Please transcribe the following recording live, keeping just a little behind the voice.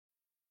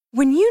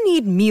When you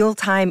need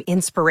mealtime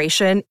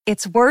inspiration,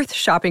 it's worth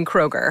shopping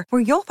Kroger,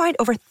 where you'll find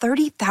over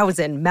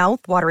 30,000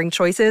 mouth-watering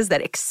choices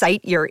that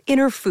excite your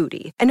inner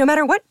foodie. And no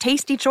matter what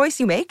tasty choice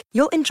you make,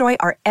 you'll enjoy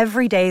our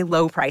everyday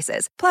low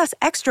prices, plus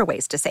extra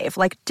ways to save,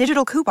 like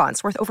digital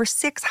coupons worth over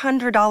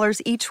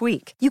 $600 each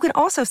week. You can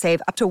also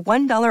save up to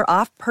 $1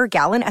 off per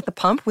gallon at the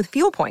pump with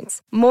fuel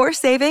points. More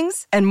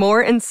savings and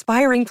more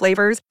inspiring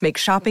flavors make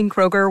shopping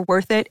Kroger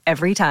worth it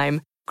every time.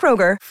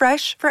 Kroger,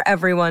 fresh for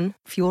everyone.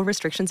 Fuel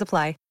restrictions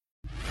apply.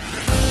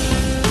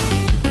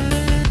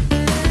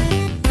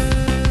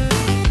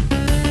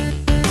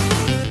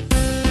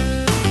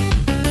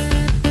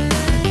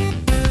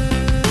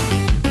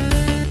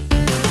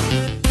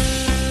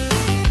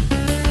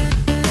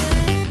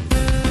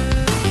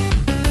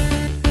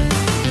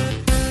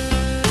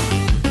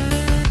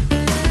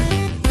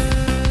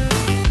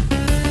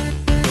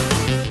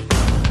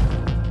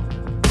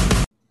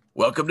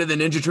 Welcome to the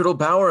Ninja Turtle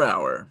Power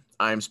Hour.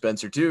 I'm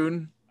Spencer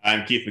Toon.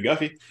 I'm Keith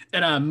McGuffey.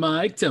 And I'm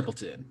Mike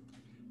Templeton.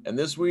 And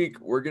this week,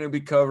 we're going to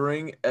be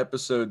covering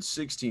episodes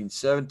 16,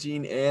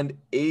 17, and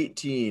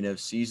 18 of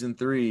Season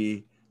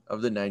 3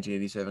 of the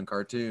 1987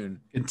 cartoon.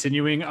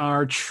 Continuing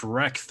our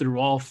trek through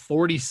all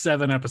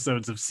 47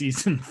 episodes of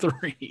Season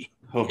 3.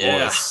 Oh,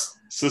 yeah. Boy.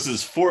 So this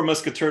is Four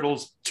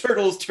Musketurtles,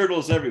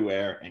 Turtles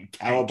everywhere, and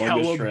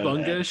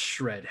Cowabunga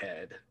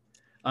Shredhead.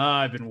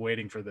 I've been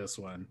waiting for this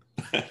one.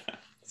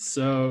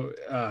 so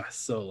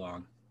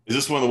long. Is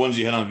this one of the ones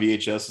you had on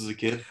VHS as a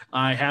kid?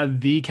 I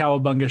had the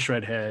Cowabunga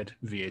Shredhead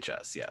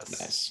VHS,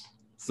 yes. Nice.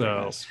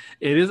 So nice.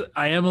 It is.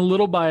 I am a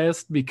little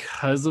biased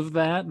because of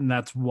that, and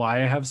that's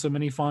why I have so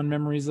many fond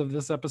memories of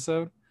this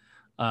episode.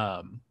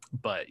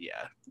 But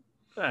yeah,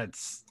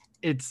 it's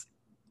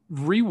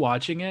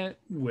rewatching it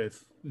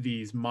with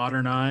these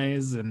modern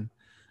eyes and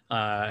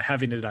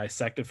having to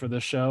dissect it for the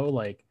show.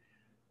 Like,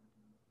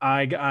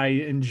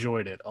 I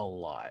enjoyed it a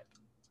lot.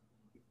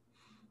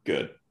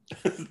 Good.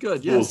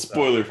 Good, yes. A little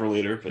spoiler for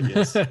later, but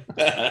yes.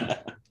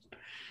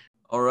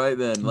 All right,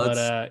 then.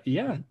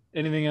 Yeah.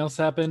 Anything else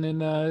happen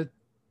in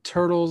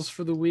Turtles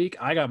for the week?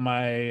 I got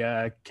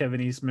my Kevin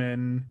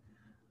Eastman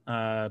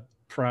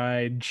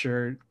Pride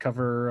shirt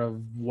cover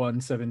of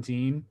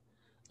 117.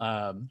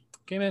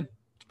 Came in.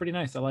 It's pretty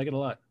nice. I like it a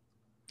lot.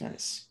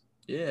 Nice.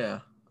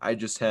 Yeah. I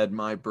just had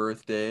my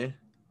birthday.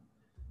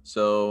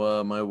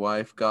 So my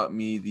wife got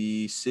me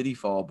the City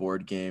Fall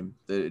board game,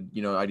 the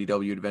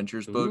IDW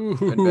Adventures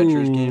book,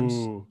 Adventures games.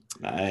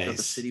 Nice. Got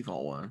the City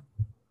Fall one.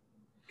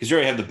 Because you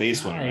already have the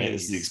base one, right?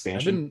 This is the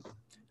expansion.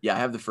 Yeah, I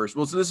have the first.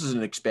 Well, so this is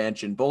an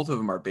expansion. Both of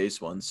them are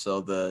base ones.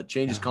 So the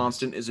Changes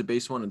Constant is a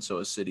base one, and so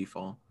is City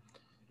Fall.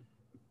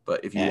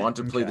 But if you want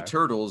to play the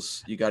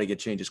Turtles, you got to get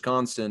Changes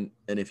Constant,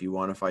 and if you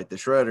want to fight the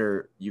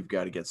Shredder, you've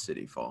got to get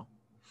City Fall.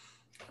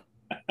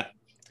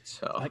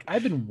 So, like,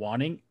 I've been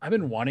wanting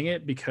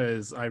it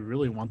because I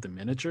really want the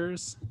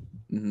miniatures.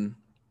 Mm-hmm.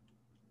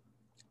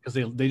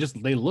 Because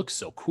they look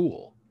so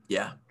cool.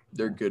 Yeah,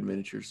 they're good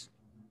miniatures.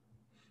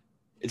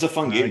 It's a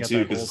fun game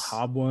too. Because old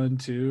Hob one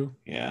too.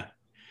 Yeah,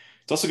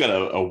 it's also got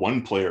a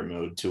one-player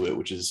mode to it,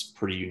 which is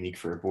pretty unique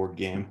for a board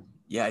game.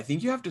 Yeah, I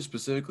think you have to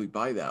specifically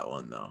buy that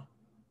one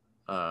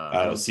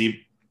though.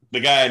 See,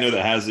 the guy I know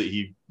that has it,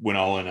 he went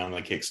all in on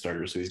the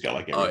Kickstarter, so he's got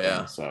like everything.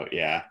 Oh yeah. So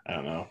yeah, I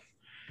don't know.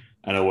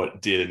 I know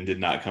what did and did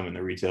not come in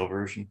the retail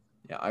version.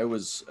 Yeah, I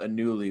was a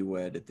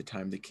newlywed at the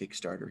time the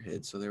Kickstarter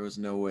hit, so there was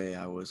no way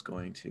I was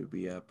going to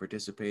be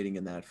participating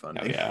in that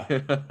funding. Oh,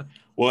 yeah.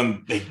 Well,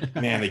 and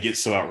they get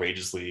so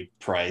outrageously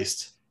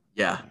priced.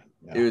 Yeah.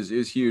 It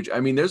was huge.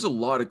 I mean, there's a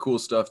lot of cool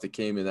stuff that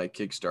came in that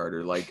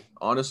Kickstarter. Like,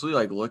 honestly,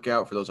 like, look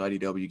out for those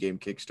IDW game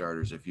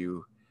Kickstarters if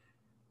you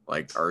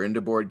like are into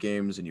board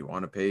games and you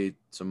want to pay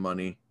some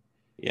money.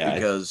 Yeah.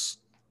 Because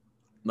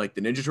like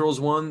the Ninja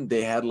Turtles one,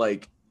 they had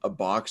like a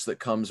box that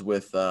comes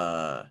with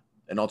an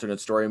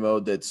alternate story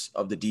mode that's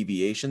of the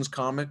Deviations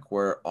comic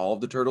where all of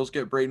the turtles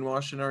get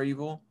brainwashed and are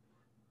evil.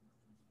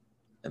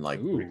 And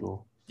like,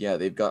 cool. Yeah,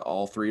 they've got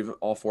all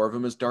four of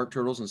them as Dark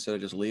Turtles instead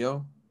of just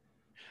Leo.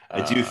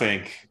 I do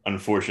think,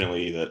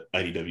 unfortunately, that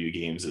IDW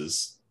Games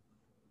is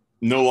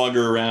no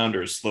longer around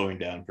or slowing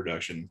down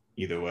production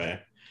either way.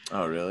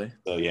 Oh, really?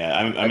 So yeah,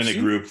 I'm in a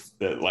group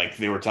that like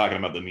they were talking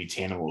about the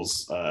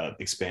Mutanimals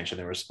expansion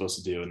they were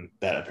supposed to do, and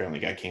that apparently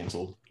got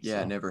canceled. Yeah,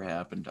 so. It never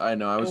happened. I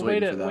know. I was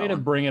waiting for that. Way to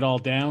bring it all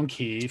down,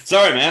 Keith.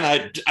 Sorry,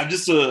 man. I'm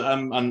just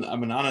I'm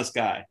an honest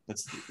guy.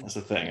 That's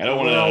the thing. I don't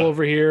want to all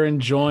over here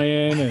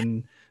enjoying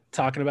and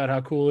talking about how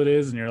cool it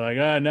is, and you're like,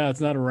 no,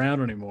 it's not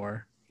around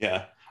anymore.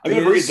 Yeah. I'm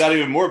going to bring it down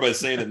even more by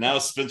saying that now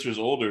Spencer's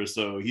older,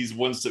 so he's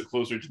one step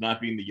closer to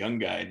not being the young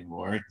guy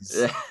anymore.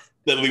 He's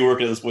steadily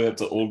working his way up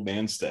to old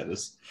man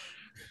status.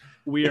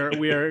 We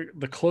are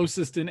the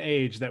closest in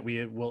age that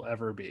we will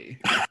ever be.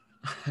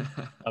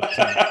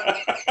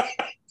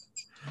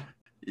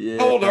 Yeah.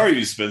 How old are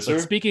you, Spencer?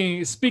 But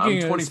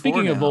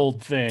speaking of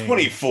old things,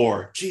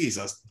 24.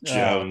 Jesus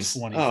Jones.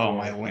 24. Oh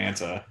my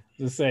Lanta.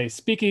 To say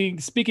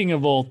speaking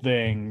of old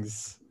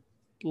things.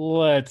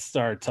 Let's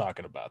start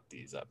talking about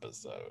these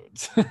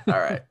episodes. All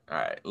right.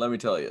 Let me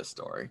tell you a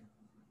story.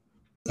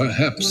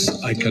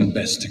 Perhaps I can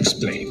best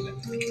explain.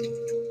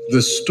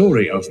 The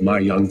story of my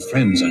young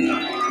friends and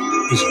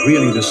I is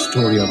really the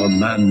story of a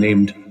man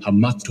named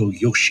Hamato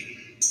Yoshi.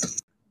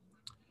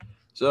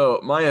 So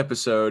my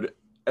episode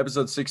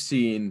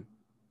 16, The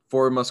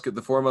Four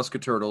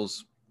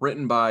Musketurtles,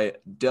 written by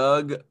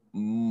Doug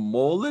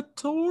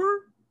Molitor.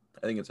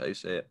 I think that's how you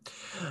say it.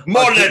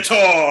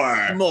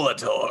 Molitor.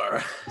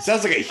 It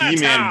sounds like a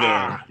He-Man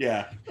villain.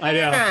 Yeah. I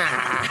know.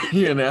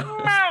 You know.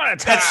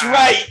 Molitor. That's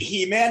right,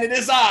 He-Man. It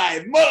is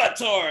I,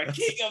 Molitor,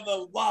 king of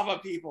the lava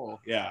people.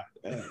 Yeah.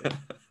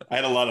 I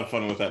had a lot of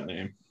fun with that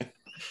name.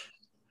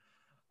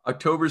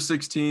 October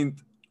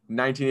 16th,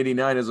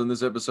 1989 is when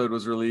this episode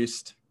was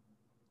released.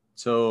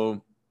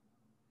 So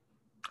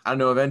I don't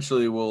know,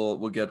 eventually we'll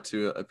get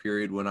to a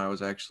period when I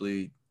was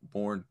actually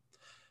born.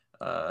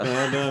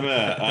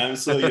 I'm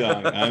so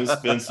young. I'm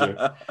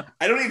Spencer.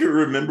 I don't even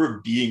remember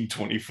being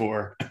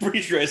 24. I'm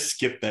pretty sure I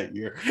skipped that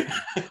year.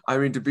 I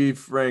mean, to be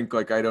frank,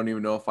 like I don't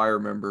even know if I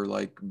remember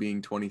like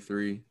being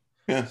 23.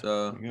 Yeah.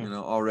 So,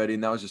 already,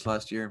 and that was just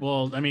last year.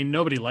 Well, I mean,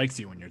 nobody likes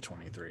you when you're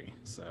 23.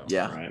 So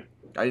yeah, right.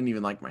 I didn't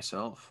even like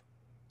myself.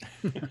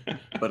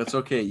 But it's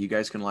okay. You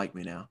guys can like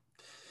me now.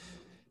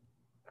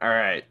 All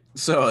right.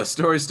 So the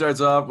story starts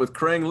off with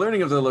Krang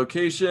learning of the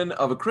location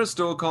of a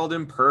crystal called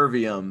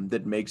Impervium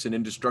that makes an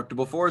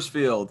indestructible force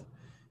field.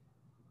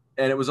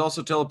 And it was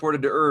also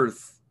teleported to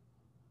Earth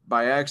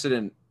by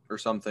accident or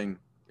something.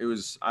 It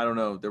was, I don't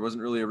know. There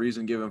wasn't really a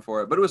reason given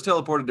for it, but it was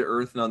teleported to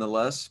Earth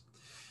nonetheless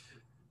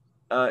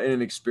in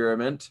an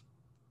experiment.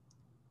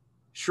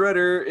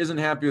 Shredder isn't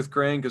happy with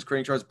Krang because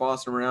Krang tries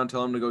bossing him around,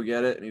 telling him to go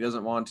get it, and he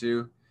doesn't want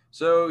to.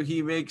 So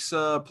he makes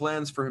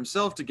plans for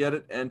himself to get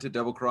it and to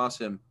double cross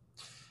him.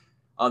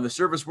 On the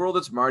surface world,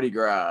 it's Mardi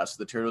Gras.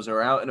 The turtles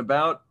are out and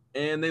about,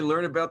 and they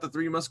learn about the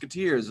Three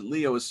Musketeers.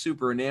 Leo is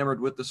super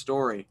enamored with the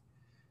story.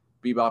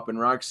 Bebop and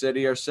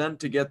Rocksteady are sent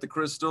to get the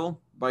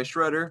crystal by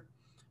Shredder,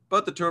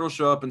 but the turtles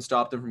show up and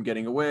stop them from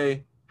getting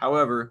away.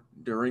 However,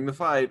 during the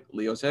fight,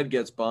 Leo's head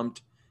gets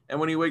bumped, and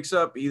when he wakes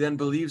up, he then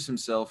believes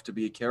himself to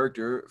be a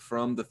character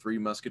from the Three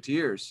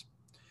Musketeers.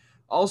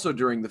 Also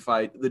during the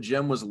fight, the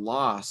gem was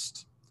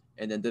lost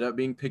and ended up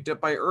being picked up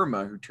by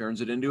Irma, who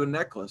turns it into a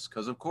necklace,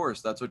 because of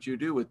course, that's what you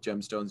do with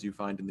gemstones you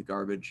find in the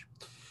garbage.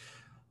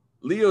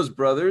 Leo's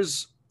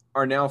brothers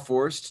are now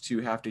forced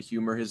to have to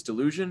humor his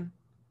delusion,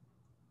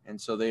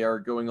 and so they are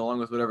going along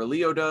with whatever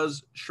Leo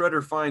does.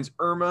 Shredder finds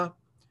Irma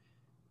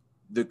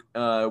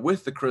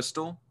with the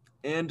crystal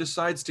and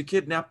decides to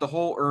kidnap the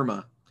whole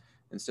Irma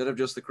instead of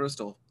just the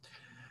crystal.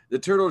 The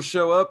turtles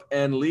show up,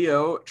 and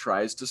Leo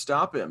tries to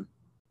stop him.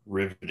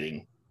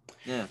 Riveting.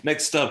 Yeah.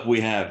 Next up, we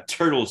have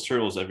Turtles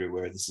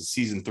Everywhere. This is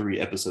season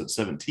 3, episode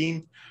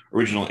 17.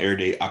 Original air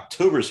date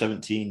October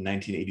 17,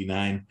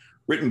 1989.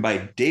 Written by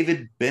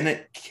David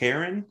Bennett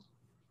Karen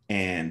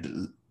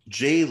and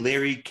J.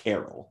 Larry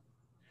Carroll.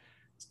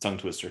 It's a tongue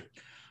twister.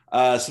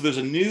 So there's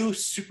a new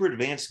super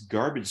advanced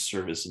garbage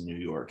service in New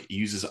York. It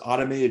uses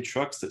automated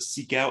trucks that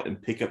seek out and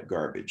pick up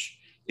garbage.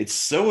 It's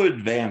so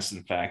advanced,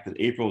 in fact, that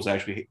April is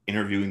actually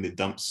interviewing the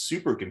dump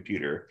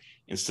supercomputer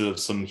instead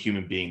of some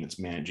human being that's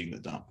managing the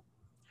dump.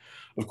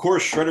 Of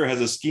course, Shredder has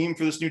a scheme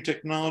for this new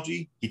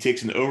technology. He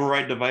takes an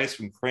override device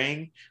from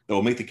Krang that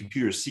will make the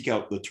computer seek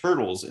out the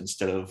turtles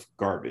instead of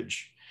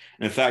garbage.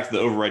 And in fact, the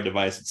override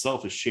device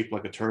itself is shaped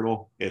like a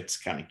turtle. It's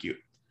kind of cute.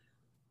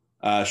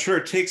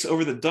 Shredder takes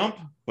over the dump,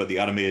 but the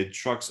automated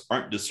trucks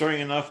aren't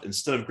discerning enough.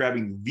 Instead of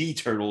grabbing the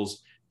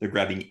turtles, they're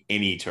grabbing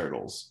any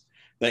turtles.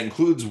 That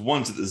includes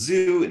ones at the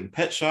zoo, in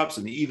pet shops,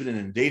 and even an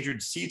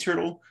endangered sea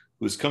turtle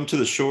who has come to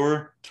the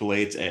shore to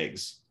lay its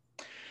eggs.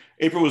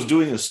 April was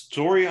doing a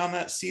story on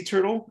that sea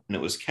turtle, and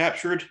it was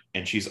captured,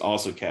 and she's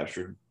also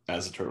captured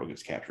as the turtle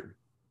gets captured.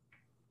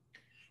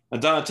 Now,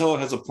 Donatello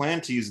has a plan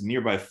to use a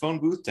nearby phone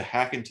booth to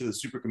hack into the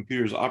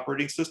supercomputer's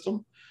operating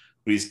system,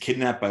 but he's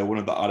kidnapped by one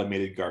of the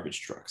automated garbage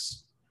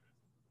trucks.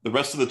 The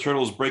rest of the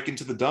turtles break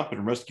into the dump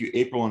and rescue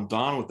April and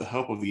Dawn with the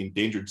help of the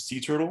endangered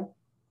sea turtle.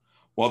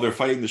 While they're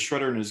fighting the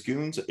Shredder and his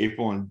goons,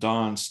 April and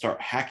Dawn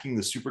start hacking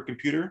the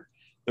supercomputer.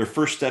 Their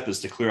first step is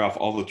to clear off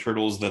all the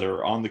turtles that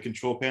are on the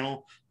control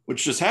panel,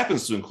 which just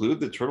happens to include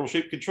the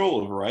turtle-shaped control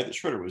override that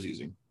Shredder was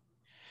using.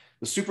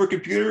 The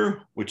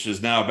supercomputer, which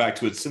is now back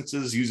to its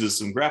senses, uses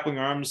some grappling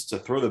arms to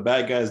throw the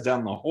bad guys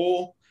down the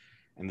hole,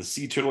 and the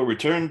sea turtle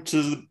returns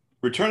to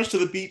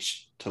the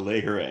beach to lay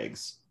her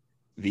eggs.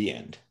 The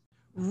end.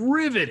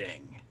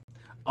 Riveting.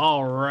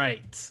 All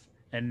right.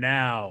 And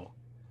now,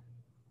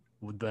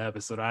 with the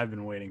episode I've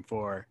been waiting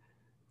for,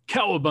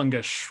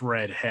 Cowabunga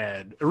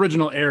Shredhead.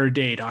 Original air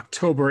date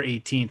October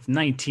 18th,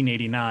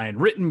 1989.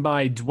 Written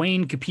by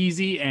Dwayne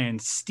Capizzi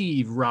and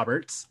Steve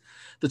Roberts.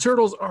 The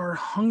turtles are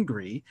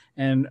hungry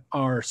and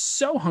are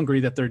so hungry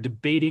that they're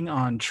debating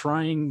on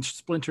trying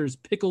Splinter's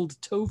pickled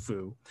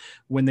tofu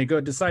when they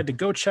decide to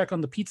go check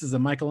on the pizzas that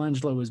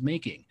Michelangelo is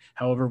making.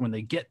 However, when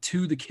they get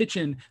to the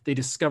kitchen, they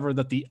discover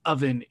that the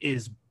oven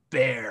is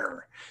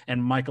bare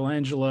and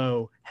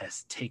Michelangelo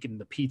has taken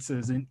the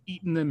pizzas and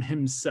eaten them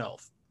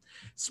himself.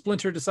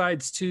 Splinter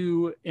decides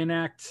to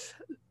enact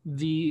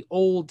the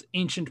old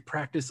ancient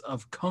practice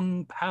of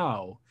Kung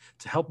Pao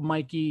to help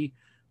Mikey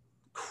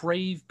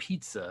crave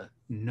pizza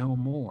no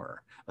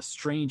more. A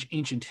strange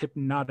ancient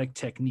hypnotic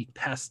technique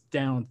passed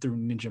down through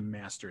ninja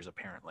masters,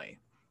 apparently.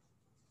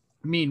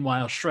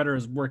 Meanwhile, Shredder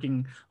is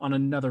working on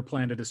another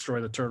plan to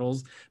destroy the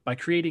turtles by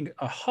creating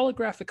a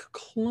holographic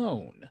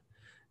clone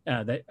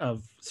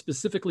of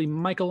specifically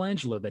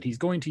Michelangelo that he's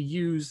going to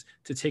use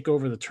to take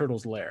over the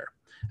turtles' lair.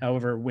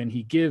 However, when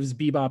he gives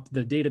Bebop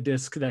the data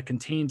disk that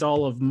contains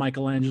all of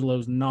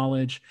Michelangelo's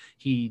knowledge,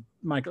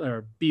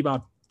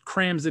 Bebop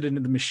crams it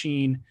into the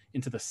machine,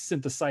 into the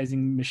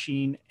synthesizing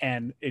machine,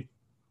 and it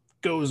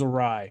goes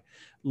awry.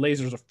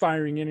 Lasers are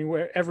firing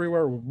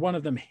everywhere. One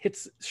of them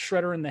hits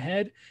Shredder in the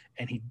head,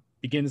 and he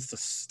begins to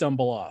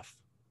stumble off.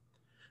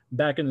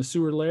 Back in the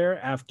sewer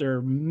lair,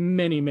 after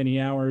many, many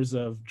hours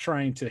of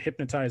trying to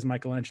hypnotize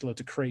Michelangelo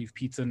to crave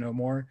pizza no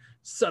more,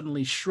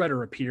 suddenly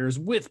Shredder appears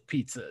with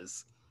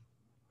pizzas.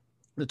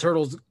 The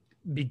turtles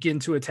begin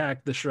to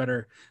attack the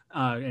Shredder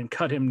and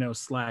cut him no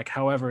slack.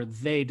 However,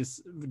 they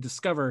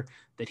discover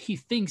that he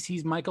thinks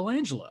he's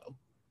Michelangelo.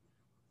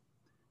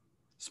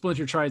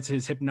 Splinter tries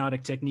his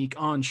hypnotic technique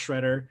on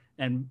Shredder,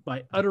 and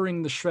by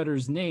uttering the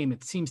Shredder's name,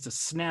 it seems to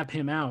snap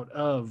him out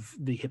of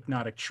the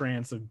hypnotic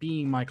trance of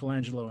being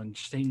Michelangelo and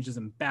changes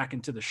him back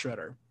into the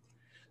Shredder.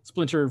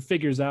 Splinter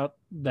figures out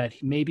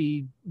that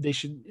maybe they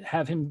should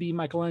have him be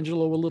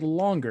Michelangelo a little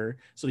longer,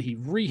 so he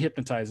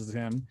re-hypnotizes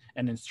him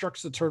and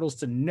instructs the turtles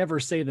to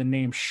never say the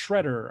name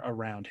Shredder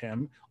around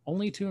him,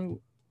 only to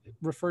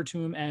refer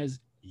to him as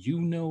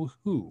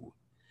you-know-who,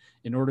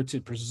 in order to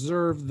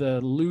preserve the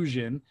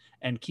illusion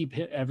and keep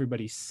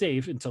everybody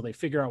safe until they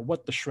figure out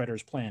what the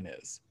Shredder's plan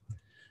is.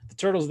 The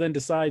turtles then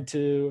decide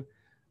to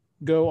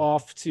go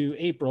off to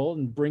April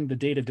and bring the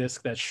data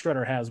disk that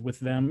Shredder has with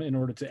them in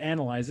order to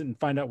analyze it and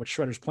find out what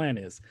Shredder's plan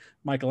is.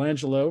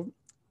 Michelangelo,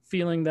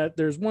 feeling that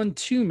there's one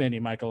too many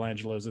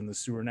Michelangelos in the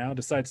sewer now,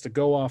 decides to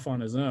go off on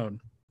his own.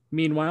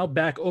 Meanwhile,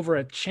 back over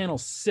at Channel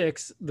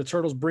 6, the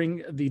turtles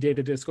bring the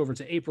data disk over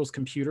to April's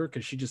computer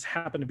because she just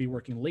happened to be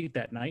working late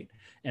that night,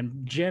 and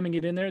jamming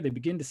it in there, they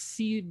begin to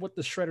see what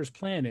the Shredder's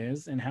plan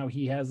is and how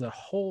he has a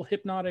whole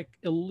hypnotic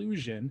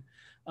illusion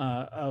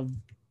of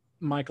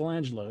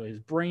Michelangelo, his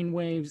brain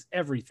waves,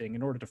 everything,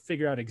 in order to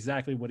figure out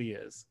exactly what he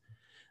is.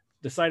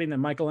 Deciding that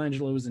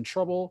Michelangelo is in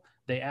trouble,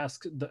 they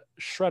ask the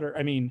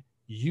Shredder,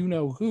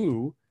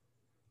 you-know-who,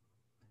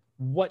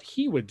 what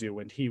he would do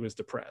when he was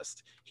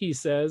depressed. He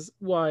says,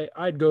 why,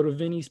 I'd go to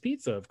Vinny's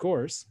Pizza, of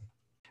course.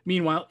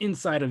 Meanwhile,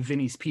 inside of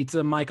Vinny's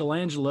Pizza,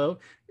 Michelangelo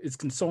is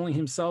consoling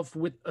himself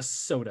with a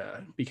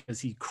soda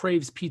because he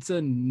craves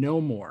pizza no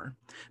more.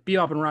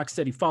 Bebop and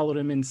Rocksteady followed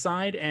him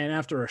inside, and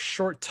after a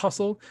short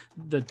tussle,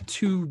 the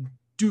two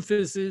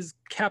doofuses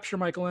capture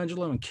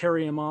Michelangelo and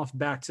carry him off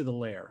back to the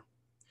lair.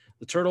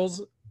 The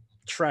turtles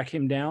track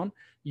him down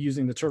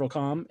using the turtle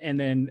comm and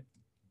then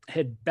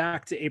head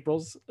back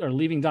to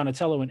leaving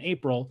Donatello and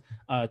April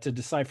to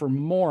decipher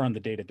more on the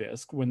data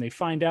disk, when they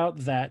find out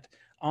that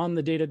on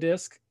the data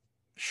disk,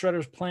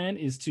 Shredder's plan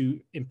is to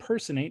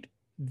impersonate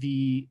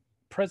the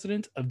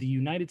President of the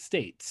United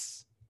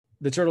States.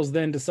 The turtles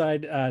then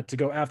decide to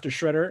go after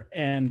Shredder,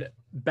 and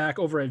back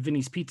over at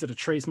Vinny's Pizza to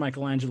trace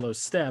Michelangelo's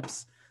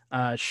steps,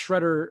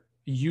 Shredder,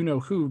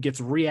 you-know-who,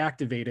 gets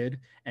reactivated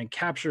and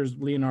captures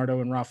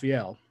Leonardo and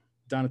Raphael.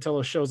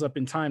 Donatello shows up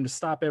in time to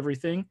stop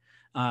everything.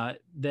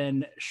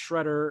 Then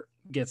Shredder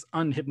gets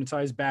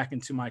unhypnotized back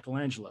into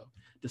Michelangelo,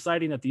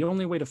 deciding that the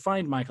only way to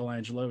find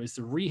Michelangelo is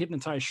to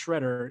re-hypnotize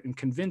Shredder and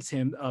convince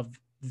him of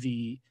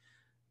the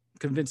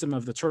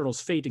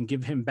turtle's fate and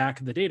give him back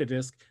the data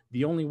disk.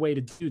 The only way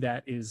to do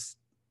that is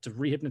to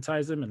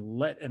re-hypnotize him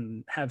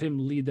and have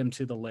him lead them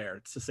to the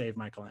lair to save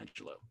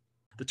Michelangelo.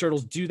 The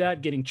turtles do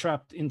that, getting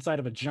trapped inside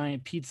of a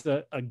giant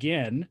pizza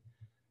again.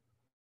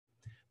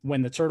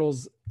 When the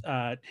turtles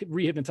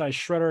re-hypnotize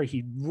Shredder,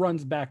 he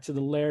runs back to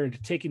the lair,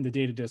 taking the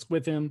data disk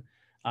with him.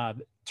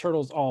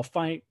 Turtles all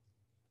fight,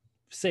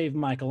 save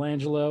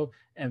Michelangelo,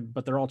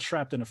 but they're all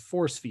trapped in a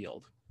force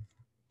field.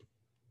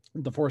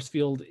 The force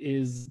field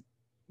is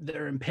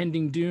their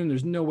impending doom.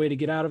 There's no way to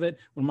get out of it.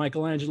 When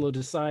Michelangelo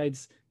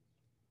decides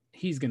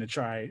he's going to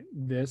try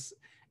this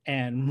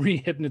and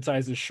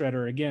re-hypnotizes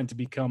Shredder again to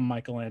become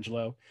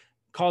Michelangelo,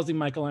 causing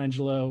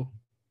Michelangelo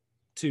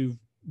to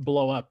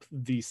blow up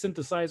the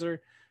synthesizer,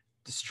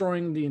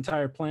 destroying the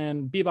entire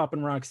plan. Bebop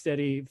and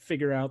Rocksteady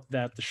figure out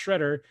that the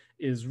Shredder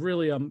is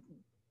really a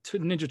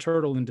Ninja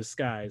Turtle in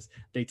disguise.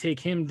 They take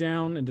him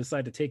down and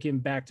decide to take him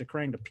back to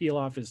Krang to peel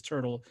off his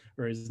turtle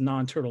or his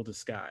non-turtle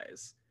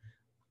disguise.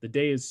 The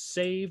day is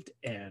saved,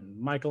 and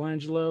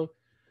Michelangelo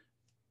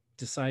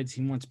decides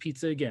he wants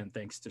pizza again,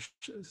 thanks to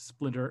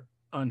Splinter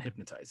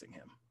unhypnotizing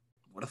him.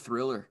 What a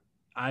thriller.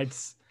 I'm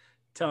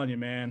telling you,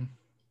 man.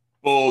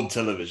 Bold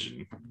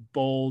television.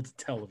 Bold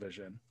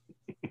television.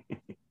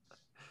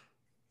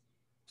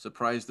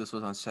 Surprised this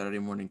was on Saturday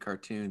morning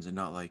cartoons and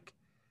not like,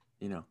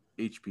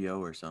 HBO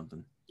or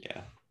something.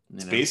 Yeah.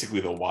 It's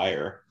basically The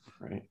Wire,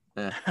 right?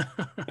 Yeah.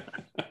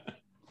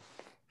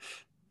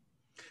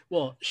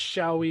 Well,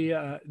 shall we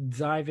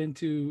dive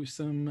into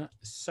some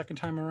second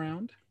time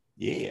around?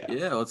 Yeah.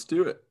 Yeah, let's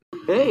do it.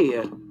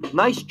 Hey,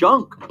 nice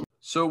junk.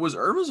 So was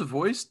Irma's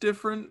voice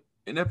different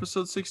in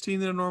episode 16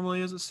 than it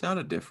normally is? It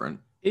sounded different.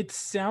 It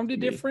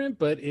sounded different,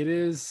 but it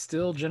is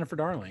still Jennifer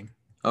Darling.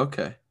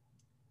 Okay.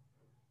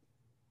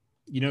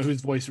 You know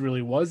whose voice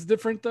really was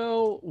different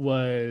though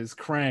was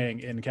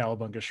Krang in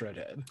Cowabunga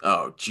Shredhead.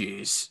 Oh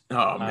jeez.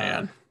 Oh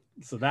man.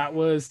 So that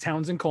was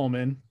Townsend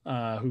Coleman,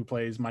 who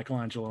plays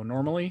Michelangelo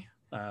normally.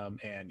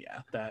 And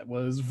yeah, that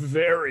was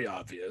very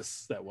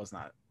obvious. That was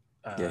not.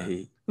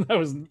 That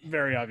was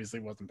very obviously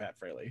wasn't Pat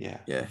Fraley.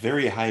 Yeah.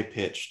 Very high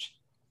pitched.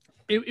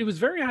 It was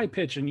very high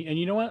pitched, and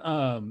you know what?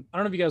 I don't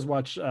know if you guys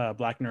watch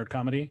Black Nerd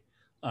Comedy.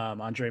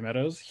 Andre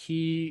Meadows.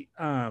 He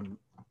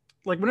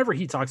like whenever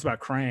he talks about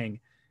Krang,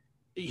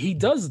 he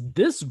does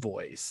this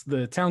voice,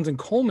 the Townsend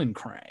Coleman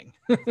Krang.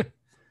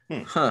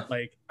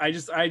 Like I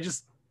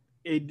just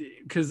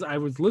because I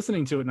was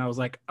listening to it and I was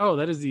like, oh,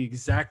 that is the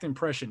exact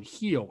impression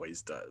he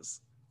always does.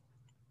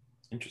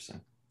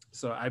 Interesting.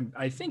 So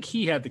I think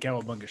he had the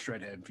Cowabunga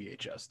Shredhead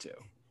VHS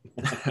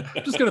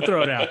too. Just gonna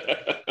throw it out there.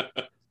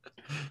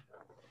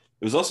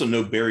 There was also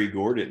no Barry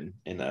Gordon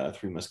in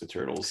Three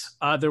Musketeers.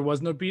 There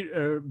was no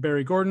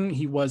Barry Gordon.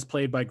 He was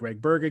played by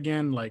Greg Berg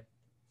again, like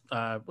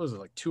what was it,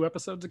 like 2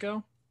 episodes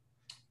ago?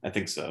 I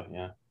think so,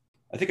 yeah.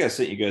 I think I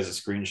sent you guys a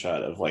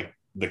screenshot of like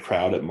the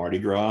crowd at Mardi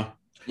Gras.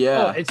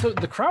 Yeah. Oh, and so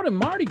the crowd at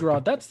Mardi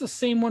Gras, that's the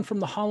same one from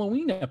the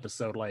Halloween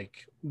episode,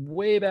 like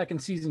way back in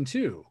season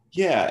 2.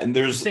 Yeah, and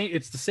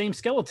it's the same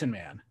skeleton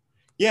man.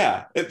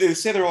 Yeah, they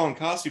say they're all in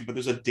costume, but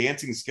there's a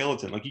dancing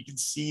skeleton. Like you can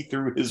see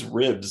through his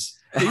ribs.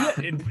 Yeah,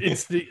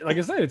 it's like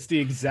I said, it's the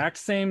exact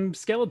same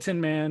skeleton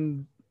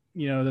man,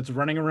 you know, that's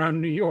running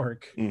around New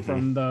York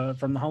from the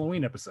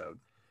Halloween episode.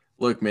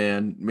 Look,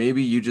 man,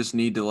 maybe you just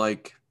need to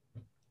like,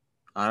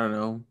 I don't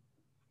know,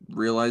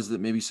 realize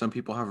that maybe some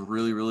people have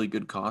really, really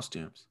good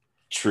costumes.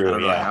 True. I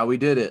don't know how we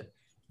did it,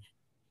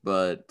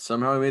 but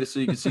somehow we made it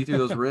so you can see through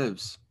those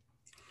ribs.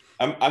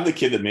 I'm the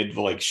kid that made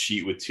the like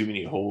sheet with too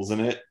many holes in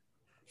it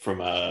from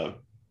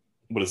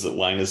what is it,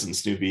 Linus and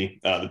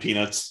Snoopy, the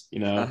Peanuts. You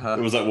know,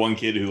 There was that one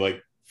kid who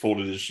like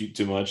folded his sheet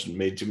too much and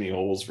made too many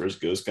holes for his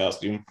ghost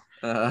costume.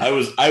 I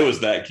was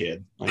that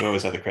kid. Like I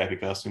always had the crappy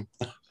costume.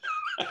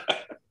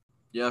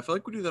 Yeah, I feel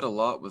like we do that a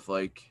lot with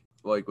like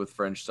with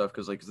French stuff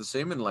because like it's the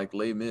same in like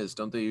Les Mis.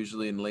 Don't they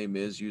usually in Les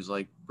Mis use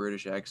like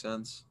British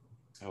accents?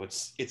 Oh,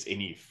 it's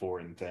any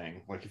foreign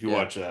thing. Like if you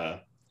watch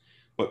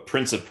what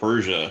Prince of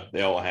Persia,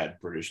 they all had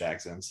British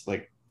accents.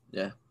 Like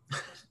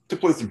took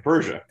place in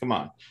Persia. Come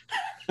on.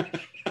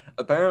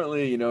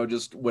 Apparently, you know,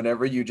 just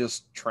whenever you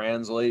just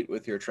translate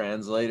with your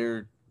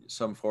translator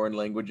some foreign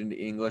language into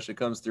English, it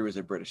comes through as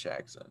a British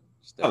accent.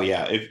 Oh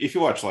yeah, if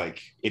you watch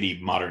like any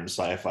modern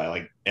sci-fi,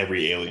 like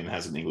every alien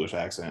has an English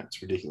accent.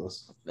 It's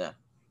ridiculous. Yeah.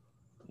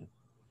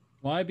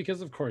 Why?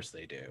 Because of course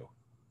they do.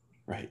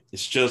 Right.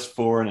 It's just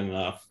foreign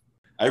enough.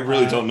 I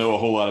really don't know a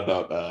whole lot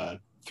about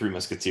Three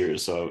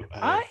Musketeers, so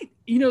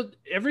you know,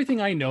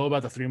 everything I know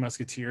about the Three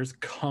Musketeers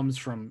comes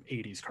from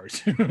 80s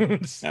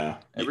cartoons.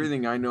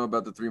 Everything I know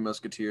about the Three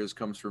Musketeers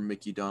comes from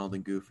Mickey, Donald,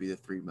 and Goofy, the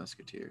Three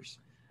Musketeers.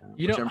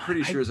 Which I'm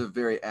pretty sure is a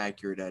very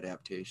accurate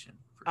adaptation.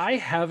 I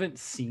haven't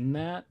seen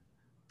that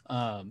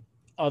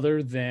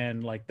other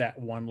than like that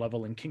one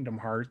level in Kingdom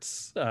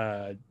Hearts.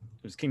 It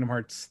was Kingdom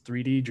Hearts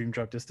 3D Dream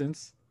Drop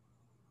Distance.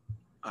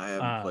 I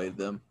haven't played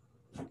them.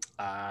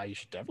 You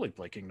should definitely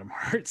play Kingdom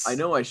Hearts. I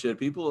know I should.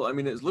 People, I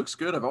mean, it looks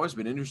good. I've always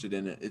been interested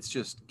in it. It's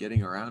just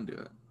getting around to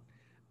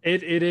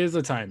it. It is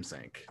a time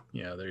sink.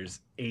 You know,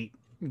 there's 8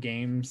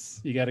 games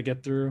you got to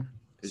get through.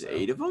 There's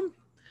 8 of them?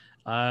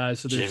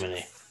 So there's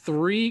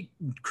 3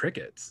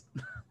 crickets.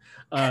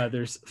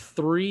 There's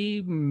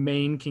 3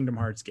 main Kingdom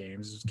Hearts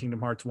games. There's Kingdom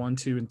Hearts 1,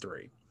 2, and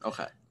 3.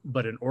 Okay.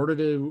 But in order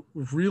to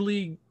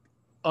really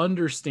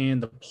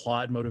understand the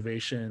plot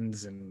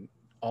motivations and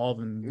all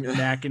the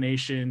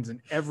machinations and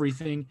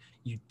everything,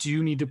 you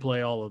do need to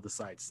play all of the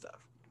side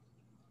stuff.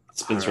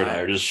 Spencer and I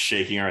are just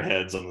shaking our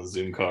heads on the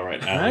Zoom call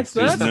right now.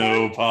 There's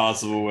no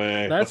possible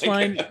way. That's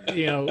fine,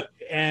 you know,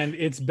 and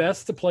it's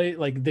best to play,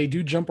 like, they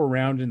do jump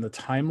around in the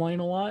timeline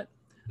a lot.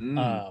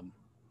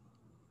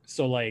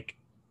 So like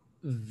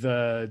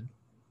not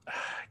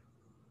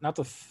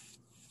the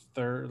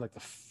third, like the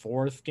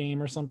 4th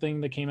game or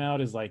something that came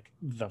out is like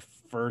the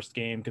first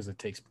game because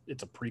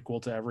it's a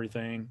prequel to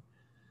everything.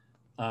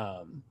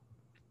 I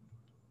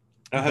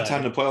don't have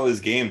time to play all these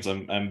games.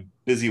 I'm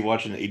busy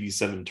watching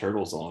 87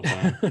 Turtles all the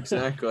time.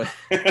 Exactly.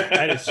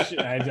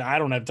 I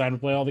don't have time to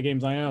play all the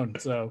games I own.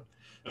 So,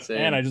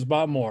 and I just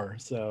bought more.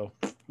 So,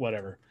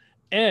 whatever.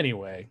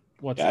 Anyway,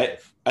 I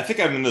think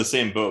I'm in the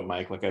same boat,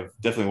 Mike. Like I've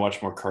definitely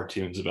watched more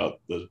cartoons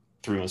about the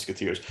Three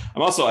Musketeers.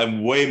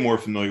 I'm way more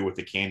familiar with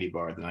the candy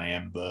bar than I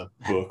am the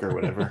book or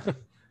whatever.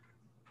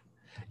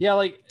 Yeah,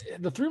 like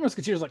the Three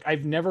Musketeers. Like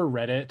I've never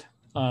read it.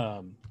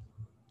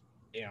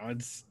 You know,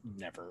 it's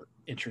never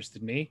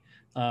interested me.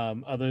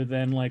 Other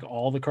than like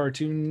all the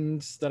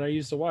cartoons that I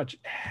used to watch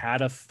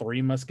had a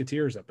Three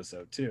Musketeers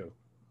episode too.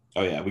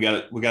 Oh yeah, we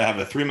gotta have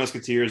a Three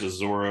Musketeers, a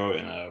Zorro,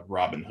 and a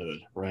Robin Hood,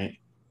 right?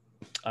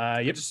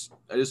 Yep.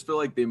 I just feel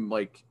like they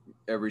like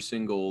every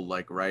single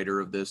like writer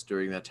of this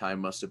during that time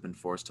must have been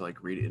forced to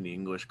like read it in the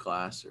English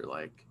class or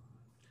like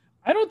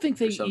I don't think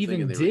they or something,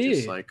 even and they were did.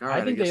 just like, all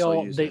right, I think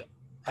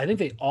I think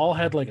they all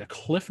had like a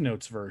Cliff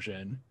Notes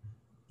version,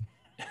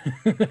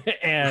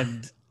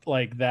 and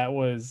like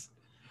that's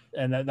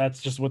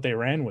just what they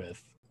ran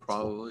with.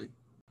 probably.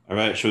 All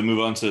right, should we move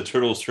on to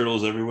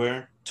Turtles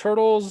Everywhere?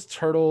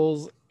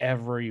 Turtles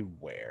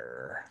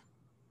everywhere.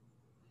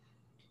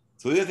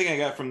 So the other thing I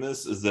got from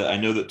this is that I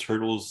know that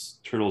Turtles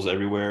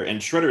Everywhere,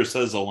 and Shredder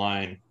says a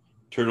line,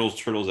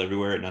 Turtles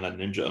everywhere, not a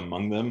ninja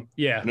among them.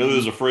 Yeah. I know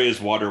there's a phrase,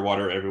 water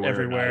everywhere.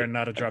 Everywhere,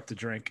 not a drop to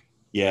drink.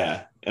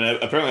 Yeah. And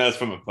apparently that's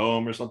from a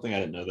poem or something. I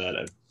didn't know that.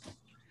 I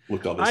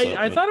looked all this up.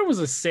 I thought it was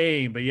a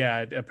saying, but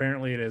yeah,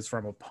 apparently it is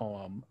from a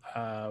poem.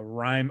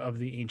 Rhyme of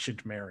the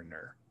Ancient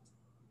Mariner.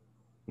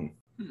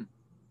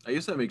 I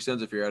guess that makes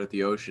sense if you're out at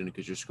the ocean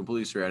because you're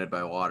completely surrounded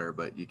by water,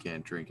 but you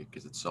can't drink it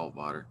because it's salt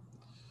water.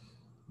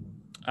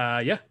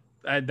 Yeah,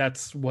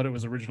 that's what it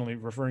was originally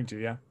referring to.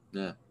 Yeah.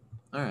 Yeah.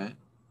 All right.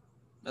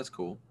 That's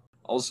cool.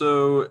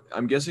 Also,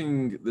 I'm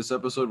guessing this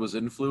episode was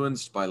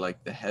influenced by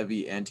like the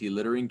heavy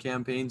anti-littering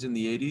campaigns in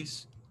the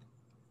 80s,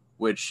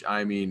 which,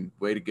 I mean,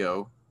 way to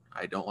go.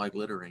 I don't like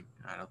littering.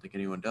 I don't think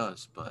anyone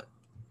does, but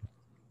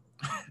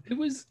it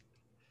was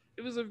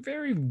a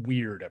very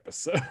weird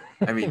episode.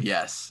 I mean,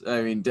 yes.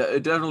 I mean,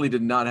 it definitely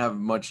did not have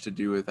much to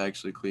do with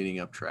actually cleaning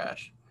up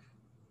trash.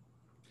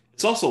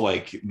 It's also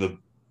like when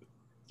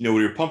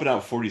you're pumping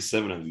out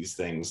 47 of these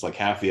things, like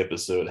half the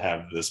episode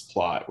have this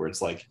plot where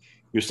it's like,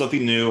 here's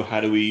something new. How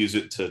do we use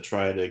it to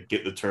try to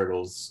get the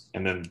turtles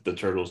and then the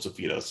turtles to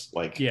feed us?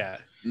 Like, yeah,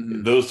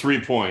 those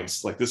 3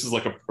 points. Like, this is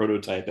like a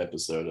prototype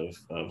episode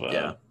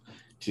of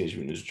Teenage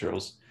Mutant Ninja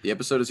Turtles. The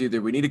episode is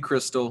either we need a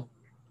crystal.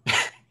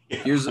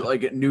 Here's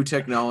like a new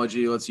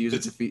technology. Let's use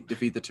it to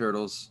defeat the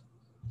turtles.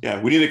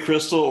 Yeah, we need a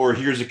crystal, or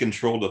here's a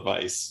control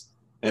device.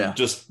 And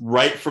just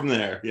right from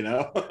there,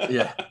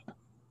 Yeah.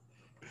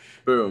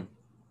 Boom.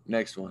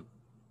 Next one.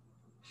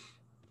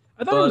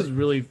 I thought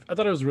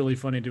it was really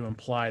funny to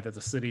imply that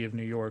the city of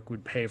New York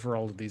would pay for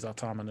all of these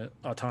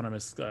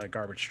autonomous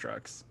garbage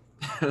trucks.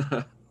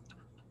 Yeah.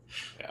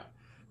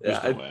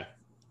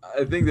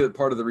 I think that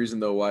part of the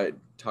reason though why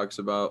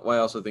I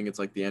also think it's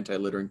like the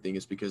anti-littering thing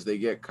is because they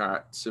get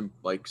caught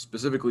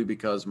specifically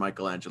because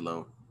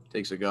Michelangelo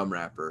takes a gum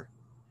wrapper,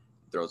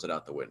 throws it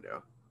out the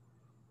window.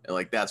 And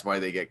like that's why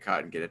they get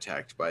caught and get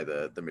attacked by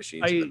the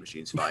machines. And the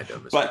machines find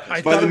them.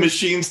 But by the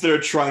machines that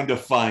are trying to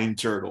find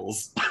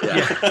turtles.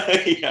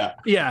 Yeah.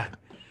 Yeah.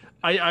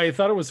 I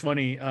thought it was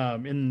funny.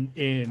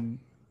 In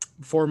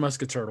Four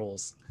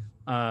Musketurtles,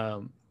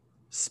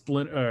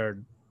 Splinter,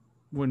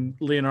 when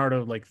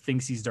Leonardo like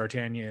thinks he's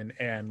D'Artagnan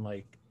and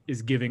like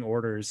is giving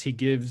orders, he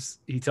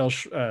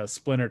tells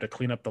Splinter to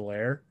clean up the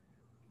lair.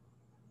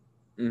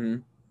 Mm-hmm.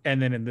 And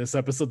then in this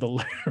episode, the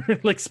lair,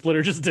 like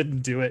Splinter just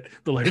didn't do it.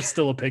 The lair's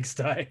still a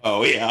pigsty.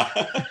 Oh yeah.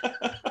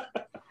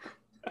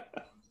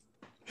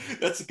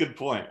 That's a good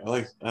point.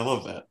 I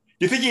love that.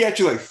 Do you think he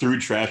actually like threw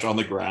trash on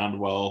the ground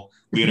while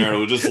Leonardo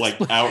was just like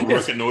out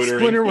reconnoitering?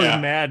 Splinter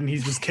was mad and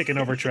he's just kicking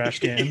over trash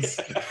cans.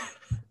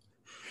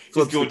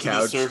 Just going to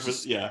the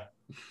surface. Yeah.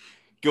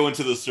 Going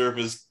to the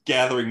surface,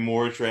 gathering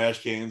more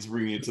trash cans,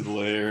 bringing it to the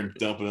lair and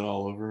dumping it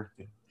all over.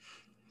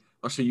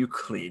 Also, you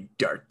clean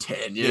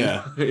D'Artagnan.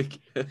 Yeah.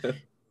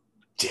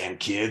 Damn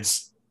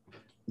kids.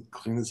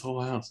 Clean this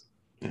whole house.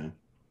 Yeah.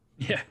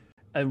 Yeah.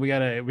 And we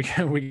got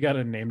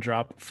a name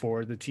drop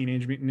for the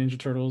Teenage Mutant Ninja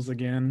Turtles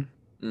again.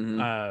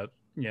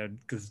 Mm-hmm.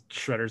 Because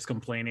Shredder's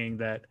complaining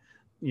that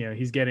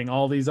he's getting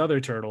all these other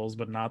turtles,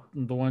 but not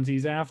the ones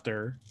he's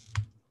after.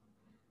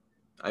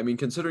 I mean,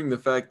 considering the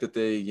fact that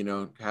they,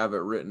 have it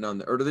written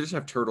on or do they just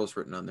have turtles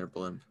written on their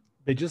blimp?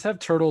 They just have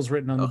turtles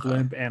written on the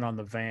blimp and on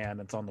the van.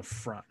 It's on the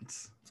front.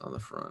 It's on the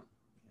front.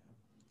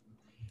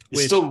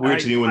 It's still weird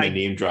to me when they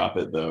name drop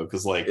it though,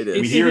 because like it is.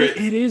 we hear it.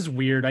 It is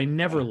weird. I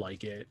never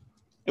like it.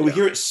 And we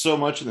hear it so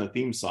much in the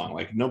theme song.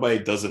 Like nobody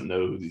doesn't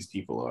know who these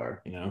people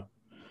are,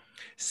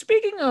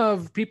 Speaking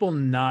of people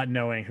not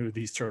knowing who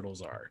these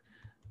turtles are,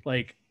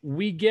 like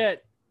we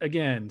get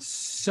again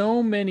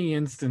so many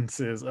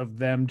instances of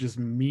them just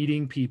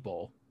meeting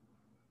people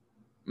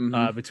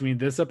between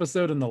this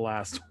episode and the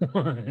last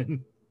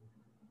one.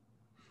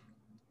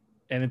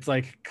 And it's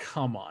like,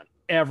 come on,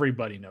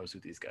 everybody knows who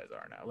these guys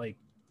are now. Like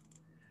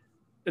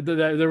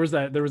there was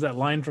that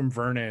line from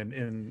Vernon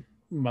in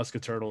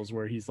Musketurtles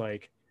where he's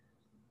like,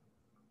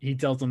 he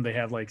tells them they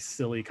have like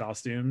silly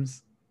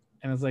costumes,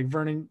 and it's like,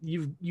 Vernon,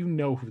 you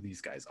know who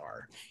these guys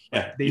are.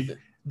 Yeah,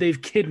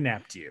 they've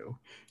kidnapped you.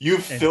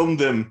 You've filmed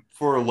them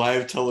for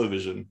live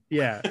television.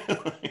 Yeah.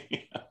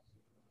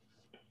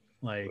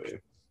 I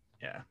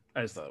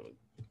just thought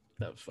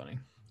that was funny.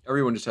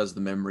 Everyone just has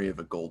the memory of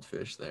a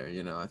goldfish there,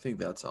 I think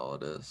that's all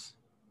it is.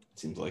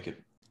 Seems like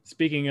it.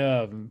 Speaking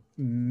of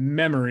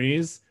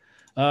memories,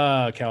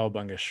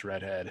 Cowabunga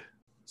Shredhead.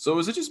 So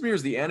is it just me or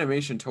is the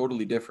animation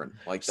totally different?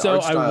 Like the so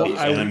art style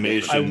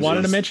I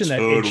wanted to mention that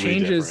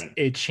totally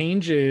it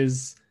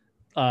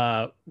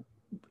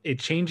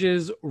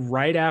changes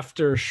right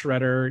after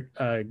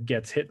Shredder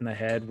gets hit in the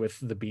head with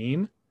the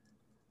beam.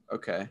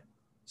 Okay.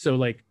 So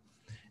like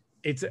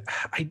it's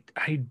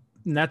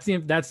that's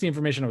the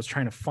information I was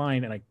trying to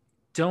find, and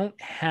don't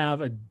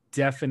have a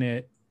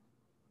definite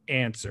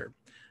answer,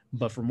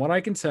 but from what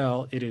I can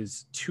tell, it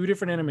is 2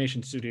 different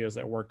animation studios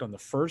that worked on the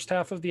first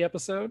half of the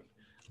episode,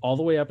 all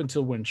the way up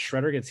until when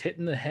Shredder gets hit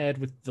in the head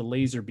with the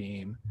laser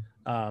beam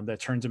that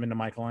turns him into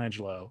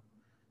Michelangelo.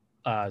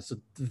 So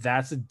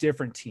that's a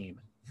different team.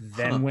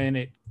 Then when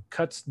it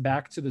cuts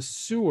back to the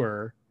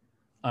sewer,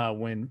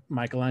 when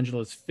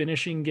Michelangelo is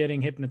finishing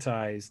getting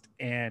hypnotized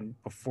and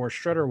before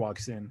Shredder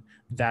walks in,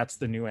 that's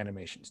the new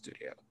animation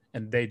studio,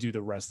 and they do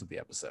the rest of the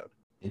episode.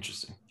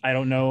 Interesting. I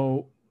don't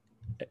know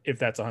if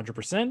that's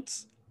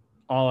 100%.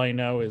 All I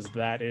know is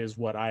that is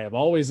what I have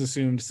always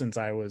assumed since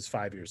I was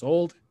 5 years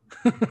old.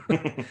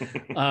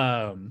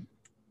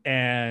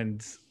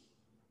 And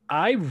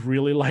I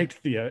really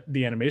liked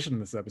the animation in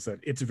this episode.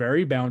 It's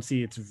very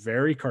bouncy. It's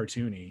very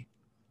cartoony.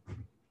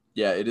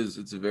 Yeah, it is.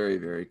 It's very,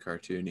 very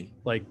cartoony.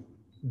 Like,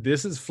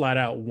 this is flat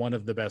out one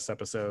of the best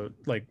episodes,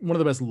 like one of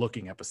the best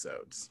looking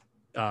episodes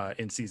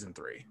in season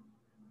 3.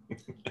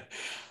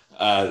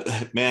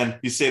 Man,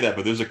 you say that,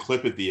 but there's a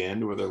clip at the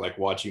end where they're like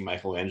watching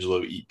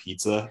Michelangelo eat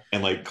pizza,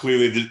 and like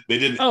clearly they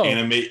didn't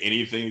animate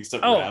anything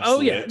except Raph's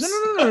lips.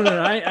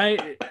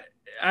 No.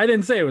 I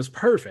didn't say it was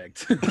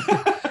perfect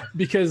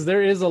because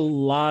there is a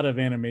lot of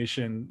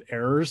animation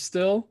errors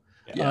still.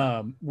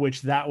 Yeah.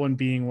 Which that one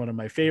being one of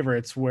my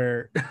favorites,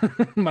 where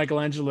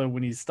Michelangelo,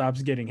 when he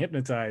stops getting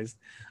hypnotized,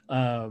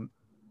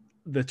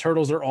 the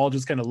turtles are all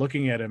just kind of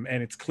looking at him,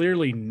 and it's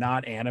clearly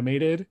not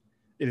animated.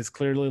 It is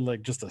clearly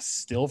like just a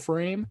still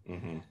frame.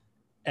 Mm-hmm.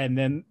 And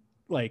then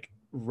like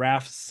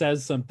Raph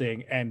says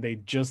something, and they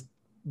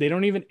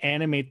don't even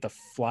animate the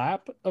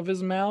flap of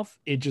his mouth.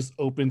 It just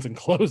opens and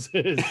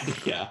closes.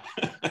 Yeah.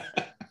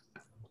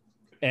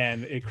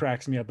 And it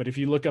cracks me up. But if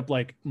you look up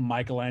like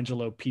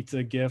Michelangelo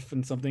pizza gif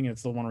and something,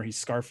 it's the one where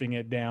he's scarfing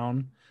it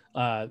down.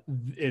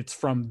 It's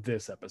from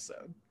this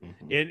episode.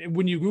 Mm-hmm.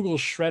 When you Google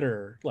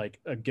Shredder, like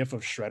a gif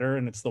of Shredder,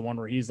 and it's the one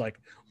where he's like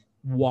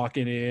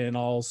walking in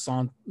all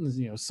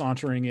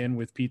sauntering in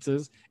with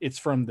pizzas, it's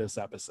from this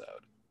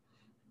episode.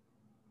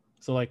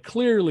 So like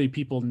clearly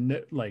people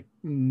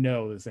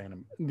know this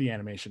the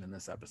animation in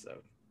this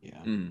episode.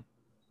 Yeah. I'm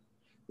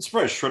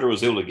surprised Shredder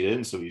was able to get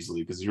in so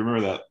easily, because you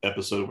remember that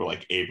episode where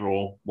like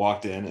April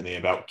walked in and they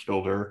about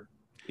killed her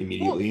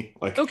immediately.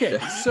 Well, like, okay,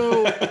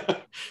 so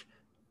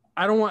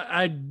I'm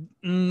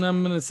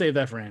gonna save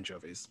that for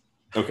anchovies.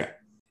 Okay.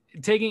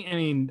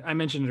 I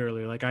mentioned it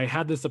earlier, like I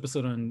had this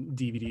episode on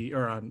DVD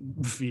or on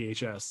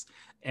VHS,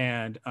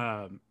 and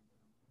I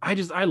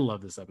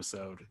love this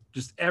episode.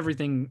 Just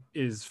everything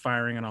is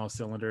firing on all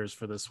cylinders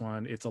for this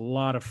one. It's a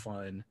lot of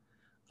fun.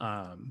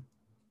 And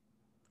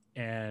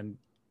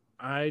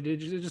it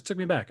just took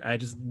me back.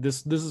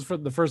 This is for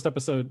the first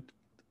episode,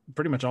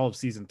 pretty much all of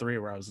season 3,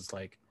 where I was just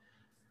like,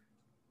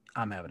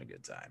 I'm having a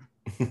good time.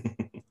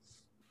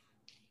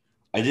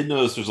 I did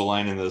notice there's a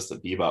line in this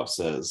that Bebop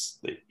says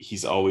that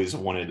he's always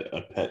wanted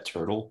a pet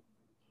turtle.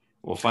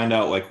 We'll find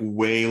out like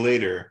way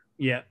later.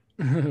 Yeah.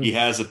 He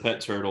has a pet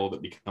turtle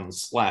that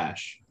becomes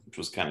Slash, which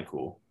was kind of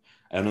cool.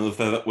 I don't know if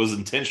that was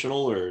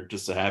intentional or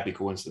just a happy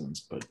coincidence,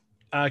 but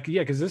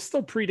yeah, because this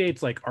still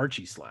predates like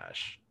Archie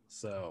Slash.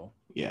 So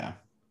yeah.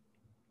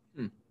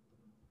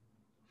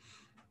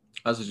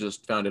 I also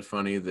just found it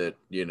funny that,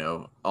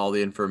 all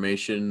the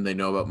information they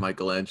know about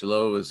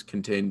Michelangelo is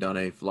contained on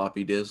a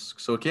floppy disk.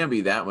 So it can't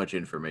be that much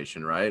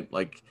information, right?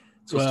 Like,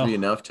 it's supposed to be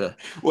enough to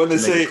when they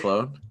say a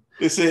clone.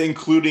 They say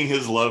including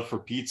his love for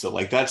pizza.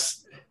 Like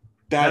that's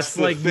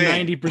like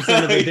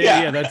 90% of the data.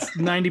 Yeah, that's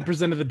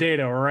 90% of the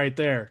data right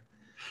there.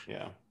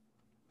 Yeah.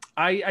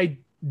 I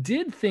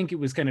did think it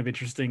was kind of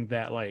interesting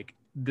that like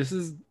this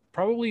is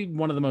probably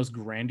one of the most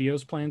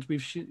grandiose plans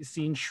we've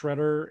seen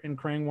Shredder and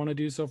Krang want to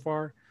do so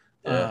far.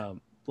 Yeah.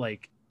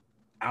 Like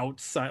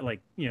outside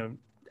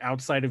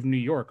of New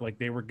York, like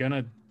they were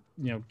gonna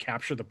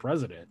capture the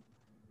president.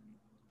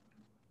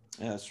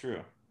 Yeah, that's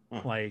true.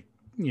 Huh. Like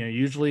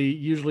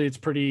usually it's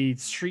pretty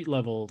street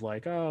level,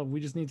 like, oh,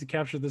 we just need to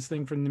capture this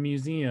thing from the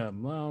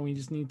museum, well, we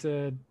just need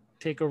to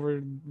take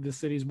over the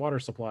city's water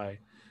supply.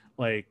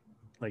 Like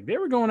they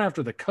were going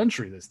after the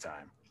country this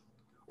time.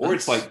 Or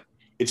it's like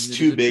it's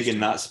too big and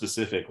not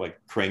specific. Like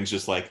Krang's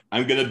just like,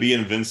 I'm gonna be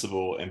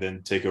invincible and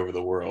then take over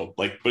the world.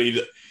 Like, but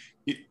he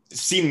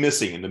seemed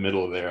missing in the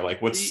middle of there.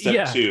 Like, what's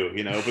step 2?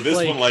 But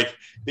this one, like,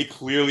 they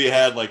clearly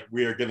had like,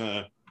 we are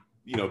gonna,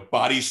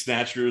 body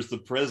snatchers the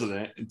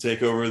president and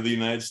take over the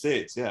United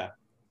States. Yeah,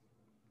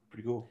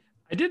 pretty cool.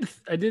 I did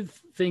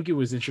think it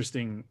was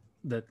interesting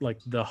that like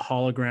the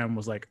hologram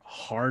was like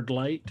hard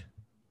light,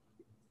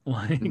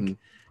 like. Mm-hmm.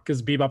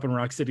 Because Bebop and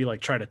Rocksteady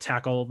like try to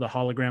tackle the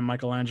hologram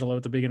Michelangelo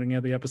at the beginning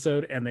of the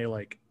episode, and they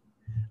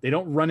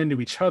don't run into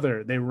each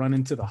other; they run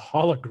into the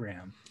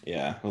hologram.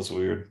 Yeah, that was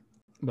weird.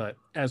 But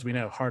as we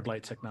know, hard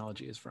light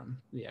technology is from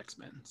the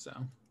X-Men, so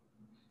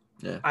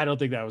yeah, I don't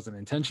think that was an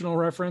intentional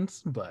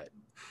reference, but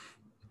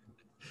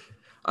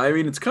I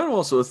mean, it's kind of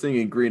also a thing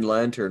in Green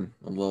Lantern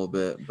a little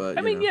bit. But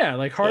I mean, yeah,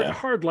 like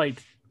hard light,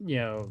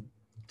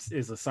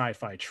 is a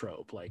sci-fi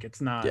trope. Like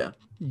it's not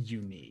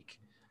unique,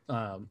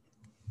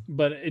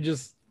 but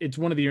it's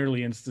one of the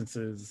early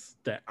instances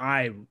that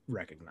I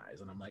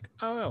recognize, and I'm like,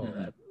 oh,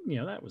 that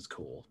that was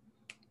cool.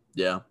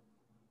 Yeah.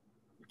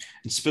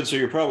 And Spencer,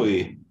 you're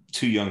probably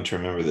too young to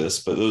remember this,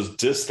 but those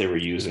discs they were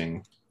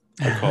using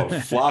are called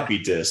floppy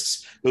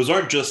disks. Those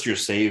aren't just your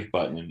save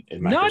button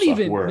in Microsoft not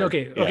even Word.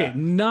 Okay,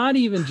 not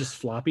even just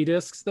floppy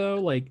disks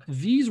though. Like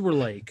these were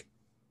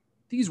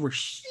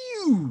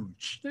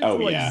huge. They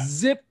were like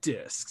zip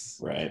disks,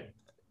 right?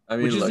 I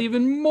mean, which is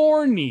even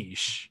more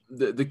niche.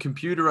 The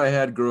computer I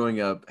had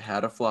growing up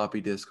had a floppy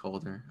disk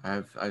holder.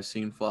 I've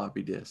seen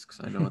floppy disks.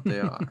 I know what they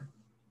are.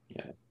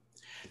 Yeah.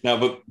 Now,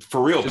 but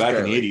for real, Just back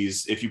barely. in the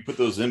 80s, if you put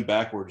those in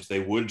backwards, they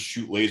would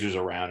shoot lasers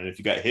around, and if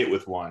you got hit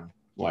with one,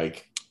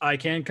 like I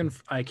can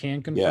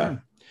confirm. Yeah.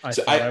 I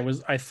So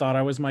thought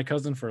I was my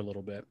cousin for a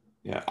little bit.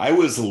 Yeah, I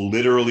was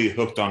literally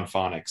hooked on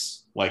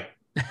phonics, like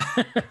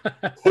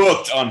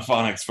hooked on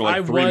phonics for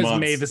like 3 months. I was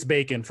Mavis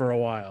Bacon for a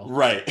while.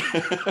 Right.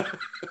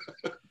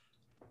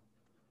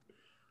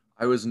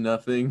 I was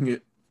nothing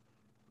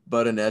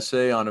but an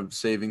essay on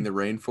saving the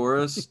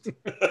rainforest.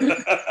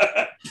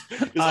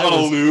 It's on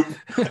a loop.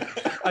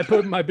 I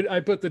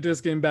put the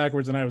disc in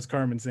backwards, and I was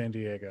Carmen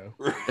Sandiego.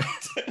 Right.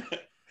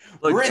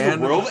 Look, where in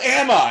the world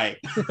am I?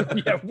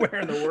 Yeah, where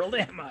in the world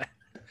am I?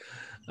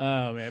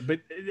 Oh man,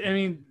 but I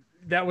mean,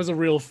 that was a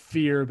real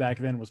fear back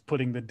then, was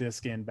putting the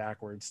disc in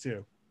backwards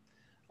too.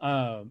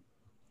 And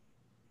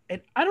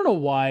I don't know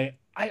why.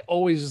 I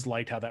always just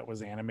liked how that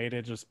was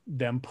animated, just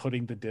them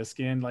putting the disc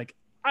in. Like,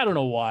 I don't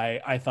know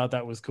why I thought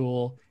that was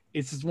cool.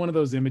 It's just one of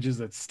those images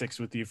that sticks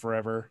with you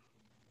forever.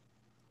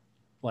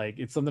 Like,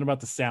 it's something about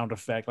the sound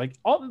effect. Like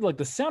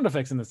the sound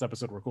effects in this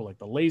episode were cool. Like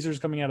the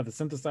lasers coming out of the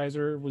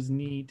synthesizer was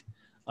neat.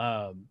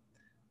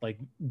 Like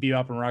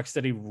Bebop and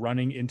Rocksteady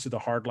running into the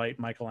hard light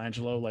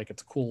Michelangelo. Like,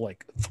 it's a cool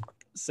like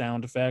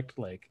sound effect.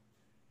 Like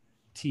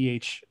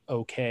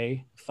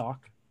THOK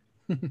thok.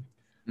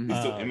 You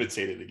still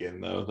imitated again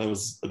though. That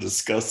was a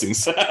disgusting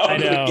sound. I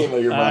know. That came out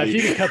of your body.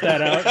 If you could cut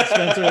that out,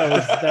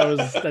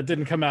 Spencer, that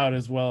didn't come out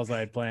as well as I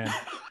had planned.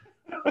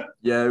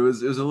 Yeah, it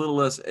was a little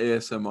less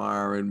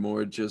ASMR and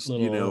more just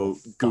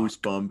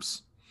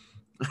goosebumps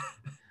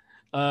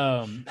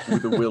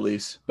with the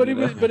willies. But it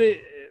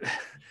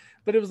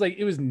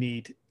was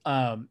neat.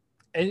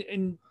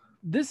 And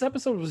this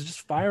episode was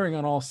just firing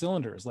on all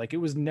cylinders. Like, it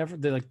was never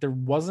there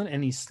wasn't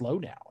any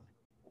slowdown.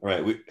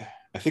 Right.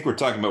 I think we're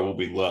talking about what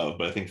we love,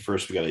 but I think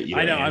first we got to eat.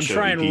 I know. I'm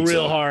trying pizza.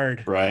 real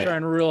hard. Right.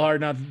 Trying real hard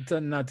not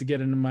to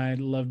get into my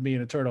love being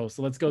a turtle.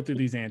 So let's go through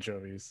these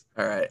anchovies.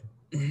 All right.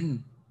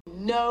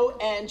 No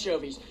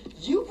anchovies.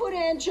 You put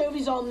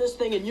anchovies on this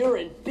thing and you're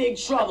in big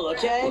trouble,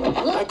 okay?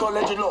 I can't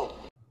let you know.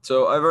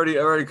 So I've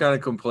already kind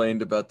of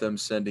complained about them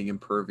sending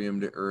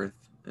Impervium to Earth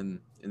and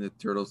in the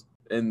turtles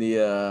and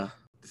the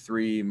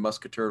three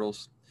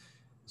Musketurtles.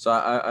 So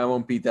I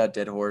won't beat that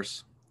dead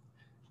horse.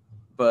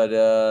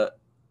 But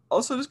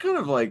also just kind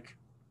of like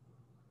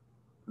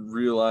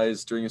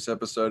realized during this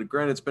episode,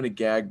 granted it's been a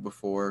gag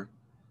before,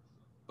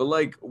 but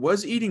like,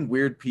 was eating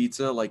weird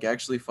pizza like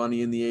actually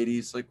funny in the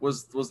 80s? Like,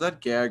 was that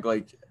gag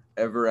like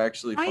ever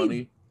actually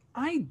funny?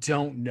 I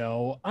don't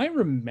know. I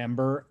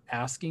remember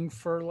asking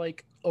for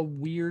like a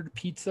weird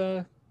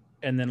pizza,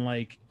 and then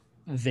like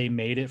they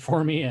made it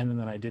for me, and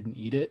then I didn't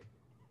eat it.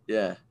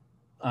 Yeah.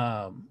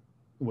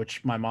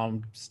 Which my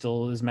mom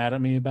still is mad at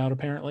me about,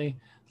 apparently.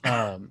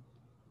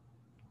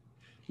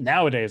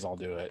 Nowadays I'll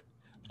do it.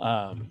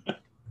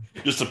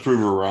 Just to prove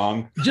her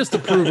wrong. Just to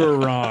prove her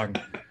wrong.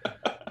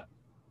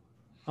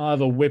 I'll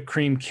have a whipped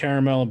cream,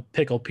 caramel, and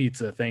pickle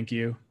pizza. Thank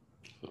you.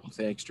 With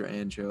extra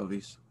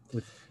anchovies.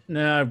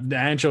 No, the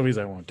anchovies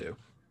I won't do.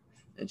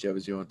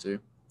 Anchovies you want to?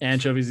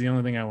 Anchovies the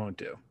only thing I won't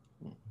do.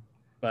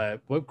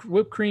 But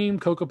whipped cream,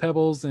 Cocoa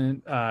Pebbles,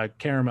 and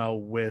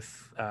caramel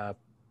with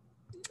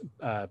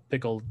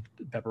pickled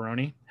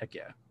pepperoni. Heck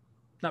yeah.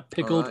 Not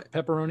pickled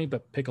pepperoni,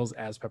 but pickles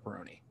as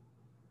pepperoni.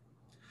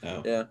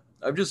 Oh. Yeah.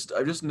 I've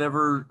just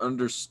never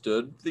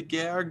understood the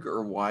gag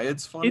or why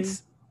it's funny.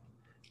 It's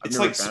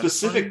like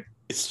specific.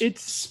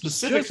 It's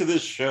specific to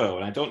this show,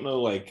 and I don't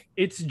know, like,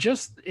 it's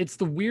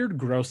the weird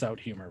gross out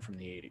humor from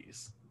the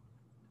 80s.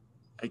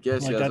 I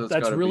guess like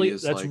that's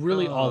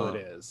really all it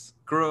is.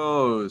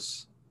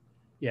 Gross.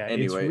 Yeah,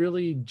 anyway. It's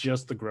really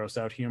just the gross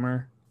out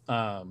humor.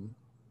 That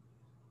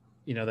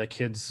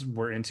kids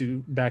were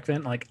into back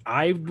then. Like,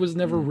 I was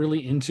never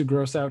really into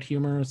gross out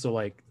humor, so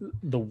like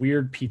the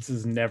weird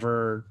pizzas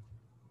never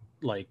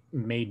like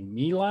made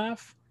me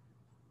laugh.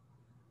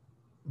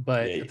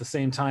 But at the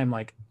same time,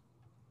 like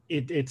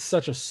it's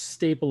such a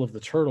staple of the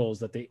Turtles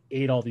that they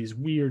ate all these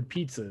weird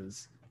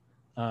pizzas.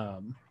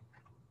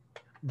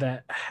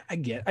 That I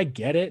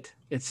get it.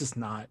 It's just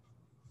not,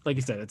 like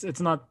you said, it's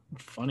not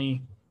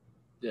funny.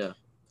 Yeah.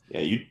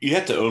 Yeah, you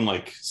have to own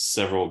like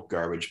several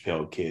Garbage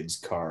Pail Kids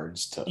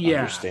cards to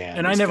understand.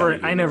 And I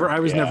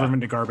was never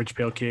into Garbage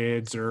Pail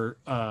Kids or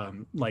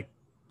like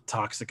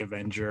Toxic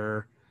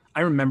Avenger.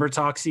 I remember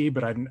Toxie,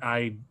 but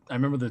I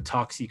remember the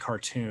Toxie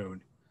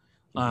cartoon.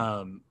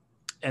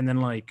 And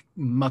then like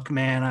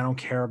Muckman, I don't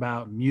care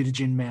about.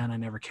 Mutagen Man, I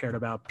never cared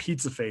about.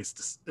 Pizza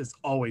Face has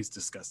always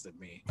disgusted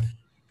me.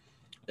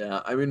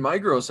 Yeah, I mean, my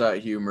gross out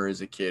humor as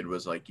a kid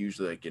was like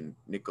usually like in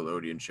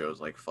Nickelodeon shows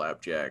like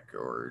Flapjack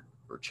or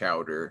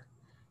Chowder.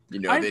 You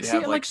know, they'd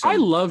have like I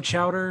love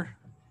Chowder.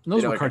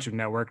 Those were like Cartoon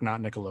Network,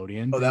 not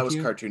Nickelodeon. Oh, that was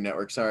Cartoon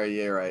Network. Sorry,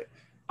 yeah, right.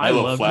 I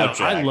love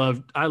Flapjack.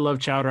 I love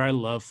Chowder. I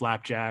love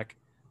Flapjack.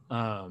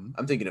 I'm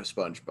thinking of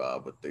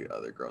SpongeBob with the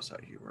other gross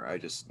out humor. I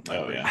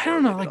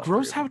don't know. Like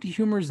gross out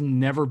humor has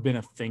never been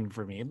a thing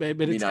for me, but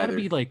it's got to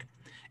be like,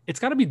 it's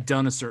got to be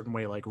done a certain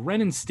way. Like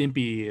Ren and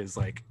Stimpy is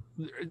like,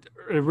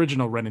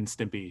 original Ren and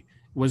Stimpy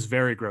was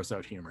very gross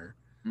out humor.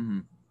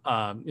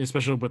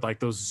 Especially with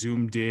like those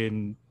zoomed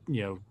in,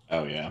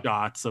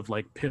 dots of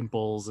like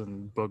pimples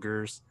and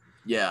boogers.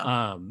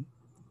 Yeah.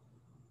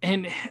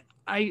 And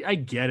I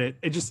get it.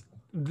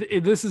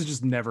 This has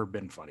just never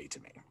been funny to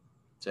me.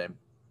 Same.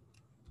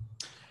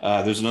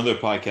 There's another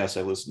podcast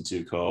I listen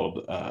to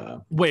called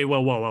Wait,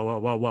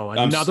 whoa.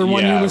 Another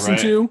one you listen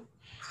to?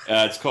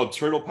 It's called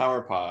Turtle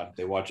Power Pod.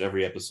 They watch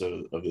every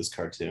episode of this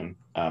cartoon.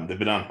 They've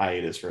been on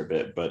hiatus for a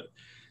bit, but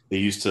they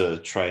used to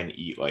try and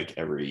eat like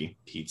every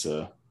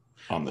pizza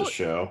on the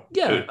show.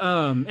 Yeah,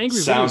 Angry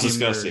sounds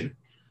disgusting.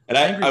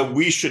 And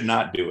we should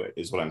not do it,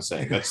 is what I'm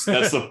saying. That's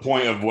the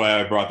point of why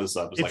I brought this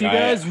up. If you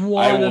guys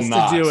want us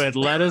to do it,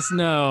 let us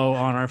know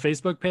on our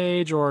Facebook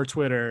page or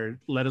Twitter.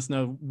 Let us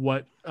know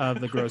what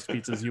of the gross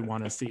pizzas you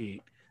want us to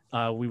eat.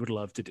 We would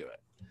love to do it.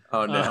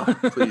 Oh no!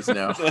 Please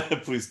no!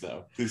 Please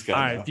no! Please God.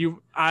 All right,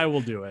 no. I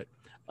will do it.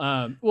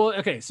 Well,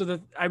 okay. So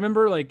I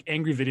remember like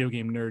Angry Video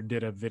Game Nerd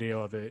did a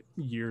video of it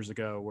years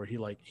ago where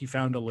he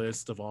found a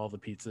list of all the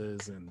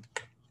pizzas and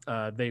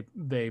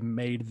they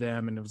made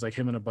them, and it was like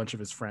him and a bunch of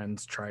his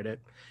friends tried it,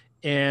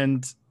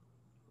 and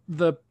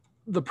the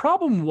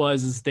problem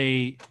was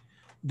they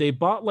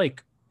bought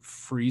like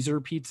freezer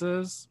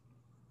pizzas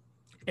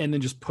and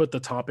then just put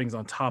the toppings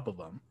on top of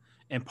them,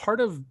 and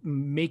part of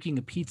making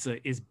a pizza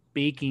is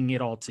baking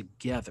it all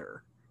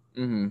together.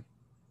 And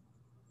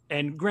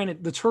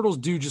granted, the turtles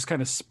do just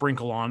kind of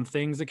sprinkle on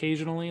things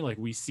occasionally. Like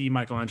we see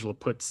Michelangelo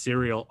put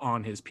cereal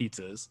on his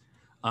pizzas,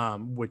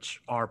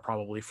 which are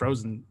probably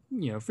frozen,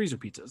 freezer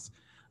pizzas.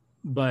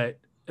 But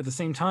at the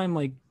same time,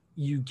 like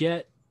you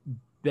get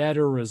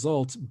better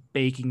results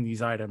baking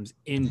these items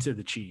into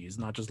the cheese,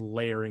 not just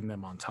layering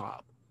them on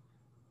top.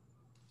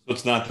 So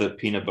it's not that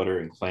peanut butter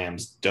and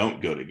clams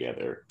don't go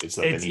together. It's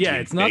that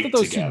it's not that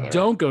those two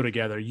don't go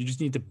together. You just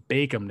need to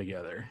bake them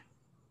together.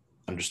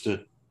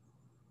 Understood.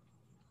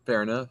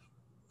 Fair enough.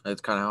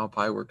 That's kind of how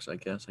pie works, I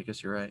guess. I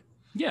guess you're right.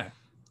 Yeah.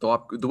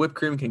 The whipped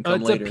cream can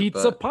come later. It's a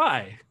pizza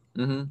pie.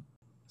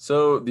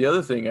 So the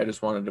other thing I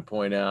just wanted to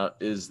point out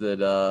is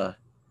that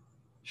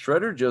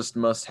Shredder just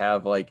must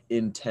have like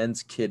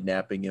intense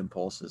kidnapping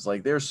impulses.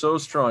 Like they're so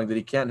strong that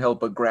he can't help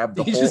but grab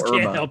the whole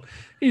Irma.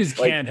 He just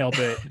can't help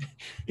it.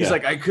 He's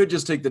like, I could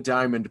just take the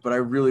diamond, but I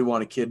really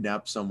want to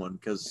kidnap someone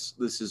because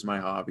this is my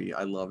hobby.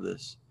 I love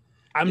this.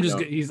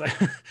 He's like,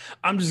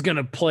 I'm just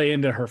gonna play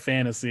into her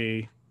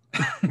fantasy.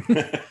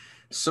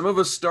 Some of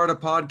us start a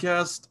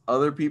podcast,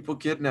 other people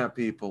kidnap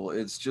people.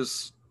 It's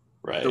just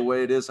the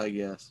way it is, I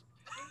guess.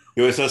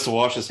 He always has to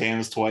wash his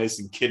hands twice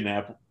and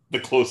kidnap the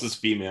closest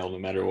female, no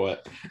matter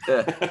what.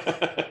 Yeah.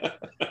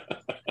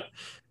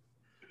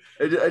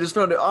 I just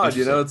found it odd,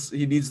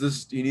 he needs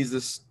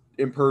this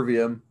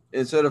impervium.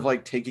 Instead of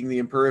like taking the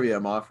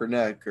impervium off her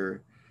neck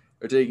or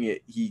taking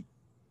it, he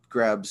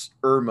grabs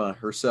Irma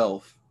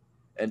herself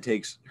and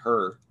takes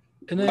her.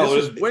 And then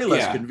it's way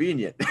less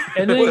convenient.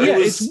 And then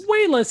it's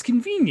way less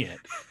convenient.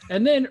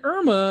 And then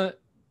Irma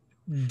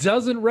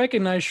doesn't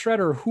recognize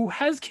Shredder, who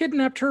has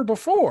kidnapped her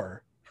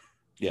before.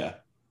 Yeah.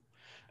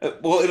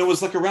 Well, and it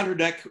was like around her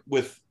neck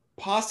with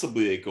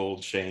possibly a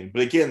gold chain.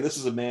 But again, this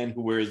is a man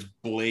who wears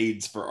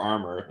blades for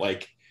armor.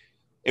 Like,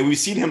 and we've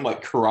seen him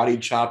like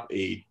karate chop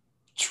a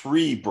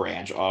tree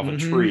branch off a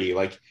tree.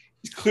 Like,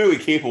 he's clearly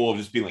capable of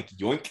just being like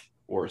yoink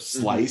or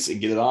slice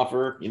and get it off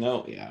her.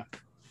 Yeah.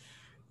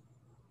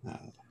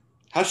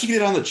 How'd she get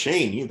it on the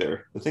chain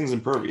either? The thing's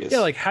impervious. Yeah,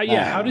 like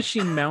how does she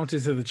mount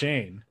it to the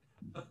chain?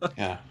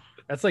 Yeah.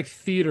 That's like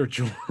theater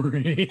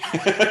jewelry.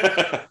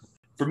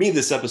 For me,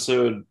 this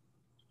episode,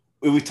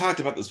 we've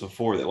talked about this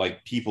before, that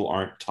like people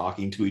aren't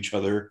talking to each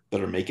other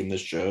that are making this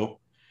show.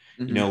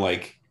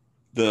 Like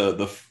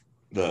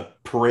the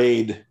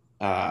parade,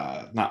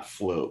 not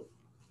float,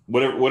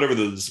 whatever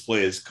the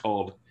display is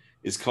called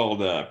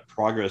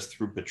Progress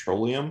Through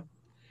Petroleum.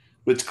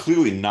 But it's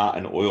clearly not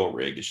an oil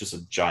rig. It's just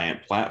a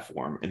giant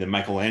platform. And then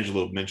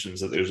Michelangelo mentions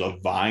that there's a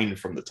vine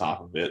from the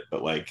top of it,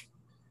 but like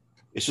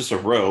it's just a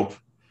rope.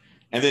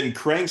 And then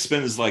Krang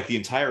spends like the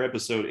entire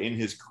episode in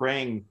his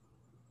Krang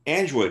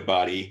android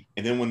body,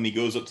 and then when he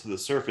goes up to the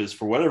surface,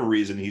 for whatever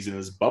reason, he's in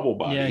his bubble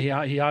body.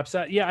 Yeah, he hops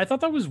out. Yeah, I thought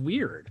that was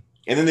weird.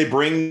 And then they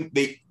bring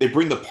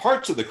the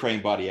parts of the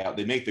Krang body out.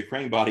 They make the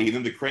Krang body, and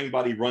then the Krang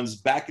body runs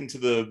back into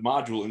the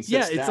module and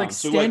sits down. It's like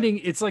standing.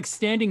 It's like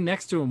standing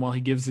next to him while he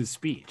gives his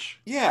speech.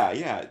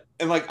 Yeah,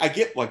 and like I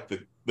get like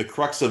the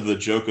crux of the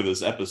joke of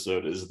this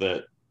episode is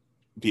that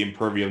the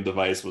Impervium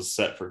device was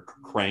set for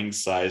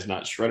Krang's size,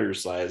 not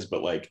Shredder's size.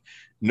 But like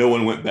no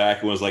one went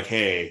back and was like,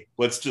 hey,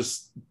 let's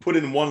just put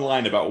in one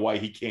line about why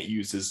he can't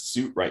use his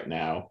suit right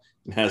now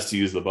and has to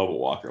use the bubble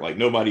walker. Like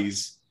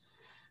nobody's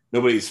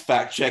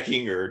fact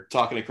checking or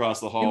talking across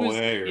the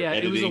hallway or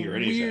editing or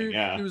anything.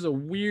 It was a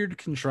weird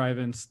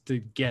contrivance to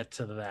get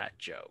to that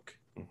joke.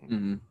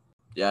 Mm-hmm.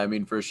 Yeah, I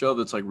mean, for a show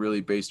that's like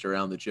really based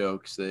around the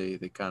jokes, they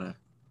kind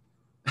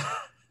of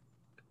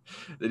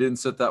they didn't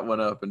set that one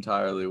up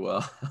entirely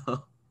well.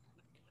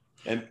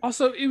 And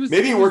also,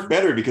 it worked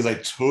better because I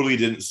totally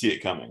didn't see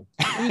it coming.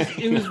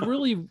 It was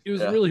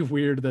really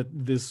weird that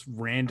this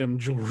random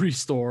jewelry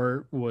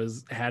store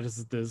had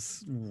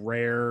this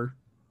rare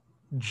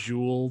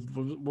jewel.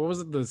 What was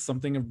it? The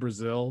something of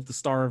Brazil, the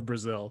Star of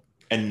Brazil,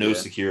 and no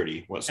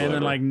security whatsoever.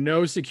 And then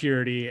no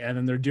security, and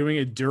then they're doing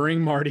it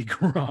during Mardi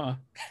Gras.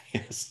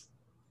 Yes.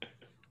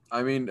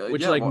 I mean,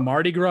 which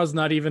Mardi Gras is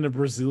not even a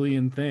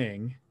Brazilian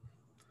thing.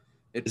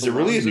 Is it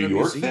really a New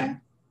York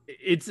thing?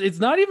 It's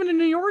not even a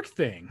New York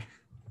thing.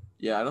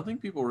 Yeah, I don't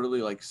think people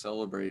really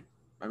celebrate.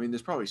 I mean,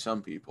 there's probably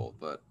some people,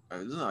 but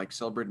isn't it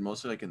celebrated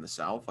mostly in the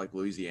South, like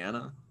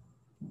Louisiana?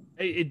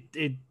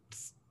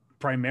 It's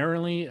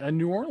primarily a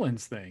New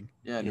Orleans thing.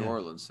 Yeah, New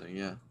Orleans thing.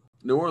 Yeah,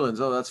 New Orleans.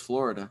 Oh, that's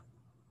Florida.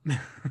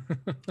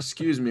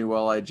 Excuse me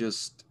while I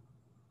just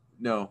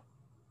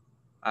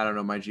I don't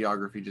know. My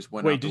geography just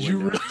went. Wait, did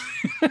you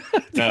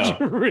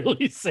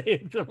really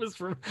say that was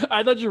from?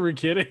 I thought you were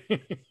kidding.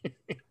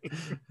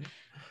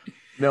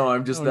 No,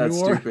 I'm just that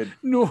stupid.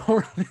 New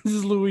Orleans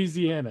is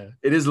Louisiana.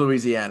 It is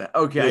Louisiana.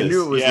 Okay, I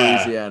knew it was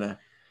Louisiana.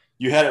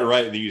 You had it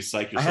right, and then you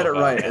psyched yourself. I had it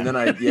right, and then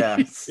and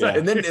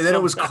then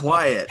it was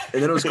quiet,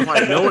 and then it was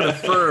quiet. No one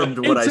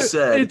affirmed what I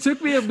said. It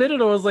took me a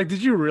minute. I was like,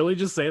 "Did you really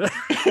just say that?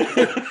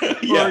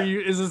 Or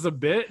is this a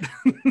bit?"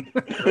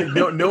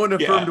 No one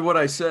affirmed what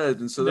I said,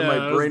 and so then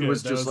my brain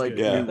was just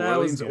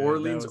New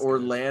Orleans,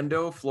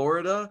 Orlando,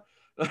 Florida.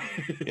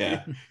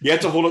 Yeah, you have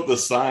to hold up the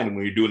sign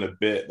when you're doing a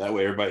bit. That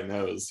way, everybody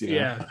knows.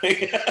 Yeah.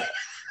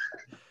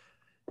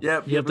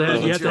 Yeah, you have to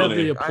have the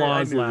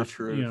applause,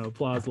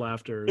 applause,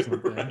 laughter, or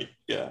something. Right.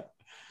 Yeah.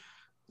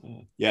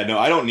 No,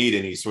 I don't need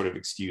any sort of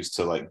excuse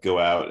to go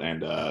out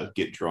and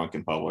get drunk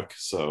in public,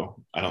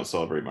 so I don't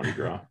celebrate Mardi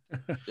Gras.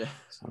 Yeah.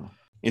 So,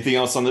 anything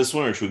else on this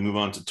one, or should we move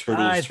on to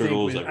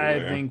Turtles everywhere?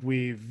 I think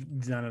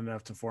we've done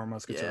enough to Four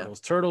Musketeers.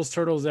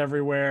 Turtles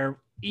everywhere.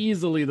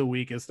 Easily the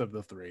weakest of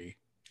the three.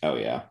 Oh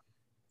yeah.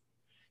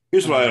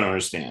 Here's what I don't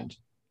understand.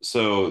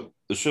 So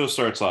the show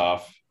starts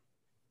off,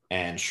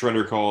 and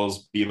Shredder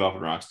calls Bebop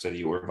and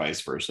Rocksteady, or vice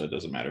versa, it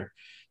doesn't matter.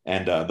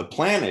 And the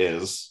plan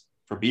is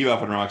for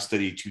Bebop and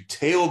Rocksteady to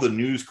tail the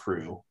news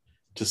crew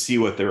to see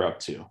what they're up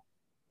to,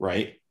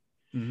 right?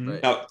 Mm-hmm.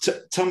 Right. Now,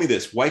 tell me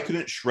this. Why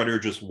couldn't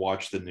Shredder just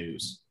watch the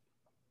news?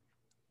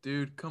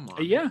 Dude, come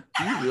on. Yeah.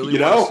 Do you really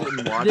want to sit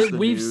and watch the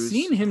We've news?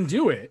 seen him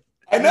do it.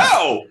 I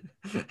know!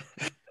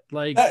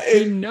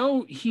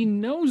 He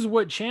knows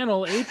what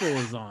channel April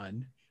is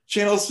on.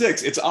 Channel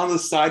 6, it's on the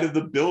side of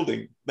the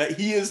building that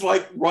he is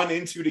run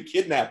into to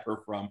kidnap her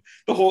from.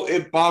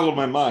 It boggled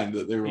my mind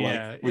that they were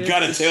we got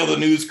to tail the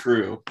news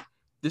crew.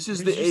 This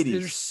is the 80s.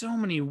 There's so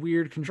many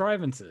weird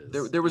contrivances.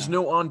 There was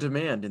no on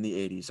demand in the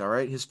 80s, all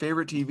right? His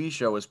favorite TV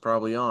show was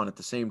probably on at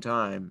the same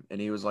time,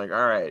 and he was like,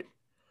 all right,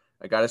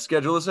 I got to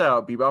schedule this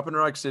out. Bebop and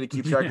Rocksteady,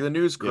 keep track of the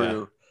news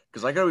crew,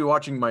 because I got to be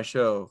watching my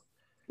show.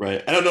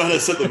 Right. I don't know how to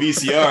set the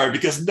VCR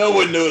because no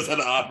one knows how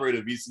to operate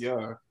a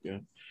VCR. Yeah.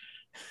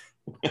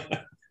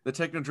 The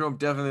Technodrome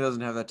definitely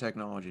doesn't have that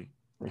technology.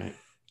 Right.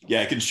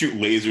 Yeah, it can shoot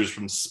lasers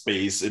from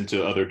space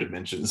into other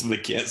dimensions, and they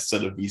can't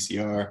set a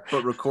VCR.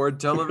 But record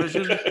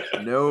television?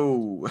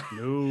 No.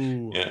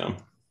 Yeah.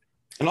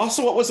 And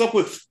also, what was up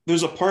with?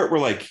 There's a part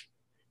where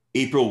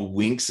April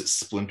winks at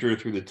Splinter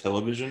through the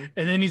television,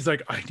 and then he's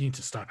like, "I need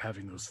to stop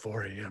having those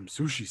 4 a.m.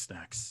 sushi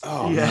snacks."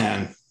 Oh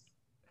man,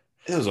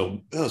 it was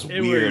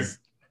weird.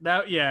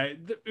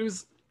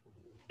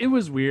 It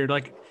was weird.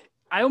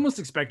 I almost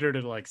expected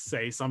her to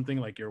say something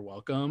like "You're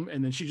welcome,"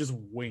 and then she just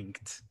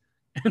winked,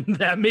 and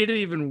that made it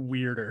even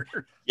weirder.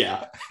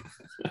 Yeah.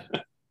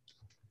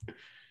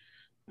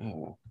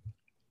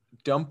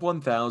 Dump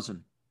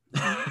 1000.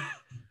 Did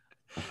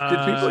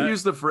people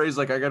use the phrase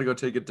 "I gotta go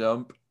take a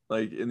dump"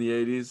 in the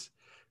 80s?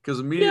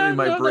 Because immediately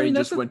my brain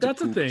just went to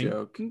poop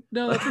joke.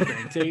 No, that's a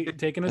thing.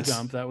 Taking a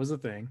dump, that was a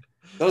thing.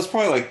 That was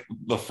probably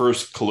the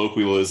first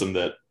colloquialism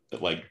that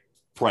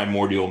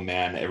primordial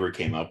man ever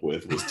came up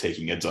with, was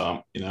taking a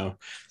dump.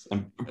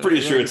 I'm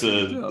pretty sure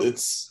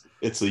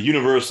it's a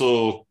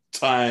universal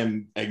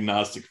time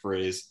agnostic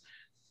phrase.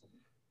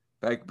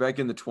 Back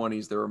in the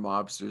 20s, there were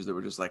mobsters that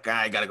were just I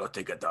gotta go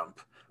take a dump.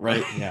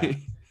 Right. Yeah.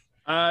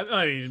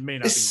 I mean, it may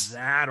not be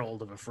that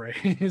old of a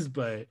phrase,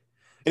 but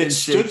it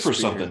stood for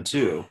something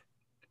too.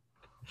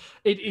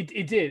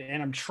 It did,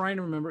 and I'm trying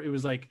to remember. It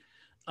was hang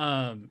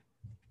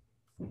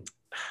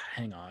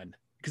on,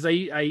 because I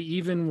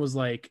even was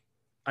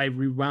I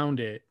rewound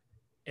it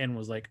and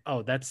was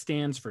oh, that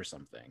stands for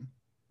something.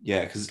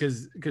 Yeah,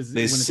 because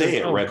they say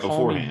it right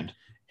beforehand.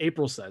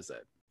 April says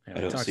it.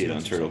 I don't see it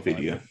on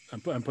Turtlepedia.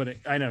 I'm putting.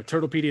 I know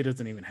Turtlepedia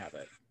doesn't even have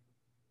it.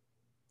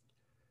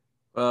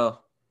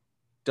 Well,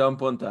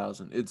 Dump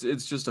 1000.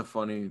 It's just a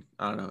funny,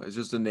 I don't know. It's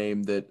just a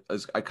name that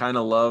I kind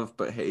of love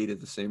but hate at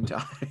the same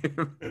time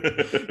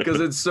because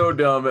it's so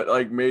dumb. It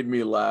like made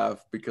me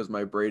laugh because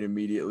my brain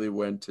immediately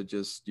went to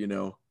just,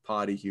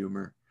 potty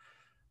humor.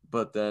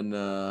 But then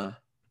at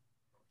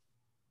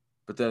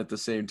the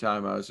same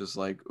time, I was just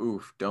like,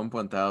 oof, Dump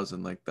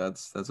 1000. Like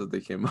that's what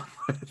they came up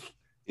with.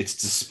 It's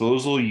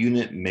disposal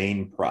unit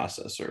main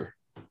processor.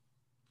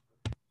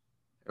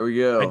 There we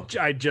go.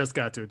 I just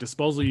got to it.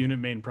 Disposal unit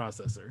main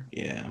processor.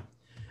 Yeah.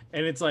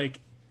 And it's like,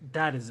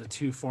 that is a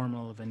too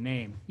formal of a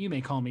name. You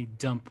may call me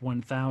Dump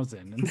 1000.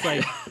 And it's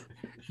like,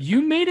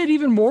 you made it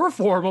even more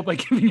formal by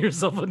giving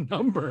yourself a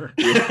number.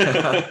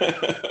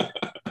 Yeah.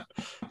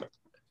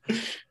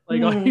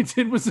 Like, all you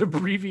did was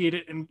abbreviate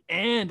it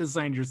and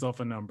assigned yourself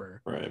a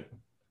number. Right.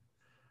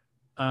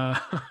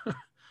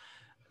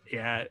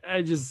 Yeah,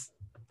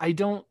 I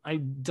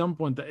dump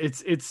one.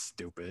 It's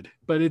stupid,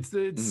 but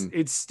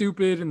it's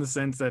stupid in the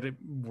sense that it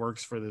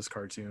works for this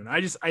cartoon.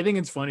 I think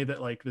it's funny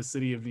that like the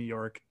city of New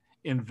York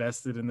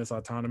invested in this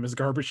autonomous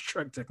garbage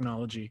truck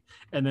technology,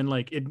 and then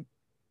like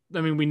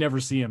we never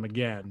see him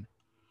again.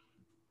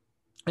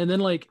 And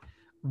then like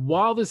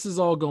while this is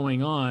all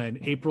going on,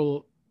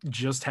 April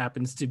just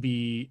happens to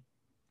be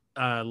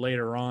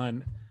later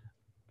on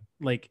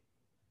like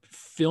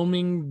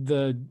filming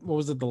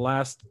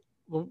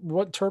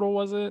what turtle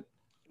was it?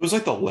 It was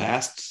like the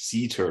last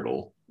sea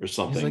turtle or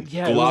something. Like,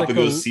 yeah,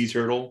 Galapagos sea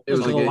turtle. It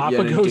was like a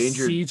Galapagos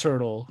sea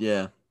turtle.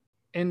 Yeah.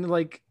 And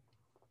like,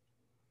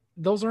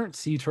 those aren't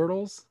sea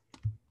turtles.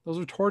 Those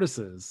are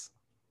tortoises.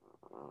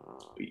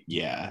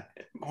 Yeah.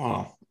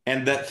 Oh.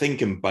 And that thing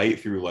can bite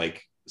through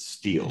like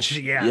steel.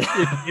 Yeah.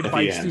 It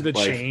bites through the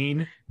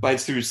chain.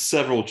 Bites through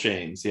several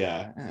chains.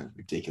 Yeah.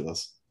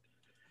 Ridiculous.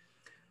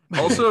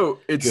 Also,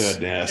 it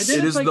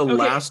is like, the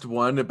last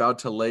one about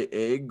to lay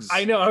eggs.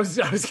 I know. I was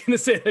gonna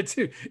say that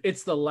too.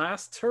 It's the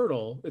last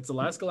turtle. It's the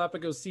last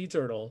Galapagos sea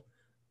turtle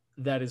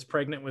that is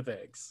pregnant with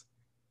eggs.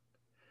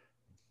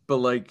 But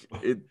like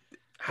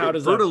how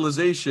does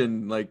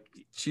fertilization? Like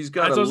she's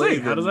got to lay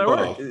them. How does that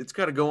work? It's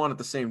got to go on at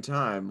the same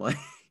time. Like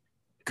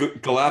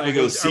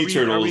Galapagos sea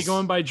turtles. Are we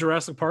going by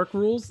Jurassic Park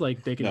rules?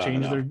 Like they can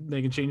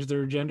change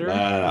their gender. No,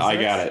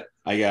 I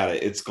got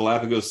it. It's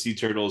Galapagos sea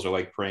turtles are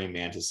like praying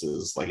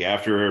mantises. Like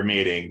after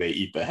mating, they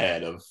eat the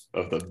head of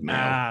the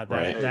male.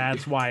 Right?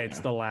 That's why it's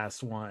the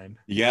last one.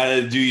 You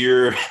gotta do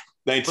your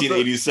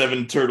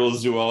 1987 turtle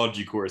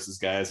zoology courses,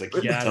 guys. I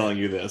keep telling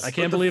you this. I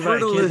can't believe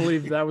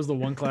that was the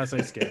one class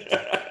I skipped.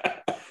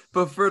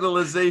 But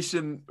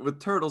fertilization with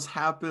turtles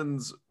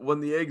happens while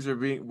the eggs are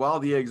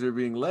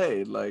being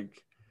laid.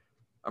 Like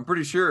I'm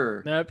pretty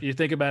sure. Nope, you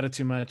think about it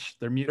too much.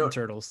 They're mutant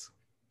turtles.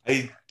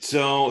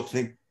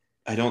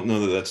 I don't know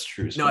that that's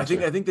true. Spencer.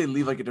 No, I think they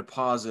leave like a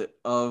deposit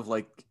of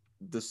like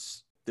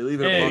this. They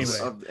leave it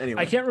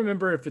anyway. I can't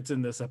remember if it's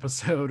in this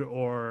episode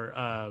or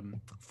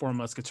Four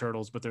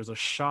Musketurtles, but there's a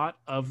shot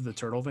of the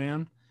turtle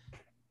van,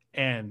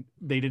 and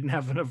they didn't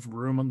have enough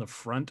room on the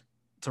front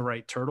to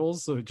write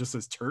turtles, so it just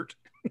says "turt,"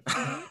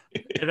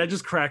 and that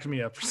just cracked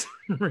me up for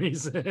some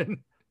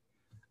reason.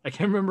 I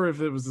can't remember if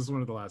it was this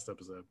one or the last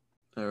episode.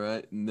 All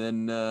right, and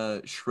then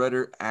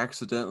Shredder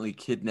accidentally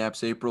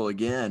kidnaps April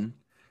again.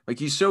 Like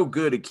he's so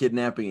good at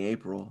kidnapping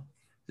April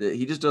that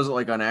he just does it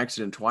like on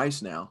accident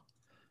twice now.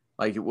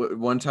 Like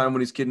one time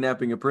when he's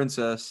kidnapping a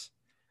princess,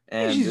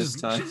 and she's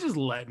just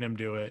letting him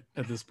do it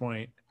at this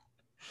point.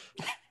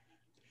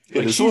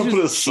 Like, does someone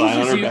put a sign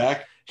on her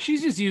back?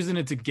 She's just using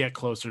it to get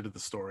closer to the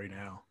story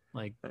now.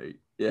 Like,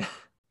 yeah,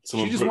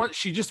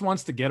 she just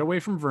wants to get away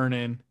from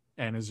Vernon,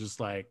 and is just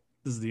like,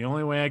 this is the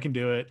only way I can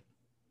do it.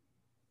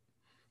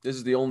 This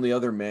is the only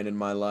other man in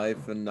my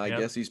life, and I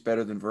guess he's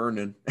better than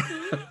Vernon.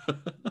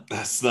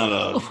 That's not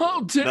a...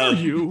 How dare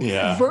you?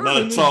 Yeah, Vernon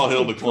not a tall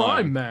hill to climb.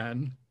 Prime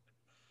man.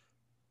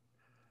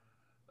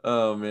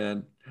 Oh,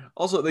 man.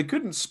 Also, they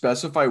couldn't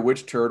specify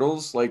which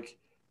turtles. Like,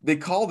 they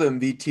call them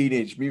the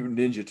Teenage Mutant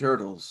Ninja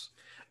Turtles.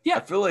 Yeah. I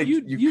feel like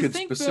you could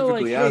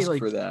specifically ask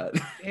for that.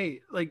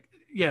 Hey, like,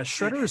 yeah,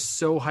 Shredder is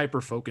so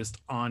hyper-focused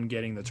on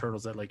getting the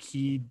turtles that, like,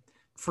 he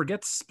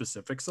forgets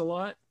specifics a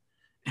lot.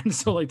 And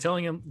so, like,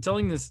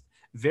 telling this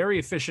very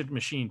efficient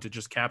machine to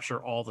just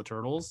capture all the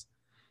turtles,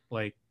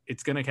 like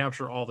it's going to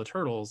capture all the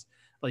turtles.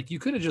 Like you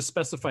could have just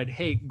specified,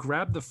 hey,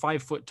 grab the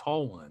 5 foot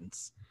tall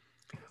ones.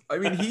 I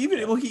mean, he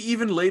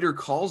even later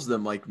calls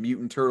them like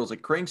mutant turtles.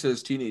 Like Krang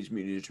says Teenage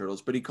Mutant Ninja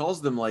Turtles, but he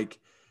calls them like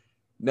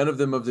none of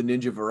them of the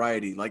ninja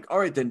variety. Like, all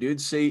right then,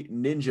 dude, say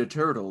Ninja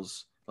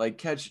Turtles. Like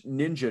catch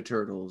Ninja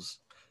Turtles.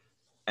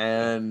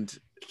 And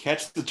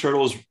catch the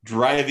turtles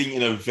driving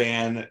in a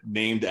van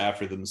named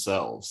after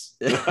themselves.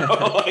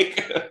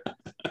 Like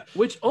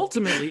which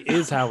ultimately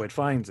is how it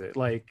finds it.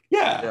 Like,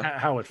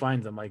 how it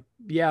finds them. Like,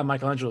 yeah,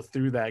 Michelangelo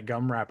threw that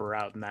gum wrapper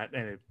out and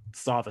it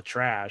saw the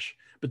trash,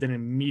 but then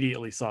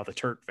immediately saw the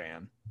Turt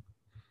van.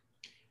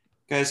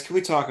 Guys, can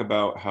we talk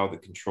about how the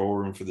control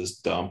room for this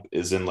dump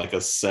is in like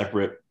a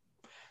separate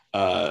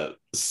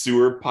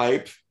sewer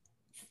pipe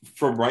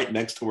from right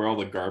next to where all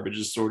the garbage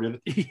is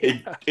sorted?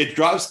 Yeah. It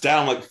drops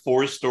down like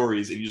 4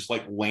 stories and you just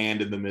like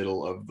land in the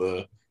middle of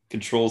the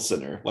control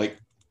center. Like,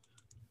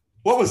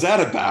 What was that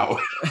about?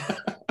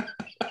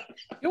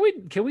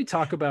 Can we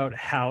talk about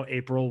how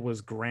April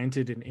was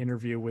granted an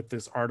interview with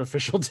this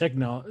artificial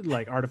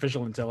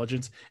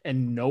intelligence,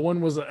 and no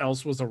one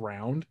else was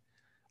around?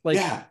 Like,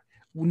 Yeah.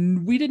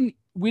 we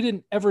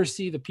didn't ever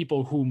see the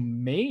people who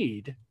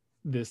made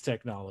this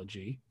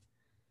technology.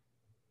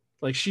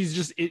 Like, she's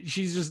just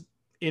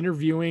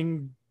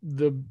interviewing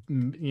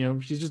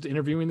she's just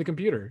interviewing the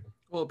computer.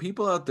 Well,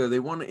 people out there, they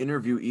want to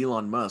interview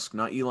Elon Musk,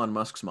 not Elon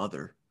Musk's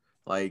mother.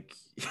 Like,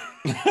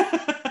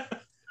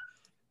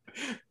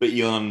 but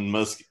Elon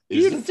Musk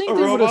you'd is think a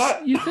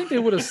robot. You'd think they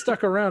would have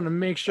stuck around and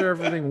make sure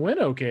everything went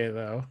okay,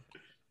 though.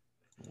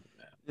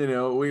 You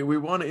know, we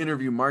want to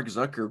interview Mark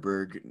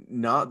Zuckerberg,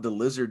 not the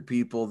lizard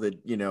people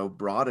that,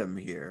 brought him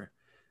here.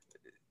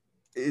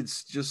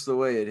 It's just the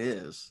way it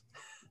is.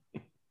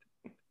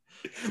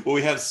 Well,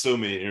 we have so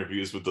many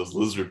interviews with those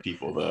lizard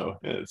people, though.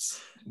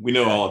 We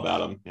know all about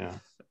them. Yeah.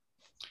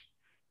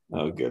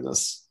 Oh,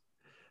 goodness.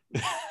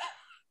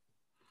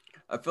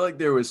 I feel like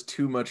there was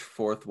too much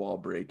fourth wall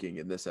breaking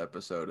in this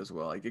episode as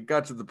well. Like, it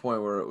got to the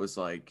point where it was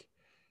like,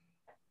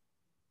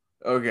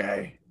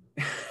 okay.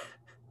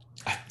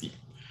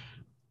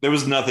 There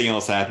was nothing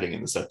else happening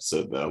in this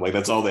episode, though. Like,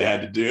 that's all they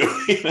had to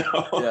do. Yeah,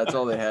 that's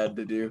all they had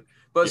to do.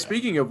 But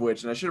speaking of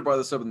which, and I should have brought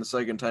this up in the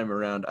second time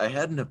around, I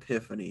had an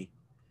epiphany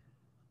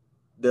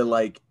that,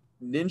 like,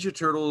 Ninja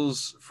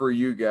Turtles for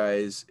you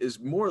guys is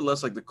more or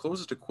less like the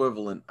closest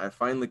equivalent I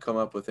finally come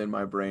up with in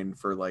my brain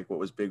for, like, what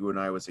was big when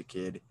I was a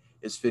kid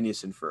is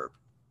Phineas and Ferb.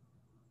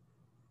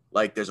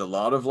 Like, there's a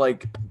lot of,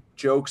 like,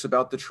 jokes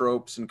about the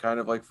tropes and kind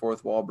of like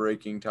fourth wall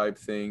breaking type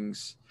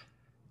things.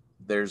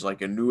 There's,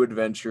 like, a new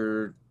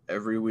adventure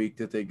every week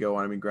that they go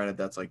on. I mean, granted,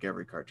 that's like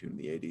every cartoon in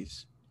the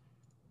 80s.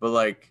 But,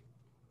 like,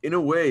 in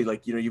a way,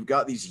 like, you've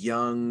got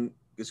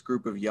this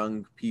group of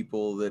young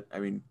people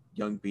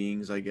young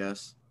beings, I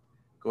guess,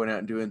 going out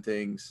and doing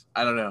things.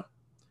 I don't know.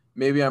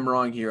 Maybe I'm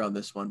wrong here on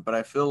this one, but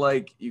I feel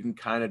like you can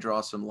kind of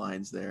draw some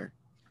lines there.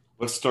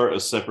 Let's start a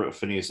separate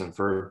Phineas and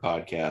Ferb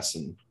podcast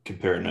and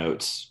compare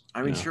notes.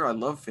 I mean, sure, I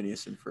love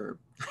Phineas and Ferb.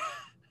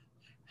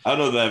 I don't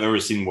know that I've ever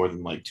seen more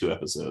than like 2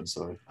 episodes,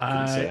 so I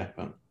couldn't say.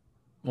 But...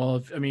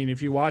 Well,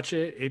 if you watch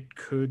it, it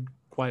could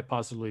quite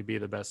possibly be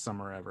the best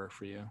summer ever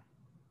for you.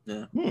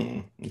 Yeah.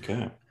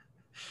 Okay.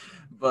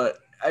 But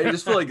I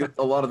just feel like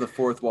a lot of the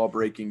fourth wall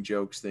breaking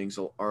jokes things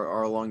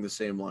are along the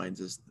same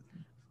lines as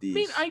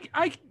these. I mean,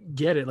 I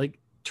get it. Like,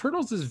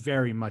 Turtles is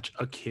very much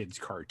a kid's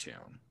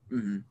cartoon.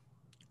 Mm-hmm.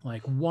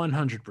 Like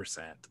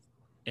 100%.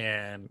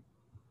 And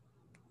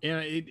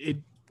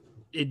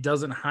it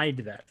doesn't hide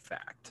that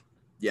fact.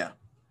 Yeah.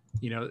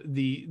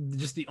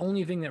 The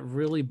only thing that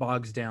really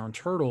bogs down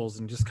Turtles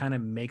and just kind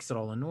of makes it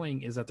all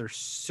annoying is that there's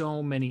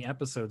so many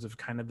episodes of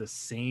kind of the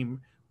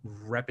same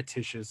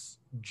repetitious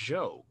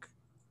joke.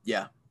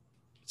 Yeah.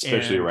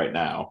 Especially right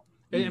now.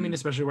 I mean,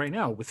 especially right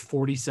now with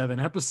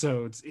 47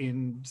 episodes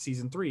in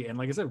season 3. And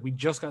like I said, we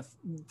just got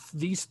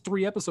these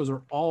 3 episodes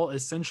are all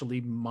essentially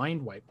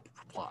mind wipe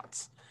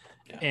plots.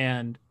 Yeah.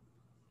 And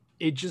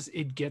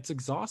it gets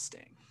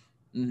exhausting.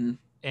 Mm-hmm.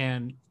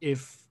 And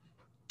if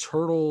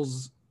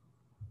Turtles,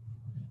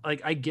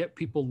 like, I get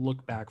people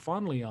look back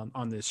fondly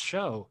on this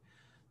show,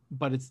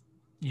 but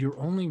you're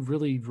only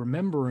really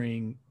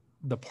remembering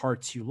the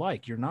parts you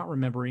like. You're not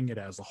remembering it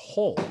as a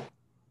whole.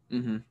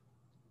 Mm-hmm.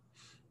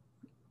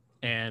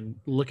 And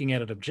looking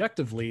at it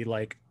objectively,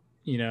 like,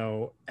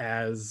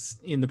 as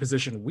in the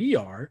position we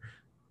are,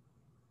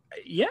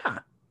 yeah,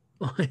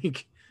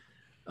 like,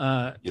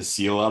 you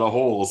see a lot of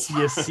holes.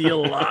 You see a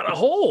lot of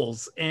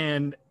holes.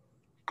 And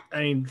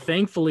I mean,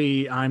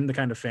 thankfully, I'm the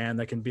kind of fan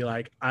that can be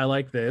like, I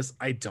like this,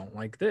 I don't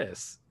like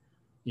this.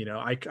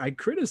 I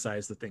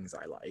criticize the things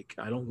I like.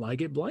 I don't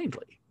like it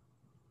blindly.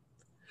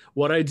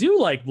 What I do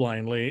like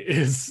blindly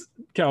is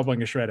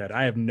Cowabunga Shredhead.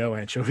 I have no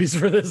anchovies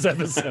for this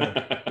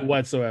episode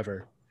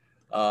whatsoever.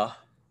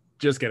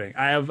 Just kidding.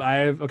 I have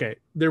okay.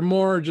 They're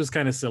more just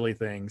kind of silly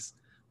things.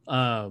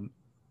 Cowabunga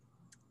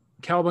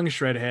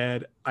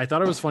Shredhead. I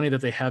thought it was funny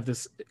that they have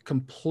this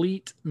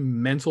complete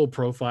mental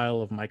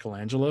profile of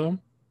Michelangelo.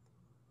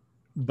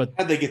 But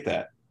how'd they get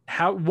that?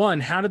 How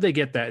did they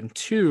get that? And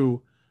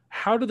 2,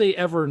 how do they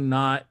ever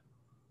not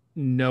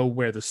know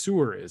where the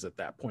sewer is at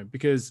that point?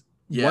 Because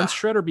once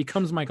Shredder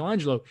becomes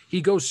Michelangelo,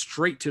 he goes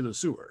straight to the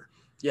sewer.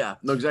 Yeah,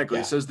 no, exactly.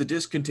 Yeah. It says the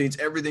disc contains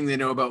everything they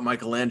know about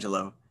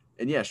Michelangelo.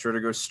 And yeah,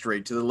 Shredder goes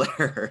straight to the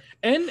lair.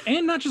 And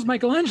not just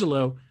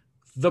Michelangelo,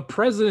 the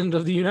president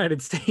of the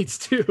United States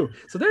too.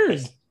 So there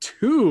is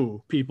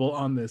 2 people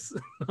on this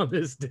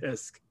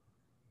disc.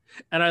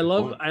 And I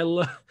love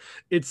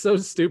it's so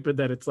stupid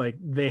that it's like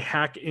they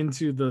hack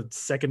into the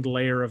second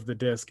layer of the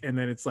disc and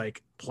then it's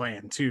like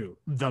plan 2,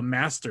 the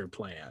master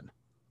plan.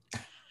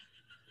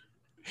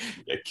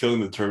 Yeah, killing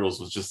the turtles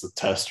was just a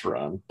test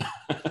run.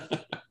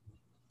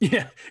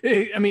 Yeah,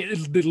 I mean,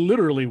 it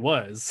literally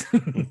was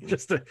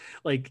just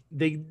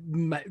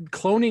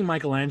cloning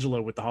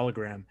Michelangelo with the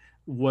hologram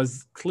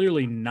was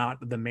clearly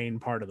not the main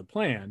part of the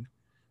plan,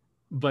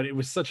 but it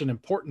was such an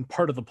important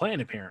part of the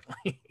plan,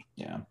 apparently.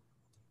 Yeah.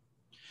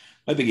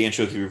 My big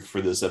intro through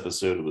for this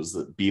episode was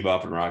that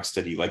Bebop and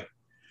Rocksteady, like,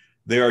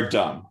 they are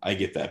dumb. I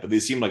get that, but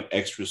they seem like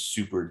extra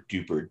super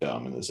duper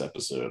dumb in this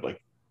episode.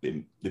 Like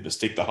they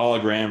mistake the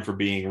hologram for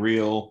being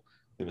real.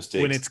 They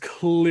mistake when it's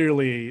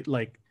clearly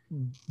like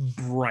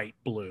bright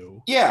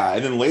blue. Yeah,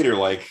 and then later,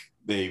 like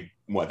they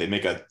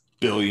make 1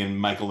 billion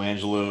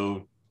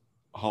Michelangelo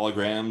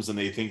holograms, and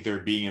they think they're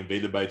being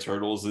invaded by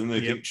turtles, and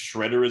then they think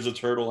Shredder is a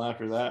turtle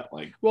after that.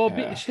 Like, well,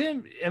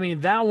 him. I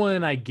mean, that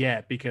one I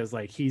get because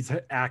like he's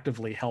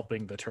actively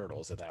helping the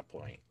turtles at that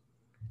point.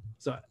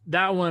 So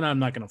that one I'm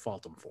not going to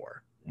fault him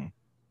for.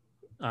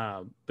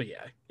 But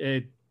yeah,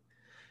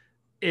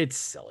 it's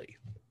silly.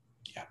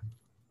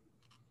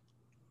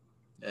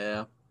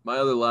 Yeah. My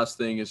other last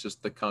thing is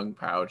just the Kung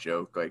Pao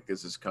joke. Like,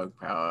 this is Kung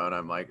Pao, and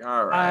I'm like,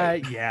 all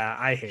right. Yeah,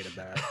 I hated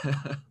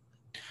that.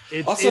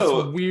 It's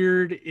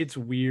weird. It's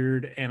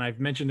weird, and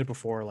I've mentioned it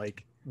before.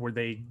 Like where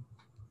they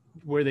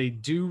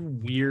do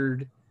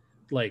weird,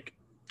 like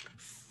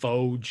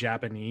faux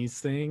Japanese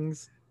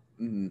things.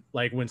 Mm-hmm.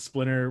 Like when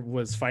Splinter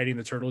was fighting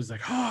the turtle, he's like,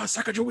 "Oh,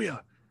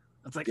 Sacagawea."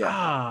 It's like, that's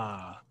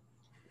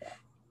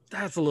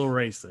a little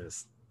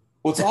racist.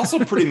 Well, it's also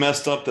pretty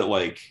messed up that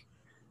like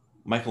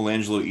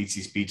Michelangelo eats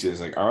these pizzas.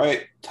 He's like, all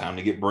right, time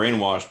to get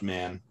brainwashed,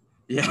 man.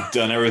 Yeah, you've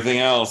done everything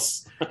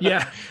else.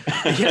 yeah.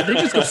 They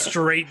just go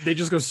straight. They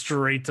just go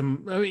straight to.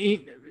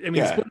 I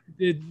mean,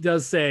 Splinter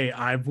does say,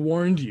 "I've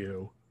warned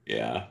you."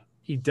 Yeah,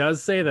 he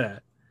does say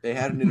that. They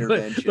had an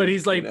intervention, but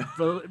he's like,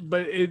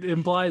 but it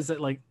implies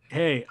that like,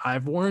 hey,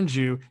 I've warned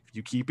you. If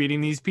you keep eating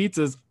these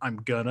pizzas, I'm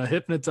gonna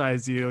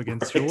hypnotise you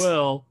against your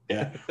will.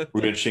 Yeah, we're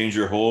gonna change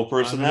your whole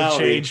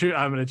personality.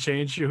 I'm gonna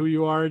change who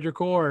you are at your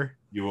core.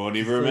 You won't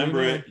even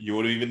remember it. You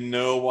won't even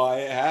know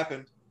why it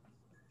happened.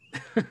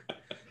 A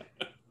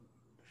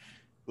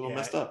little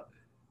messed up.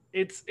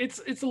 It's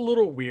a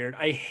little weird.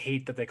 I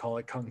hate that they call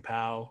it Kung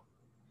Pao,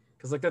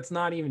 because like that's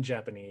not even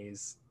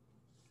Japanese.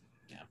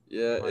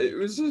 Yeah, it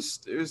was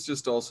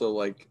just also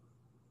like,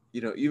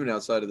 you know, even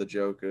outside of the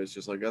joke, it was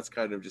just like, that's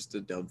kind of just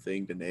a dumb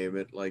thing to name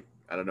it. Like,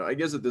 I don't know. I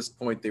guess at this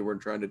point they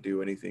weren't trying to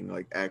do anything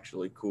like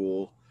actually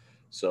cool.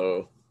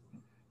 So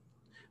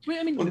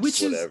I mean,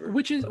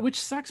 which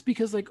sucks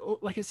because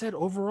like I said,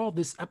 overall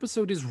this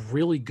episode is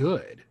really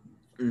good.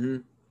 Mm-hmm.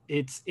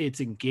 It's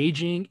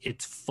engaging,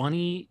 it's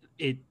funny,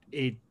 it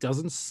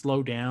doesn't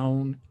slow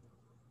down,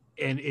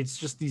 and it's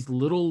just these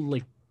little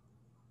like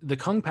the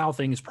Kung Pao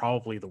thing is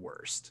probably the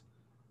worst.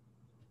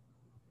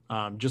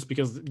 Just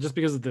because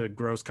of the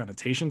gross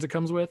connotations it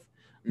comes with,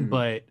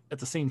 but at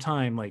the same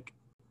time, like,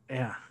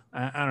 yeah,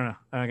 I don't know,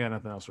 I got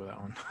nothing else for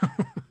that one.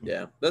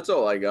 Yeah, that's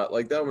all I got.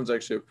 Like that one's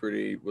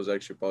was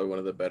actually probably one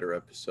of the better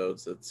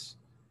episodes that's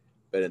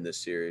been in this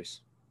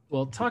series.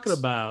 Well, talking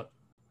about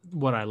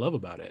what I love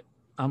about it,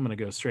 I'm gonna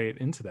go straight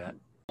into that.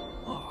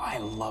 Oh, I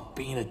love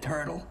being a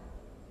turtle.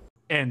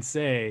 And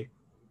say,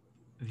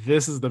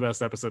 this is the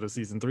best episode of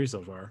season 3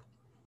 so far.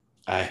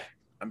 I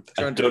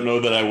don't know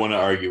that I want to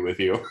argue with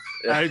you.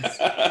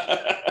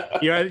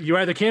 You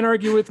either can't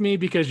argue with me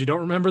because you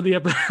don't remember the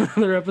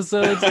other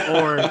episodes,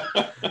 or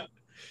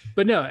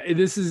but no,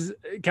 this is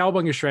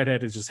Cowabunga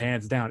Shredhead is just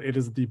hands down. It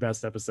is the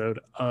best episode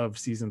of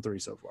season 3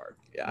 so far.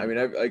 Yeah, I mean,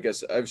 I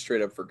guess I've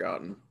straight up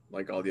forgotten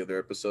like all the other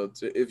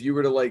episodes. If you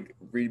were to like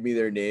read me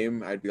their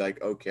name, I'd be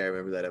like, okay, I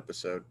remember that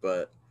episode,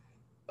 but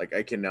like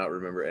I cannot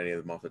remember any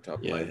of them off the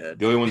top of my head.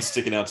 The only one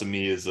sticking out to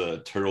me is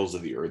Turtles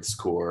of the Earth's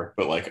Core,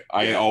 but like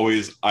I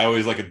always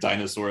like a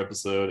dinosaur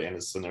episode and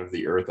a Center of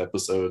the Earth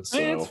episode. So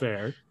that's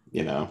fair.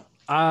 You know,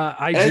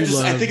 I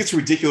think it's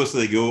ridiculous that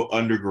they go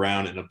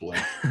underground in a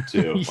blink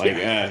too. Like,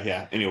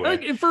 anyway,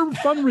 like, for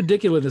fun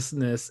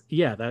ridiculousness,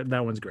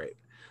 that one's great.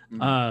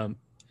 Mm-hmm.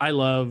 I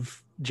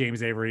love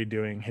James Avery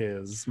doing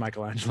his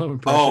Michelangelo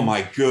impression. Oh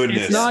my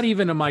goodness! It's not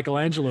even a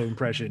Michelangelo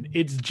impression;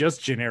 it's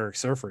just generic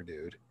surfer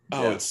dude.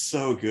 Oh, it's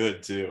so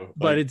good too.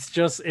 But it's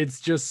just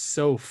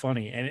so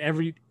funny, and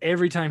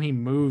every time he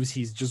moves,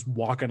 he's just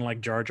walking like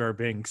Jar Jar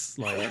Binks,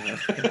 like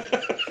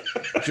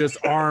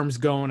just arms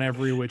going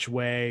every which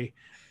way.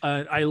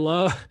 I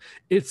love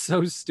it's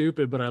so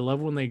stupid, but I love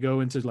when they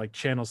go into like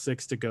Channel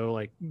 6 to go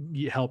like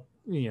help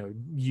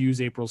use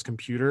April's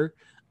computer.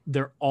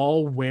 They're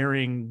all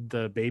wearing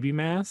the baby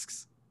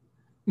masks,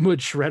 but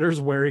Shredder's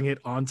wearing it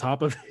on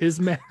top of his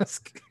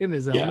mask in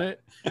his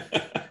helmet.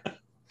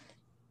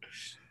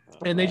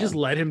 And they just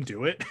let him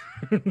do it.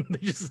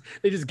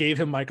 they just gave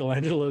him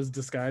Michelangelo's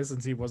disguise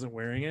since he wasn't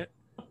wearing it.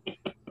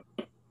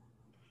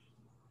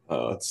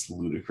 Oh, it's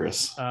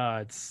ludicrous.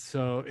 It's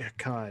so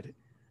God.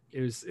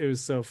 It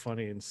was so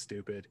funny and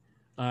stupid.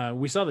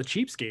 We saw the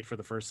Cheapskate for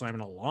the first time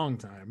in a long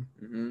time.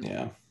 Mm-hmm.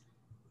 Yeah.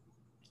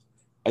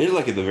 I did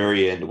like at the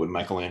very end when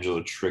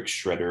Michelangelo tricks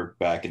Shredder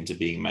back into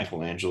being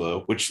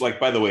Michelangelo, which, like,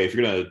 by the way, if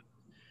you're gonna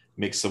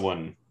make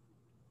someone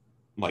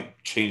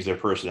like change their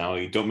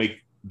personality, don't make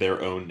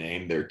their own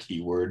name their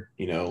keyword,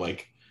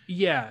 like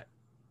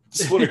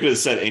Splinter could have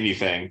said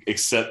anything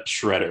except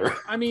Shredder.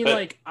 I mean,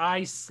 like,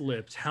 I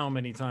slipped how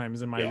many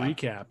times in my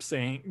recap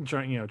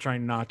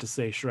trying not to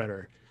say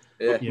Shredder.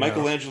 Yeah.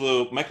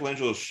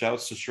 Michelangelo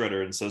shouts to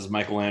Shredder and says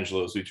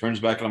Michelangelo, so he turns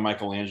back on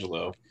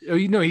Michelangelo. Oh,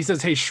 he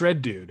says, "Hey,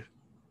 Shred dude."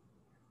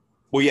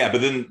 Well, yeah, but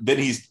then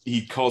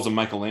he calls him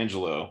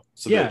Michelangelo,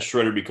 so that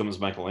Shredder becomes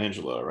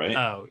Michelangelo, right?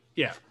 Oh,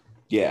 yeah.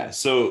 Yeah,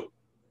 so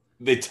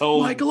they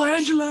tell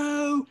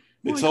Michelangelo.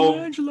 They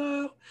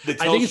Michelangelo.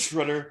 tell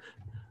Shredder.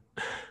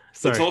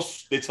 Sorry.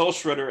 They tell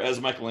Shredder as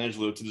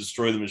Michelangelo to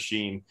destroy the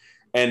machine,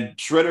 and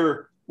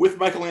Shredder, with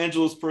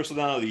Michelangelo's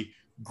personality,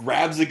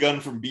 grabs a gun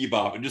from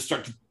Bebop and just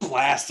starts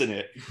blasting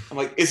it. I'm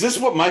like, is this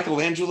what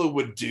Michelangelo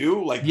would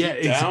do? Like,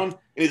 deep down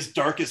in his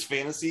darkest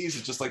fantasies,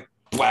 it's just like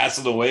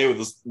blasting away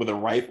with a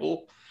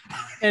rifle.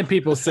 And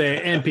people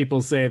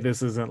say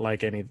this isn't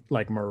like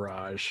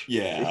Mirage.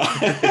 Yeah.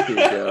 There you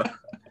go.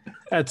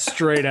 That's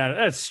straight out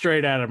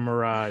of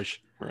Mirage.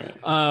 Right.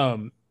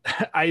 I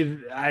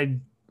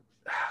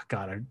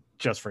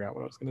just forgot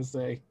what I was gonna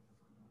say.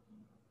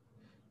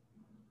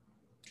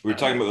 We were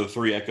talking about the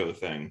 3 Echo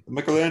thing.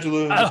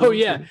 Michelangelo. Oh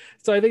yeah.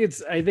 So I think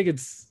it's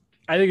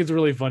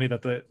really funny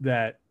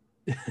that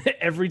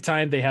every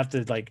time they have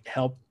to like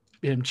help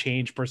him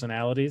change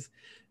personalities,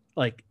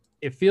 like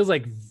it feels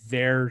like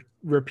they're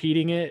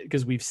repeating it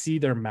because we've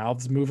seen their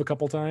mouths move a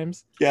couple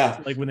times.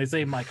 Yeah. Like when they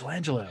say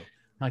Michelangelo,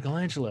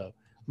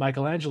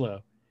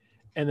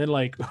 and then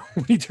like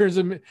when he turns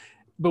him,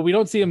 but we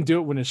don't see him do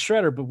it when it's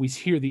Shredder, but we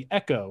hear the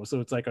echo. So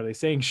it's like, are they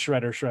saying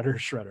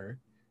Shredder?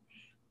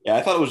 Yeah,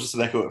 I thought it was just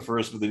an echo at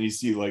first, but then you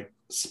see like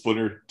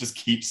Splinter just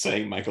keep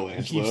saying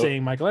Michelangelo. He keeps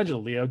saying Michelangelo.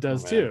 Leo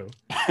does too.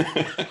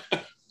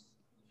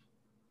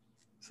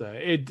 So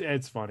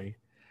it's funny.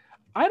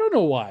 I don't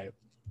know why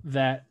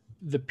that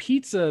the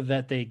pizza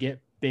that they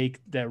get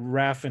baked, that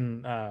Raph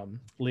and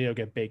Leo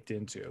get baked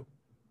into,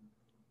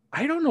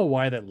 I don't know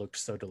why that looked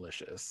so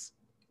delicious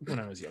when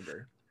I was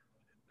younger.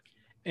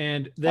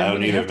 And then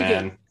when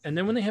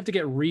they have to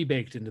get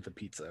rebaked into the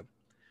pizza,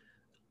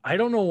 I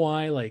don't know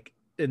why. Like,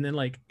 and then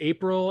like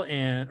Donatello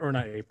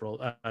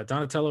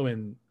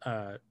and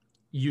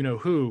you know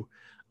who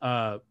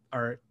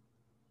are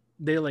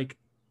they like?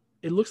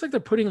 It looks like they're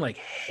putting like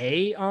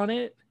hay on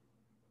it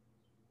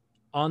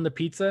on the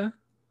pizza.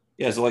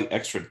 Yeah, is it like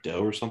extra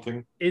dough or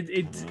something?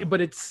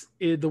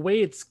 The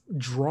way it's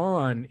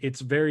drawn,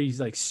 it's very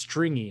like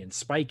stringy and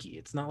spiky.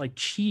 It's not like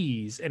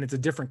cheese, and it's a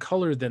different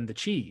color than the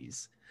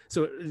cheese.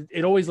 So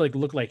it always like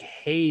looked like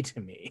hay to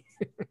me,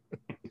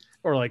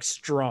 or like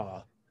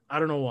straw. I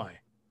don't know why.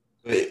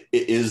 It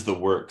is the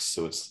works,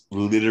 so it's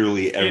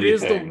literally everything. It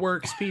is the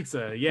works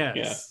pizza,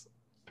 yes.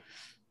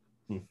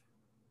 Yeah.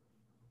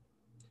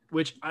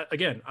 Which I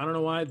don't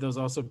know why. There's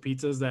also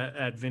pizzas that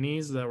at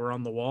Vinny's that were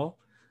on the wall.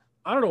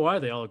 I don't know why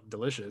they all look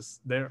delicious.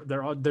 They're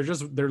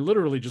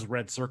literally just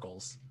red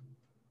circles.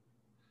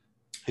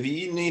 Have you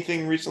eaten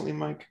anything recently,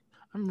 Mike?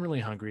 I'm really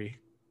hungry.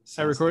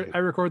 I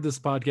record this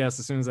podcast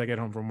as soon as I get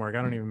home from work.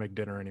 I don't even make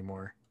dinner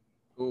anymore.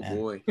 Oh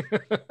boy.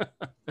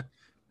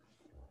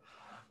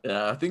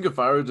 Yeah, I think if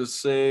I were to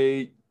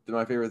say that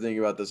my favorite thing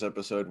about this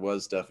episode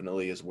was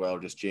definitely as well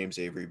just James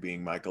Avery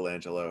being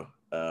Michelangelo,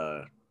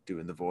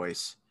 doing the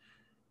voice.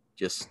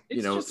 It's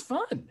just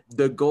fun.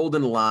 The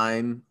golden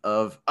line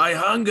of "I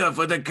hunger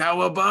for the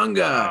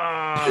cowabunga."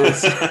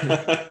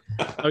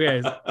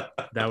 Okay,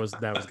 that was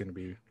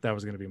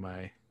gonna be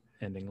my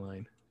ending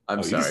line.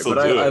 I'm sorry, but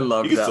I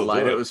loved that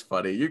line. It was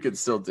funny. You could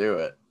still do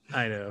it.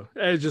 I know.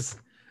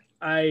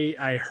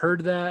 I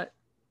heard that,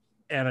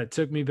 and it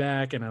took me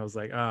back, and I was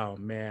like, oh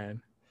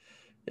man.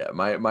 Yeah,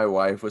 my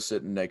wife was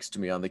sitting next to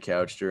me on the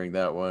couch during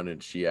that one,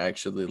 and she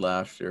actually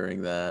laughed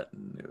during that,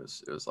 and it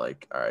was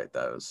like, all right,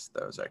 that was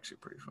actually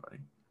pretty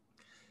funny.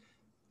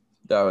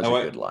 That was a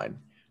good line.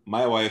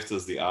 My wife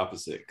does the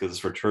opposite because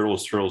for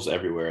Turtles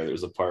Everywhere,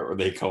 there's a part where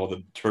they call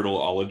them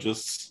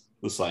turtleologists,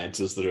 the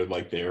scientists that are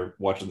like there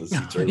watching the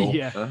sea turtle.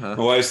 Yeah. My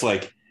wife's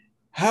like,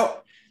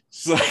 how?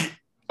 So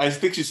I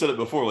think she said it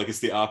before, like it's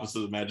the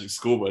opposite of Magic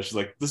School Bus. She's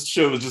like, this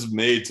show was just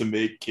made to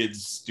make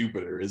kids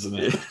stupider, isn't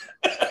it?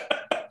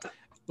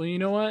 Well, you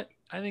know what?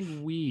 I think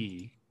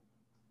we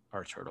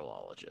are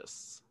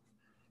turtleologists.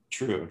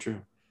 True.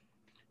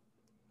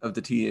 Of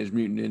the Teenage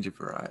Mutant Ninja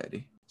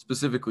variety,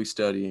 specifically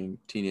studying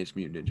Teenage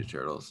Mutant Ninja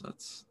Turtles.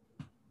 That's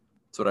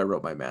what I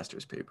wrote my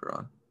master's paper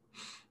on.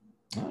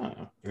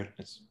 Ah, very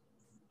nice.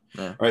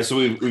 Yeah. All right, so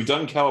we've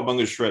done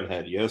Cowabunga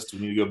Shredhead. Yes, do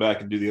we need to go back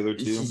and do the other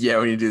two? Yeah,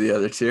 we need to do the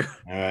other two.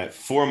 All right,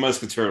 Four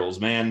Musketurtles.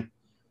 Man,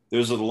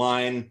 there's a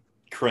line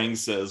Krang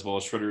says while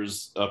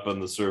Shredder's up on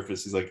the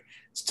surface. He's like,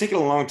 it's taking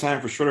a long time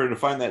for Shredder to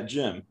find that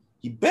gem.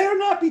 He better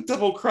not be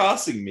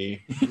double-crossing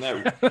me. And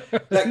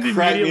that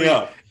cracked me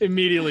up.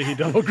 Immediately he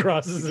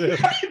double-crosses him.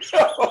 I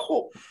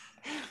know.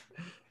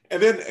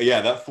 And then,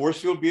 yeah, that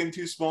force field being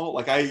too small,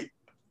 like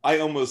I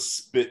almost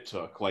spit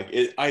took. Like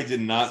I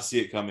did not see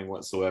it coming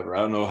whatsoever. I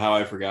don't know how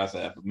I forgot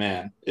that, but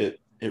man, it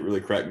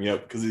really cracked me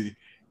up because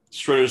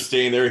Shredder's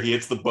staying there. He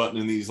hits the button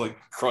and he's like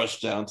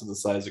crushed down to the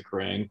size of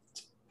Krang.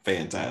 It's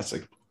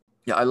fantastic.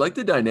 Yeah, I like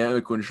the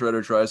dynamic when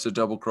Shredder tries to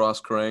double cross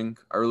Krang.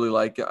 I really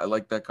like it. I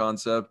like that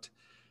concept.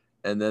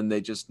 And then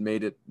they just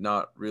made it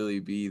not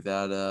really be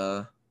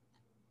that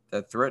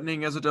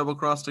threatening as a double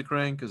cross to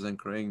Krang, because then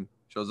Krang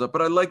shows up.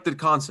 But I like the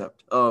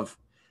concept of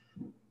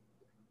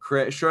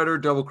Shredder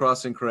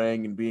double-crossing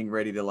Krang and being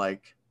ready to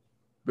like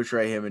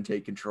betray him and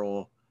take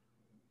control.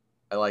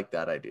 I like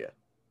that idea.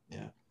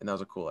 Yeah. And that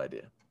was a cool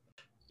idea.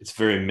 It's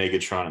very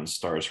Megatron and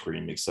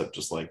Starscream, except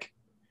just like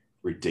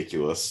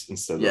ridiculous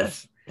instead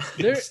Yes. of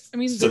there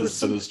was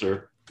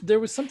sinister. There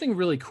was something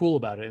really cool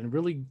about it, and it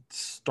really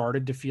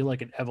started to feel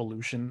like an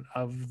evolution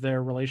of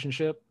their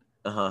relationship.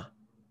 And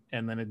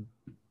then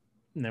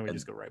we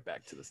just go right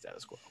back to the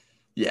status quo.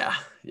 Yeah,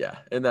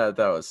 and that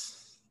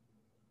was.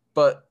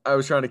 But I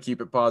was trying to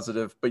keep it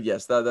positive. But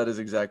yes, that is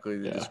exactly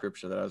the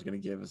description that I was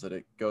going to give. Is that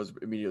it goes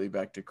immediately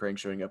back to Krang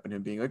showing up and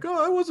him being like,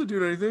 "Oh, I wasn't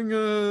doing anything."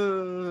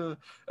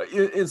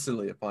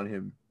 Instantly upon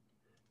him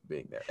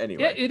being there.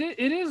 Anyway, yeah,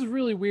 it is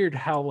really weird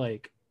how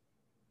like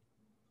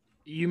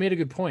you made a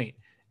good point.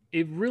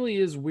 It really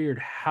is weird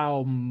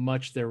how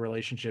much their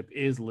relationship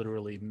is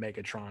literally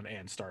Megatron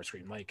and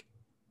Starscream. Like,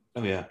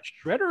 oh yeah,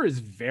 Shredder is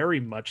very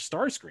much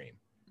Starscream,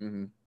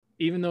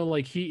 even though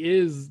like he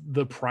is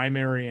the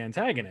primary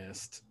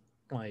antagonist.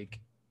 Like,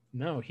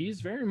 no,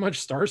 he's very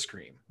much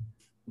Starscream.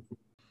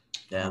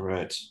 Yeah. All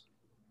right.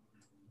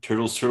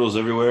 Turtles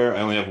everywhere. I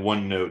only have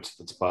one note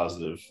that's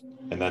positive,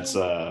 and that's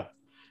I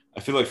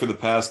feel like for the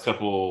past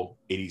couple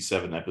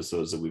 87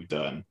 episodes that we've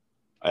done,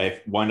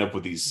 I wind up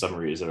with these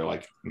summaries that are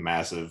like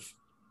massive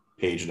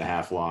page and a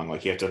half long.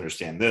 Like you have to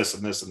understand this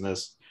and this and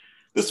this.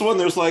 This one,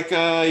 there's like,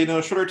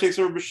 Shredder takes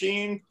over a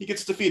machine, he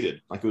gets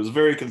defeated. Like it was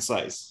very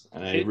concise,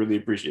 and I really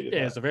appreciated it.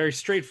 Yeah, it's a very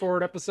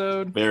straightforward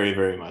episode. Very,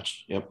 very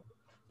much. Yep.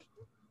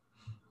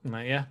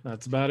 Yeah,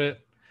 that's about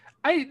it.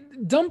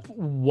 Dump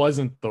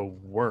wasn't the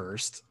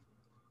worst.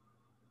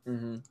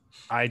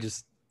 I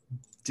just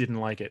didn't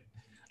like it.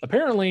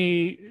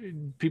 Apparently,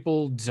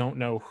 people don't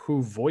know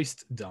who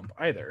voiced Dump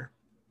either.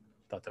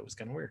 Thought that was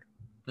kind of weird.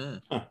 Yeah.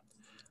 Huh.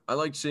 I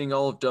liked seeing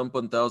all of Dump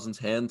 1000's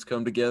hands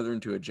come together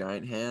into a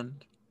giant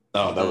hand.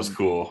 Oh, that was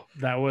cool.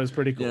 That was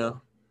pretty cool. Yeah.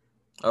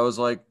 I was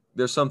like,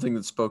 there's something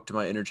that spoke to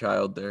my inner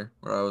child there,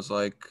 where I was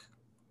like,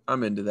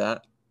 I'm into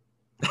that.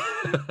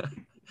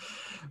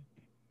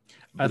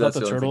 I thought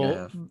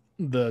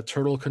the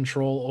turtle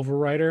control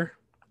overrider,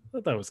 I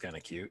thought that was kind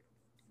of cute.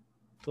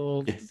 The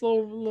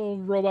little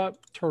robot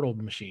turtle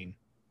machine.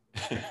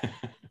 Do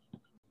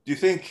you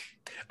think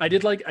I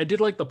did like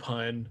the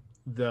pun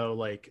though,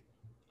 like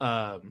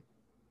at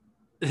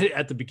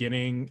the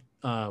beginning,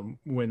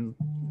 when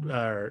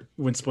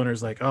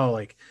Splinter's like, oh,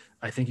 like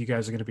I think you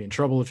guys are gonna be in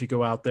trouble if you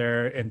go out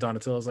there, and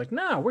Donatello's like,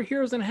 nah, we're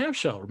heroes in a half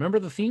shell. Remember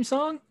the theme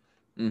song?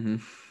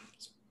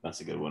 That's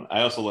a good one.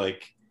 I also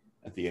like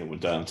at the end when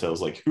Donatello's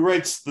like, who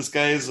writes this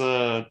guy's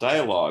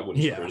dialogue when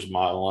Splinter's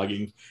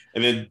monologuing,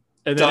 and then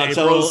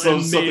Donatello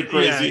says something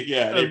crazy.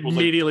 Yeah,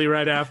 immediately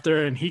right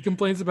after, and he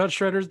complains about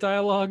Shredder's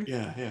dialogue.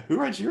 Yeah. Who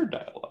writes your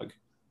dialogue?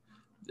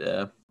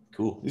 Yeah.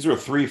 Cool. These were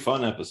 3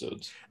 fun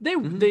episodes. They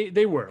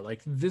were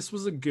like, this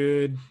was a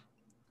good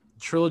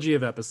trilogy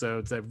of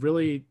episodes that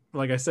really,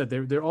 like I said,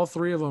 they're all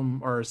 3 of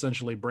them are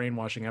essentially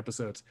brainwashing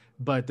episodes,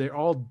 but they're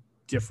all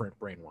different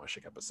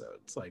brainwashing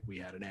episodes. Like we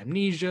had an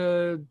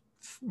amnesia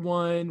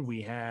one,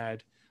 we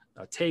had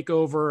a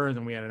takeover, and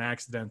then we had an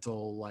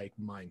accidental like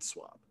mind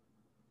swap.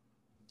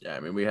 Yeah, I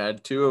mean, we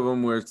had 2 of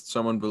them where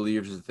someone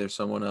believes that there's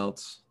someone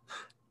else.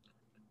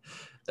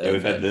 Yeah,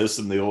 we've had this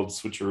and the old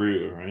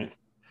switcheroo, right?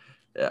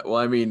 Yeah, well,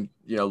 I mean,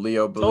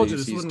 Leo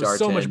believes he's D'Artagnan.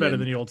 So much better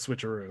than the old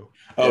switcheroo.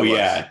 Oh,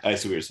 yeah, I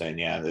see what you're saying.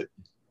 Yeah, that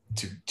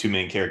two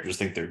main characters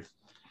think they're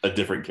a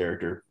different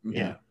character.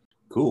 Yeah.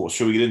 Cool.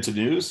 Should we get into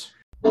news?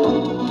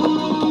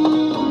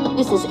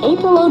 This is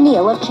April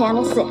O'Neil of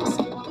Channel 6.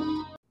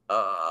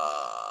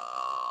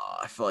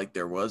 I feel like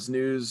there was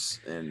news,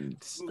 and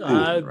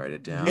write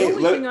it down. Hey,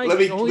 let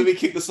me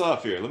kick this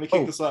off here. There we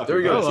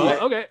go.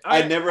 Okay.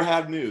 I never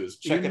have news.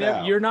 Check it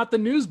out. You're not the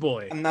news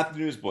boy. I'm not the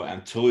news boy.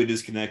 I'm totally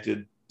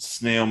disconnected.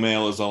 Snail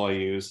mail is all I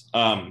use.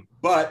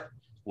 But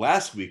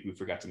last week we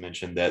forgot to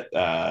mention that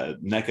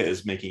NECA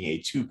is making a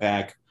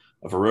 2-pack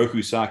of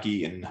Oroku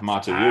Saki and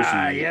Hamato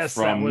Yoshi. Yes,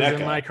 from that was NECA.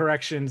 in my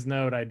corrections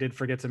note. I did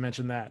forget to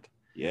mention that.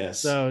 Yes.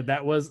 So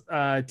that was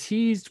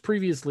teased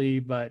previously,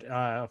 but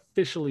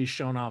officially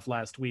shown off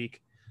last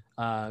week.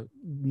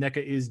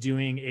 NECA is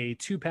doing a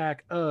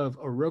 2-pack of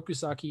Oroku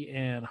Saki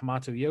and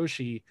Hamato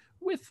Yoshi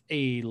with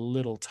a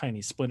little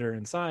tiny Splinter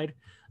inside,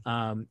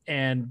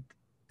 and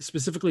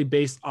specifically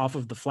based off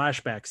of the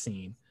flashback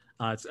scene.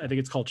 I think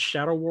it's called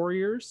Shadow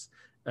Warriors.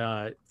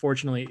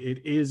 Fortunately,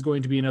 it is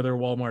going to be another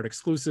Walmart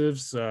exclusive,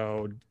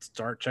 so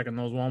start checking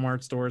those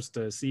Walmart stores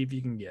to see if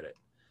you can get it.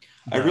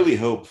 I really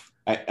hope,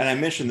 and I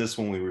mentioned this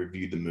when we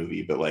reviewed the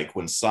movie, but like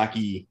when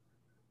Saki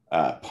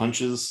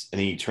punches and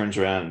then he turns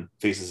around and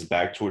faces his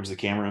back towards the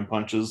camera and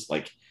punches,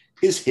 like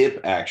his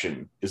hip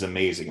action is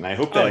amazing, and I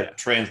hope that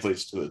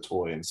translates to the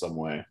toy in some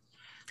way.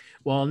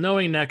 Well,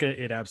 knowing NECA,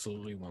 it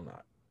absolutely will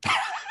not.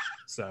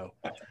 So,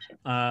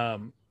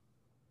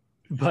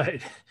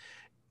 but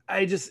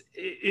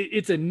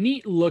it's a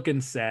neat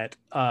looking set.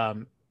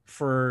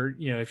 For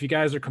if you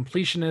guys are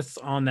completionists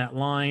on that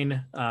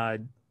line,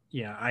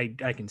 yeah,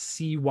 I can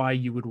see why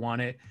you would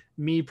want it.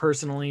 Me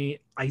personally,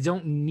 I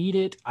don't need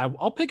it.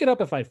 I'll pick it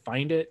up if I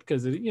find it,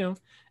 because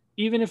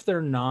even if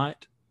they're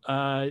not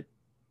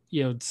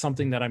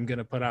something that I'm going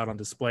to put out on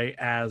display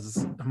as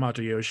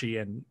Hamato Yoshi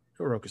and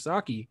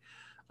Orokusaki,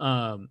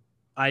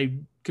 I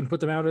can put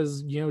them out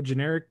as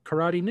generic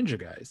karate ninja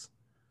guys.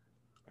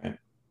 Right.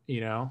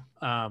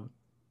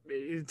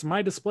 It's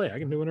my display. I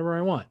can do whatever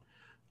I want.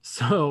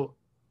 So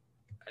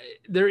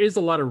there is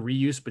a lot of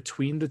reuse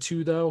between the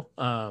two, though.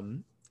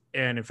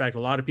 And in fact, a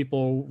lot of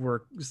people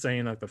were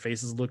saying that the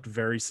faces looked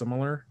very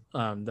similar,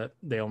 that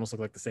they almost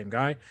look like the same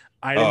guy.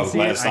 I didn't see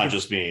that's not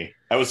just me.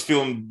 I was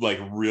feeling like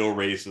real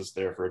racist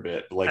there for a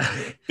bit. Like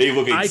they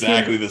look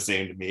exactly the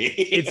same to me.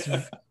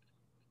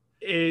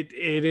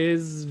 It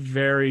is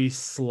very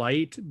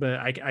slight,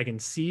 but I can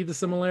see the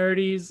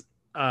similarities,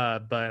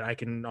 but I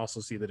can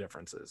also see the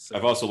differences. So.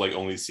 I've also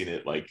only seen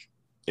it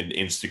an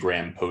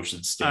Instagram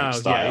posted stamp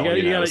style. Yeah,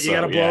 you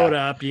gotta blow it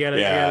up. You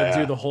gotta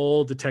do the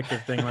whole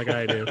detective thing like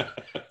I do.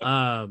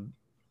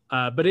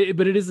 But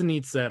it is a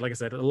neat set. Like I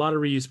said, a lot of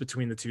reuse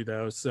between the two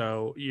though.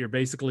 So you're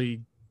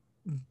basically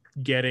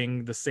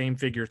getting the same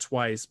figure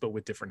twice, but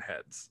with different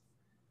heads.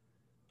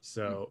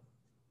 So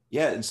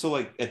yeah, and so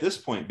at this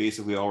point,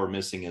 basically all we're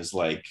missing is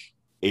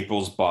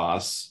April's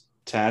boss,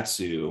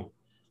 Tatsu,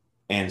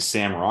 and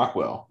Sam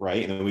Rockwell,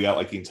 right? And then we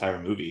got the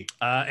entire movie.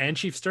 And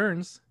Chief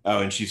Stearns. Oh,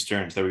 and Chief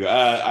Stearns. There we go.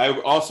 I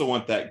also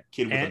want that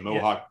kid with the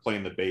mohawk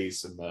playing the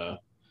bass and the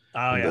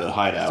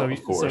hideout,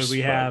 of course. So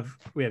we have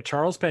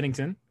Charles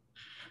Pennington,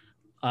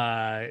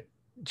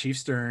 Chief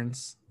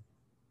Stearns,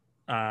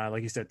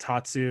 like you said,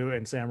 Tatsu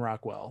and Sam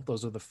Rockwell.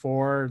 Those are the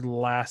four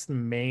last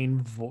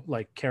main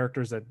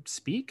characters that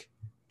speak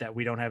that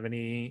we don't have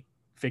any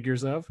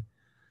figures of.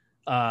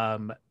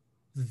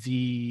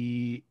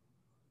 The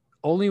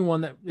only one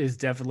that is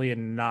definitely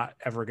not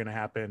ever going to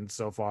happen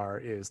so far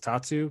is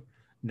Tatsu.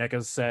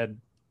 NECA said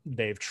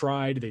they've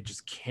tried. They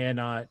just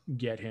cannot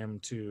get him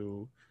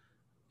to...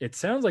 It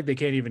sounds like they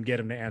can't even get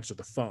him to answer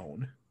the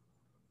phone.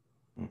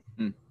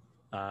 Mm-hmm.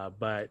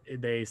 But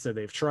they said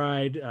they've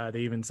tried. They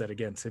even said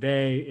again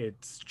today,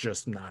 it's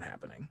just not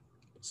happening.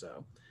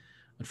 So,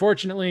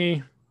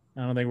 unfortunately,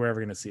 I don't think we're ever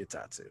going to see a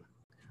Tatsu.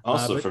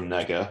 Also from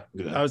NECA.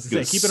 I was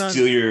going to say, keep it on.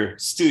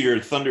 Steal your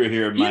thunder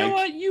here, Mike. You know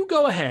what? You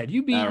go ahead.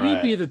 You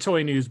be the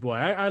toy news boy.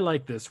 I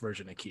like this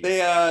version of Keith.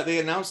 They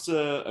announced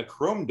a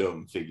Chrome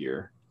Dome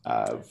figure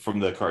from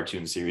the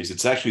cartoon series.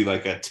 It's actually a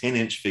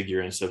 10-inch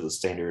figure instead of the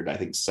standard, I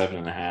think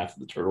 7.5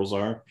 the turtles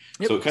are.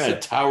 Yep. So it kind of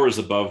towers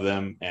above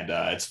them, and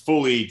it's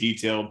fully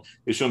detailed.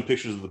 They've shown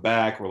pictures of the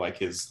back where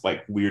his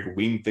weird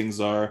wing things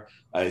are.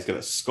 He's got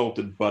a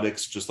sculpted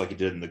buttocks just like he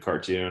did in the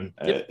cartoon.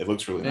 Yep. It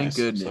looks really nice.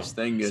 Thank goodness.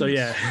 So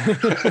yeah,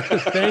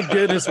 thank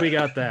goodness we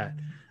got that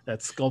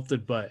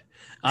sculpted butt.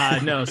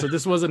 No, so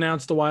this was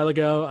announced a while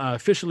ago,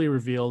 officially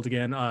revealed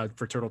again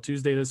for Turtle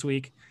Tuesday this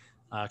week.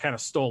 Kind of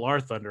stole our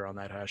thunder on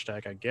that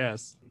hashtag, I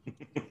guess.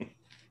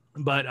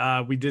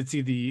 But we did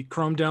see the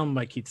Chrome Dome,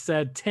 like Keith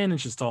said, 10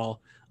 inches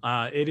tall.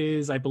 It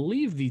is, I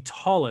believe, the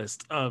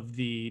tallest of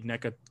the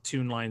NECA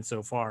Toon line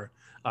so far.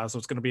 So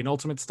it's going to be an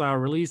Ultimate style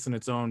release in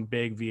its own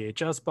big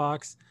VHS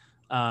box.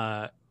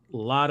 A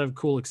lot of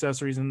cool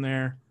accessories in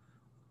there.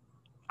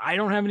 I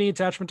don't have any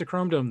attachment to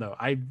Chrome Dome though.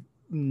 I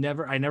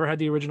never had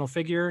the original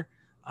figure.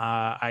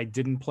 I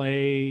didn't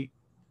play.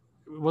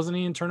 Wasn't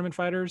he in Tournament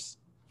Fighters?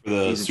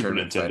 The Super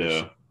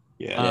Nintendo.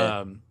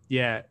 Fighters.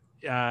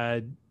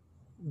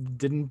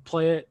 Didn't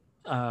play it.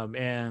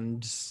 I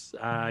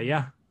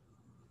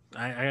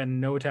had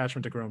no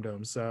attachment to Chrome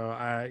Dome, so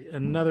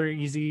another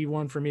easy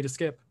one for me to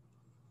skip,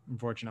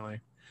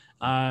 unfortunately.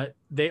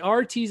 They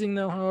are teasing,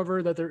 though,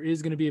 however, that there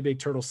is going to be a big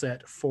turtle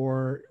set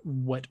for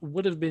what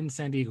would have been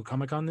San Diego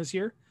Comic-Con this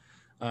year.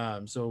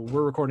 So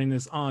we're recording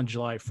this on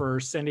July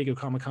 1st. San Diego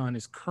Comic-Con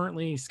is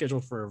currently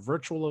scheduled for a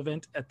virtual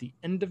event at the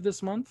end of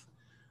this month.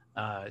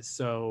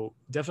 So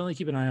definitely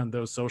keep an eye on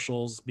those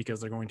socials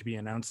because they're going to be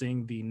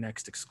announcing the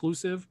next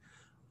exclusive.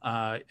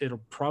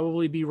 It'll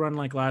probably be run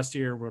like last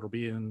year, where it'll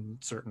be in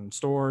certain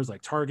stores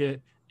like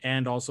Target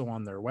and also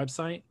on their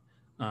website.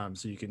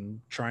 So you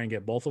can try and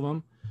get both of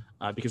them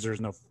because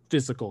there's no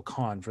physical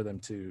con for them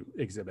to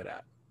exhibit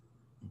at.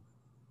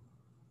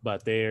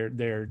 But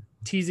they're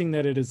teasing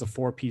that it is a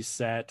 4-piece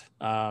set.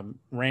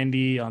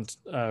 Randy who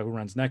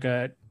runs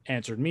NECA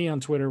answered me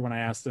on Twitter when I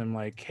asked him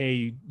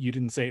hey, you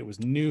didn't say it was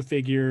new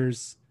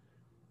figures,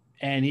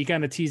 and he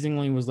kind of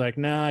teasingly was like,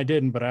 nah, I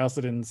didn't, but I also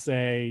didn't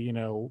say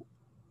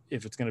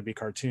if it's going to be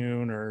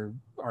cartoon or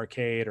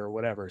arcade or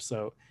whatever.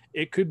 So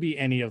it could be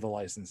any of the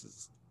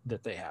licenses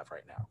that they have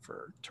right now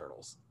for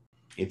Turtles.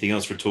 Anything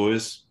else for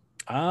toys?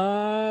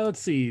 Let's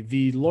see.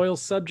 The Loyal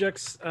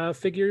Subjects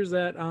figures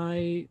that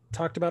I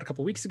talked about a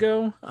couple weeks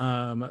ago.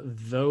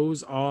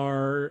 Those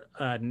are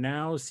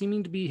now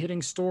seeming to be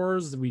hitting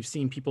stores. We've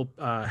seen people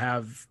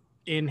have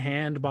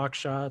in-hand box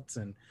shots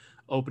and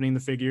opening the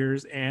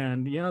figures,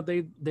 and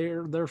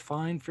they're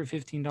fine for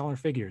 $15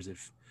 figures.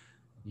 If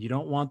you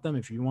don't want them,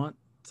 if you want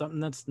something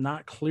that's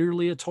not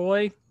clearly a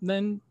toy,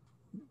 then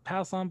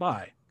pass on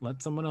by.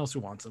 Let someone else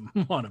who wants them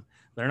want them.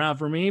 They're not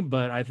for me,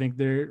 but I think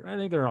they're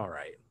all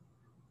right.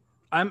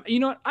 You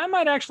know what? I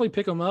might actually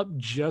pick them up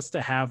just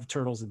to have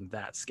turtles in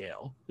that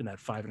scale, in that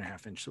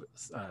 5.5 inch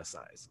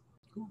size.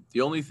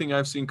 The only thing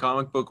I've seen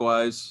comic book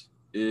wise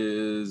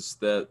is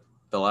that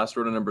the last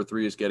Ronin number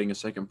 3 is getting a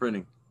second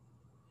printing.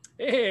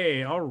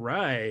 Hey, all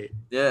right.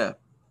 Yeah.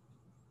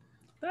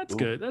 That's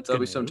good. That'll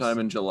be sometime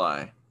in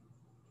July.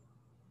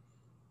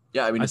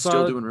 Yeah, I mean, it's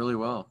still doing really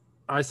well.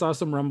 I saw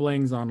some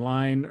rumblings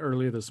online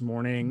earlier this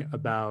morning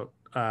about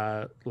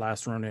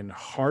Last Ronin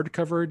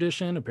hardcover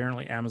edition.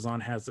 Apparently Amazon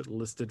has it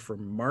listed for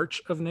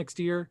March of next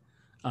year.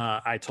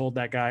 I told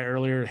that guy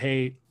earlier,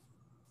 hey,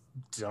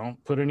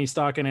 don't put any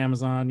stock in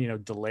Amazon. You know,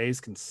 delays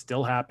can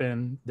still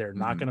happen. They're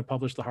not going to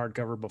publish the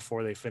hardcover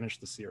before they finish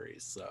the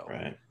series. So,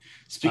 right.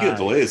 Speaking of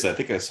delays, I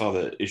think I saw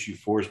that issue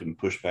 4 has been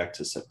pushed back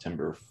to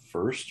September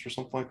 1st or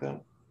something like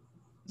that.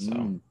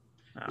 So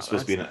it's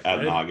supposed to be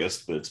out in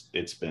August, but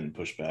it's been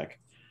pushed back.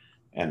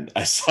 And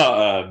I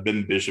saw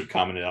Ben Bishop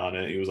commented on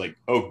it. He was like,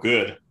 "Oh,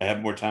 good. I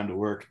have more time to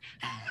work."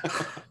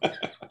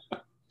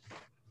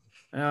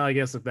 Well, I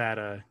guess if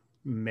that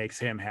makes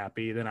him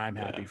happy, then I'm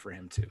happy for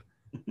him too.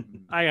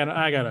 I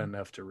got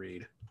enough to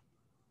read.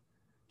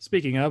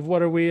 Speaking of,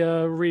 what are we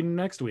reading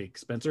next week,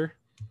 Spencer?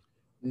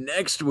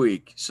 Next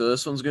week. So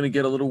this one's going to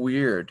get a little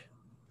weird.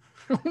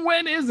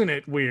 When isn't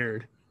it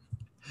weird?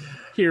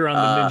 Here on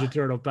the Ninja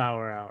Turtle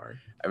Power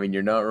Hour. I mean,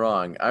 you're not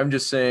wrong. I'm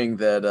just saying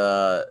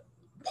that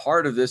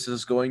part of this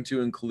is going to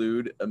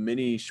include a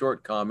mini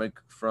short comic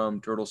from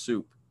Turtle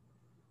Soup,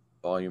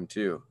 Volume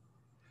 2.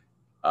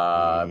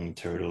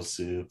 Turtle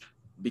Soup.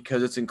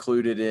 Because it's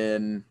included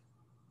in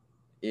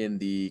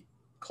the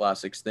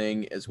Classics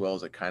thing, as well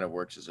as it kind of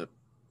works as a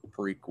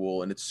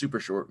prequel, and it's super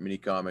short mini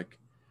comic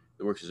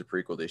that works as a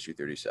prequel to issue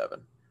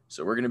 37.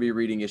 So we're going to be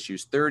reading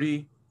issues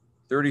 30,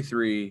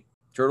 33,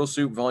 Turtle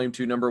Soup Volume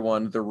 2, Number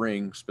 1, The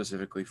Ring,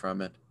 specifically from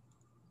it,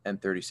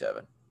 and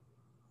 37.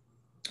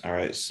 All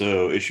right,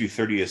 so issue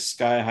 30 is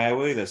Sky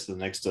Highway. That's the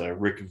next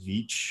Rick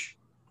Veitch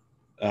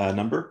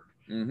number.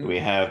 We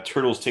have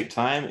Turtles Take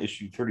Time,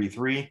 issue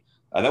 33.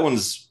 That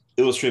one's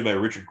illustrated by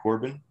Richard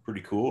Corbin.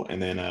 Pretty cool. And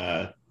then,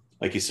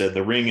 like you said,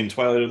 The Ring and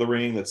Twilight of the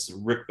Ring. That's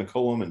Rick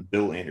McCollum and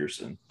Bill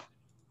Anderson.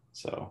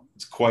 So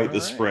it's quite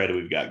the spread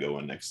we've got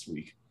going next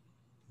week.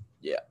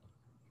 Yeah.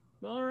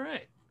 All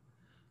right.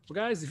 Well,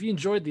 guys, if you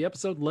enjoyed the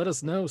episode, let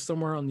us know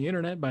somewhere on the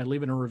internet by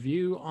leaving a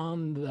review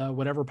on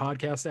whatever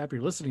podcast app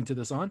you're listening to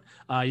this on.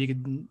 You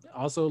can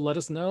also let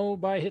us know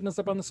by hitting us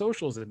up on the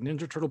socials at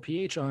Ninja Turtle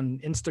PH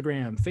on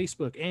Instagram,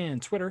 Facebook,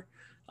 and Twitter.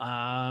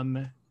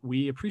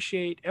 We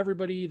appreciate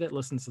everybody that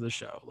listens to the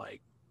show.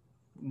 Like,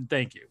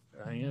 thank you.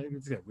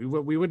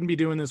 We wouldn't be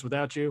doing this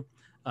without you.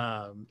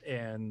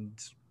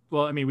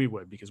 Well, I mean, we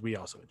would, because we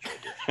also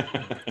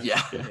enjoyed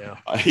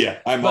it. Yeah.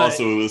 I'm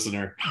also a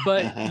listener.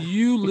 But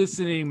you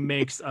listening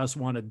makes us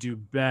want to do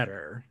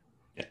better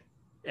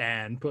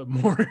and put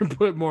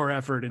more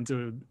effort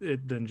into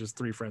it than just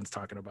three friends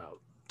talking about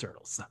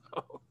turtles.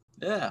 So.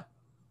 Yeah.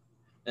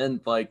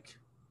 And like,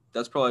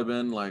 that's probably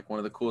been like one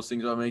of the coolest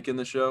things about making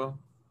the show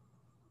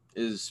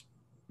is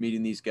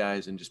meeting these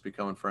guys and just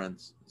becoming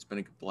friends. It's been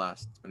a good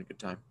blast. It's been a good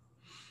time.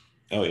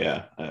 Oh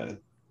yeah. I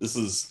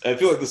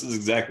feel like this is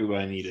exactly what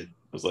I needed.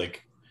 I was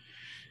like,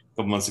 a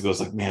couple months ago, I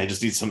was like, man, I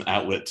just need some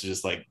outlet to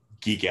just like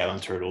geek out on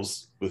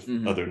turtles with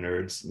other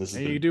nerds. And this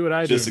is you do what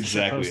I just do,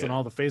 exactly post in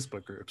all the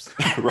Facebook groups.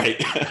 Right.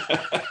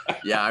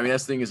 Yeah, I mean,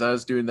 that's the thing is I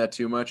was doing that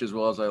too much, as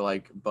well as I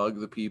like bug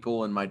the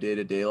people in my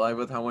day-to-day life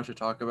with how much I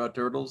talk about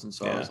turtles. And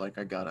so I was like,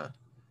 I gotta.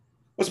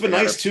 Well, it's been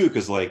nice too,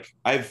 because like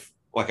I've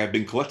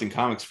been collecting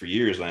comics for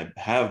years, and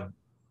I have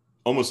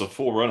almost a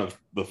full run of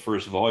the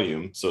first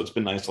volume. So it's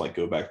been nice to like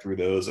go back through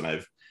those, and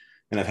I've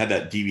had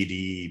that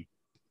DVD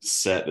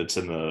set that's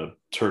in the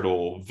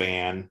turtle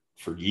van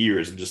for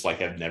years, and just like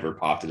have never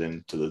popped it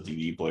into the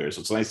DVD player. So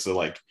it's nice to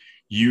like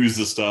use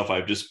the stuff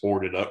I've just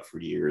hoarded up for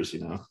years, you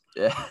know?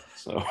 Yeah.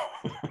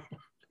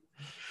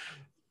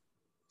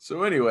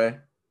 So anyway,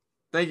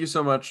 thank you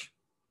so much.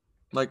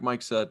 Like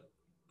Mike said,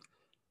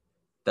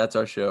 that's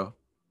our show.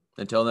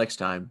 Until next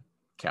time,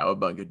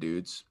 cowabunga,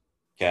 dudes.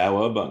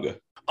 Cowabunga.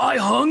 I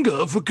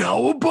hunger for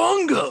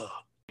cowabunga.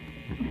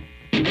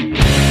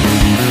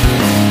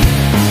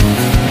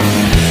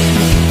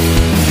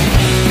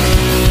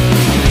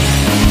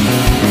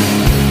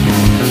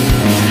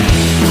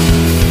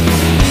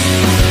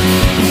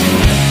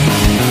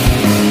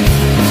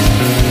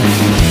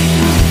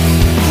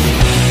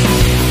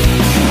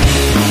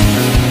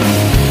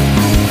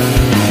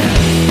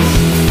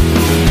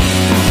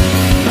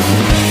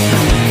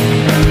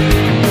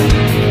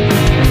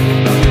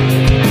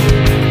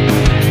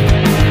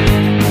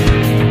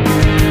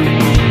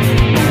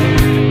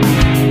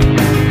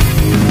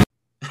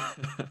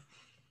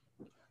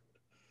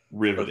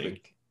 Riveting.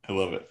 Perfect. I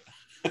love it.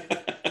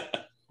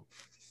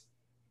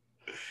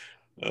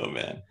 Oh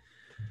man,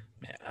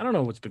 I don't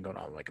know what's been going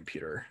on with my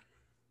computer.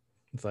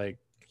 It's like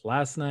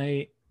last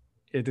night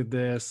it did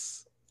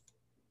this,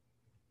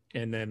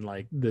 and then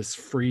like this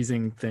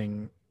freezing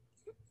thing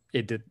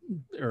it did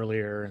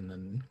earlier, and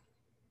then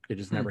It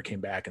just never came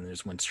back, and they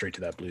just went straight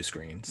to that blue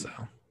screen. So,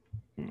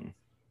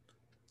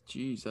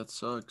 Jeez, that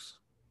sucks.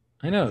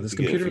 I know this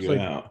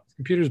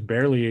computer's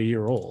barely a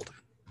year old.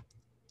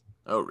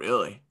 Oh,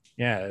 really?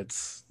 Yeah,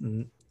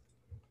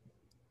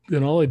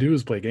 then all I do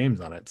is play games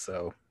on it.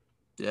 So,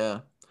 yeah,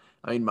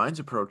 I mean, mine's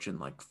approaching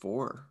like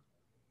 4,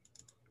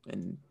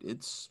 and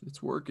it's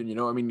working. You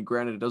know, I mean,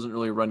 granted, it doesn't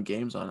really run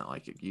games on it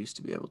like it used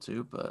to be able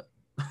to, but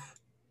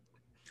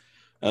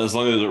as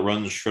long as it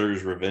runs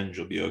Shredder's Revenge,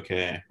 you'll be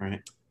okay,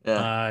 right?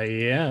 Yeah.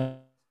 Yeah.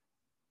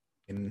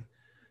 And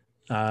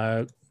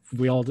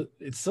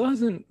it still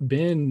hasn't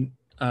been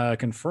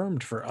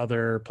confirmed for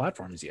other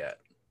platforms yet.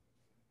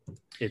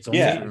 It's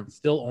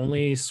still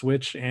only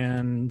Switch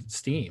and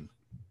Steam.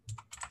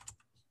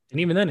 And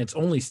even then, it's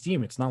only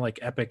Steam. It's not like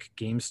Epic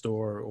Game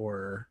Store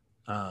or,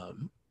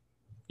 any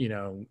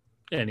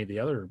of the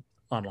other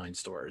online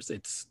stores.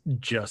 It's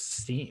just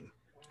Steam.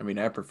 I mean,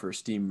 I prefer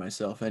Steam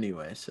myself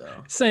anyway, so.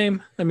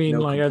 Same. I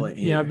mean,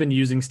 I've been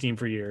using Steam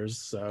for years,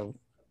 so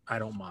I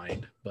don't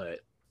mind. But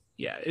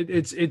yeah,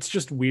 it's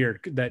just weird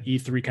that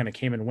E3 kind of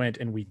came and went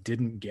and we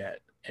didn't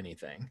get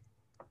anything.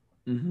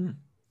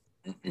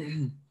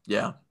 Mm-hmm.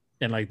 Yeah.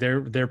 And like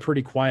they're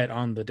pretty quiet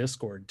on the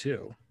Discord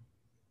too.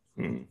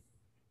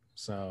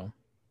 So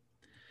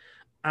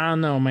I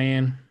don't know,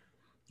 man.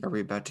 Are we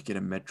about to get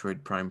a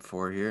Metroid Prime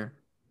 4 here?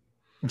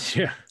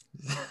 Yeah.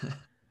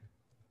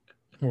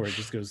 Where it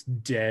just goes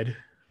dead.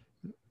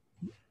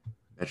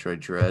 Metroid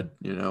Dread,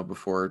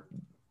 before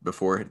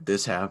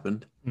this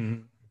happened.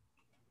 Mm-hmm.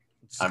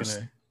 I'm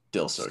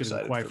still so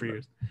excited for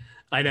you.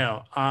 I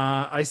know.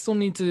 I still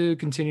need to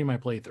continue my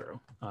playthrough.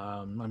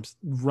 I'm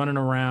running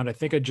around. I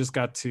think I just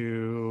got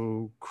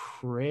to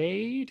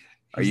Kraid.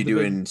 Are you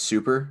doing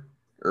Super,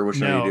 or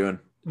which one are you doing?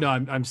 No,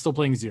 I'm still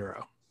playing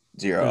Zero.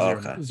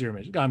 Okay. Zero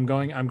mission. I'm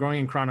going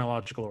in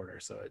chronological order.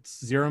 So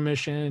it's Zero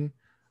mission,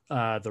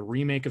 the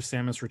remake of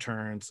Samus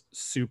Returns,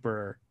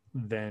 Super,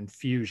 then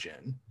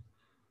Fusion.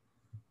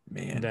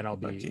 Man, and then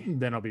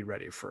I'll be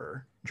ready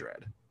for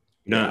Dread.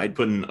 No, I'd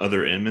put an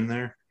Other M in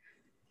there.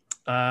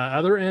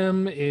 Other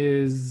M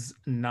is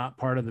not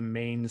part of the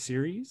main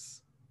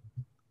series.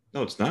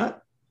 No, it's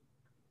not.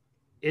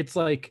 It's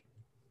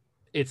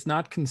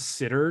not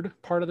considered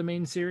part of the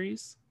main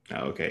series.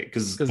 Oh, okay,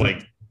 because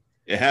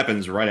it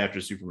happens right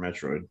after Super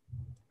Metroid.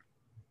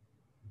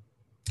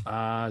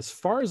 As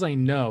far as I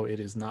know, it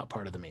is not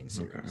part of the main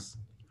series. Okay.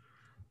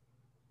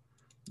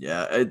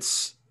 Yeah,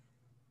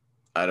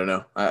 I don't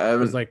know. I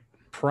haven't like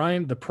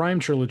the Prime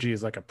trilogy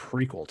is like a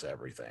prequel to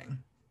everything.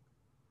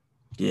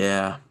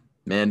 Yeah,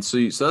 man.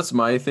 So that's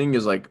my thing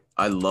is like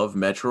I love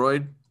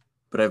Metroid,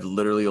 but I've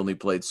literally only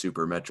played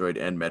Super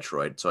Metroid and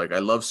Metroid. So like I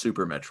love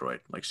Super Metroid.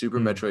 Like Super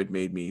Metroid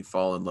made me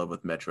fall in love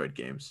with Metroid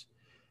games.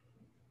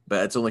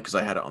 But it's only because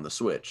I had it on the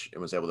Switch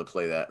and was able to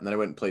play that. And then I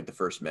went and played the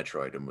first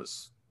Metroid and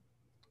was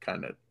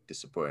kind of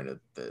disappointed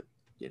that,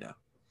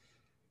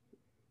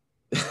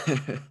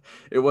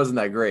 it wasn't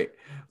that great.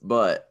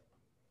 But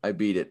I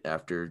beat it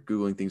after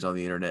Googling things on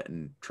the internet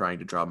and trying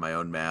to draw my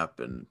own map.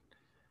 And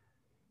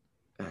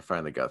I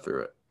finally got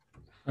through it.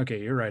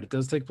 Okay, you're right. It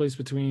does take place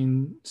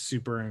between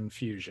Super and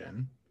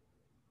Fusion.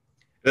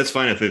 That's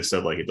fine if they've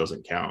said like it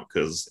doesn't count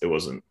because it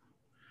wasn't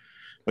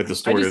like the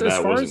story of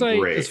that wasn't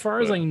great. As far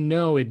as I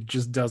know, it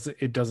just doesn't.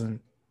 It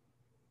doesn't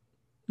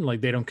like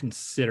they don't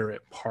consider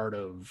it part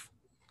of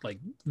like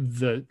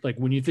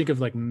when you think of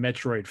like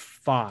Metroid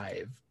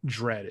 5,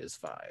 Dread is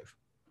 5.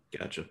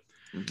 Gotcha.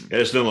 Mm-hmm. I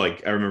just know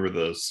I remember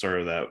the start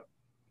of that.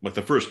 Like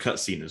the first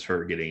cutscene is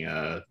her getting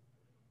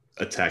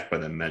attacked by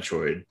the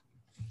Metroid.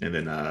 And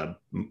then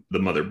the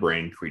mother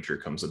brain creature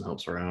comes and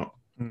helps her out.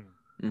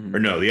 Mm-hmm. Or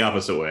no, the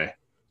opposite way.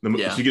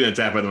 She gets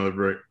attacked by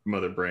the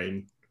mother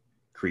brain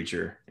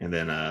creature, and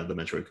then the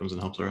Metroid comes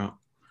and helps her out.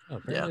 Oh,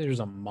 apparently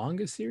there's a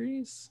manga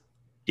series?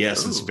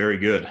 Yes, It's very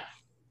good.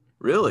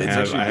 Really?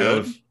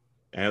 I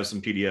have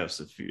some PDFs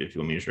if you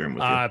want me to share them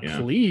with you. Yeah.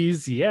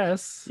 Please,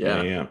 yes.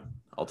 Yeah.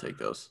 I'll take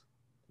those.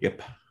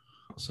 Yep.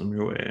 I'll send them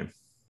your way.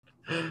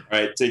 All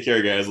right, take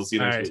care, guys. We'll see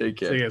you next week. Take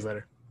care. See you guys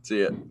later.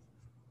 See ya.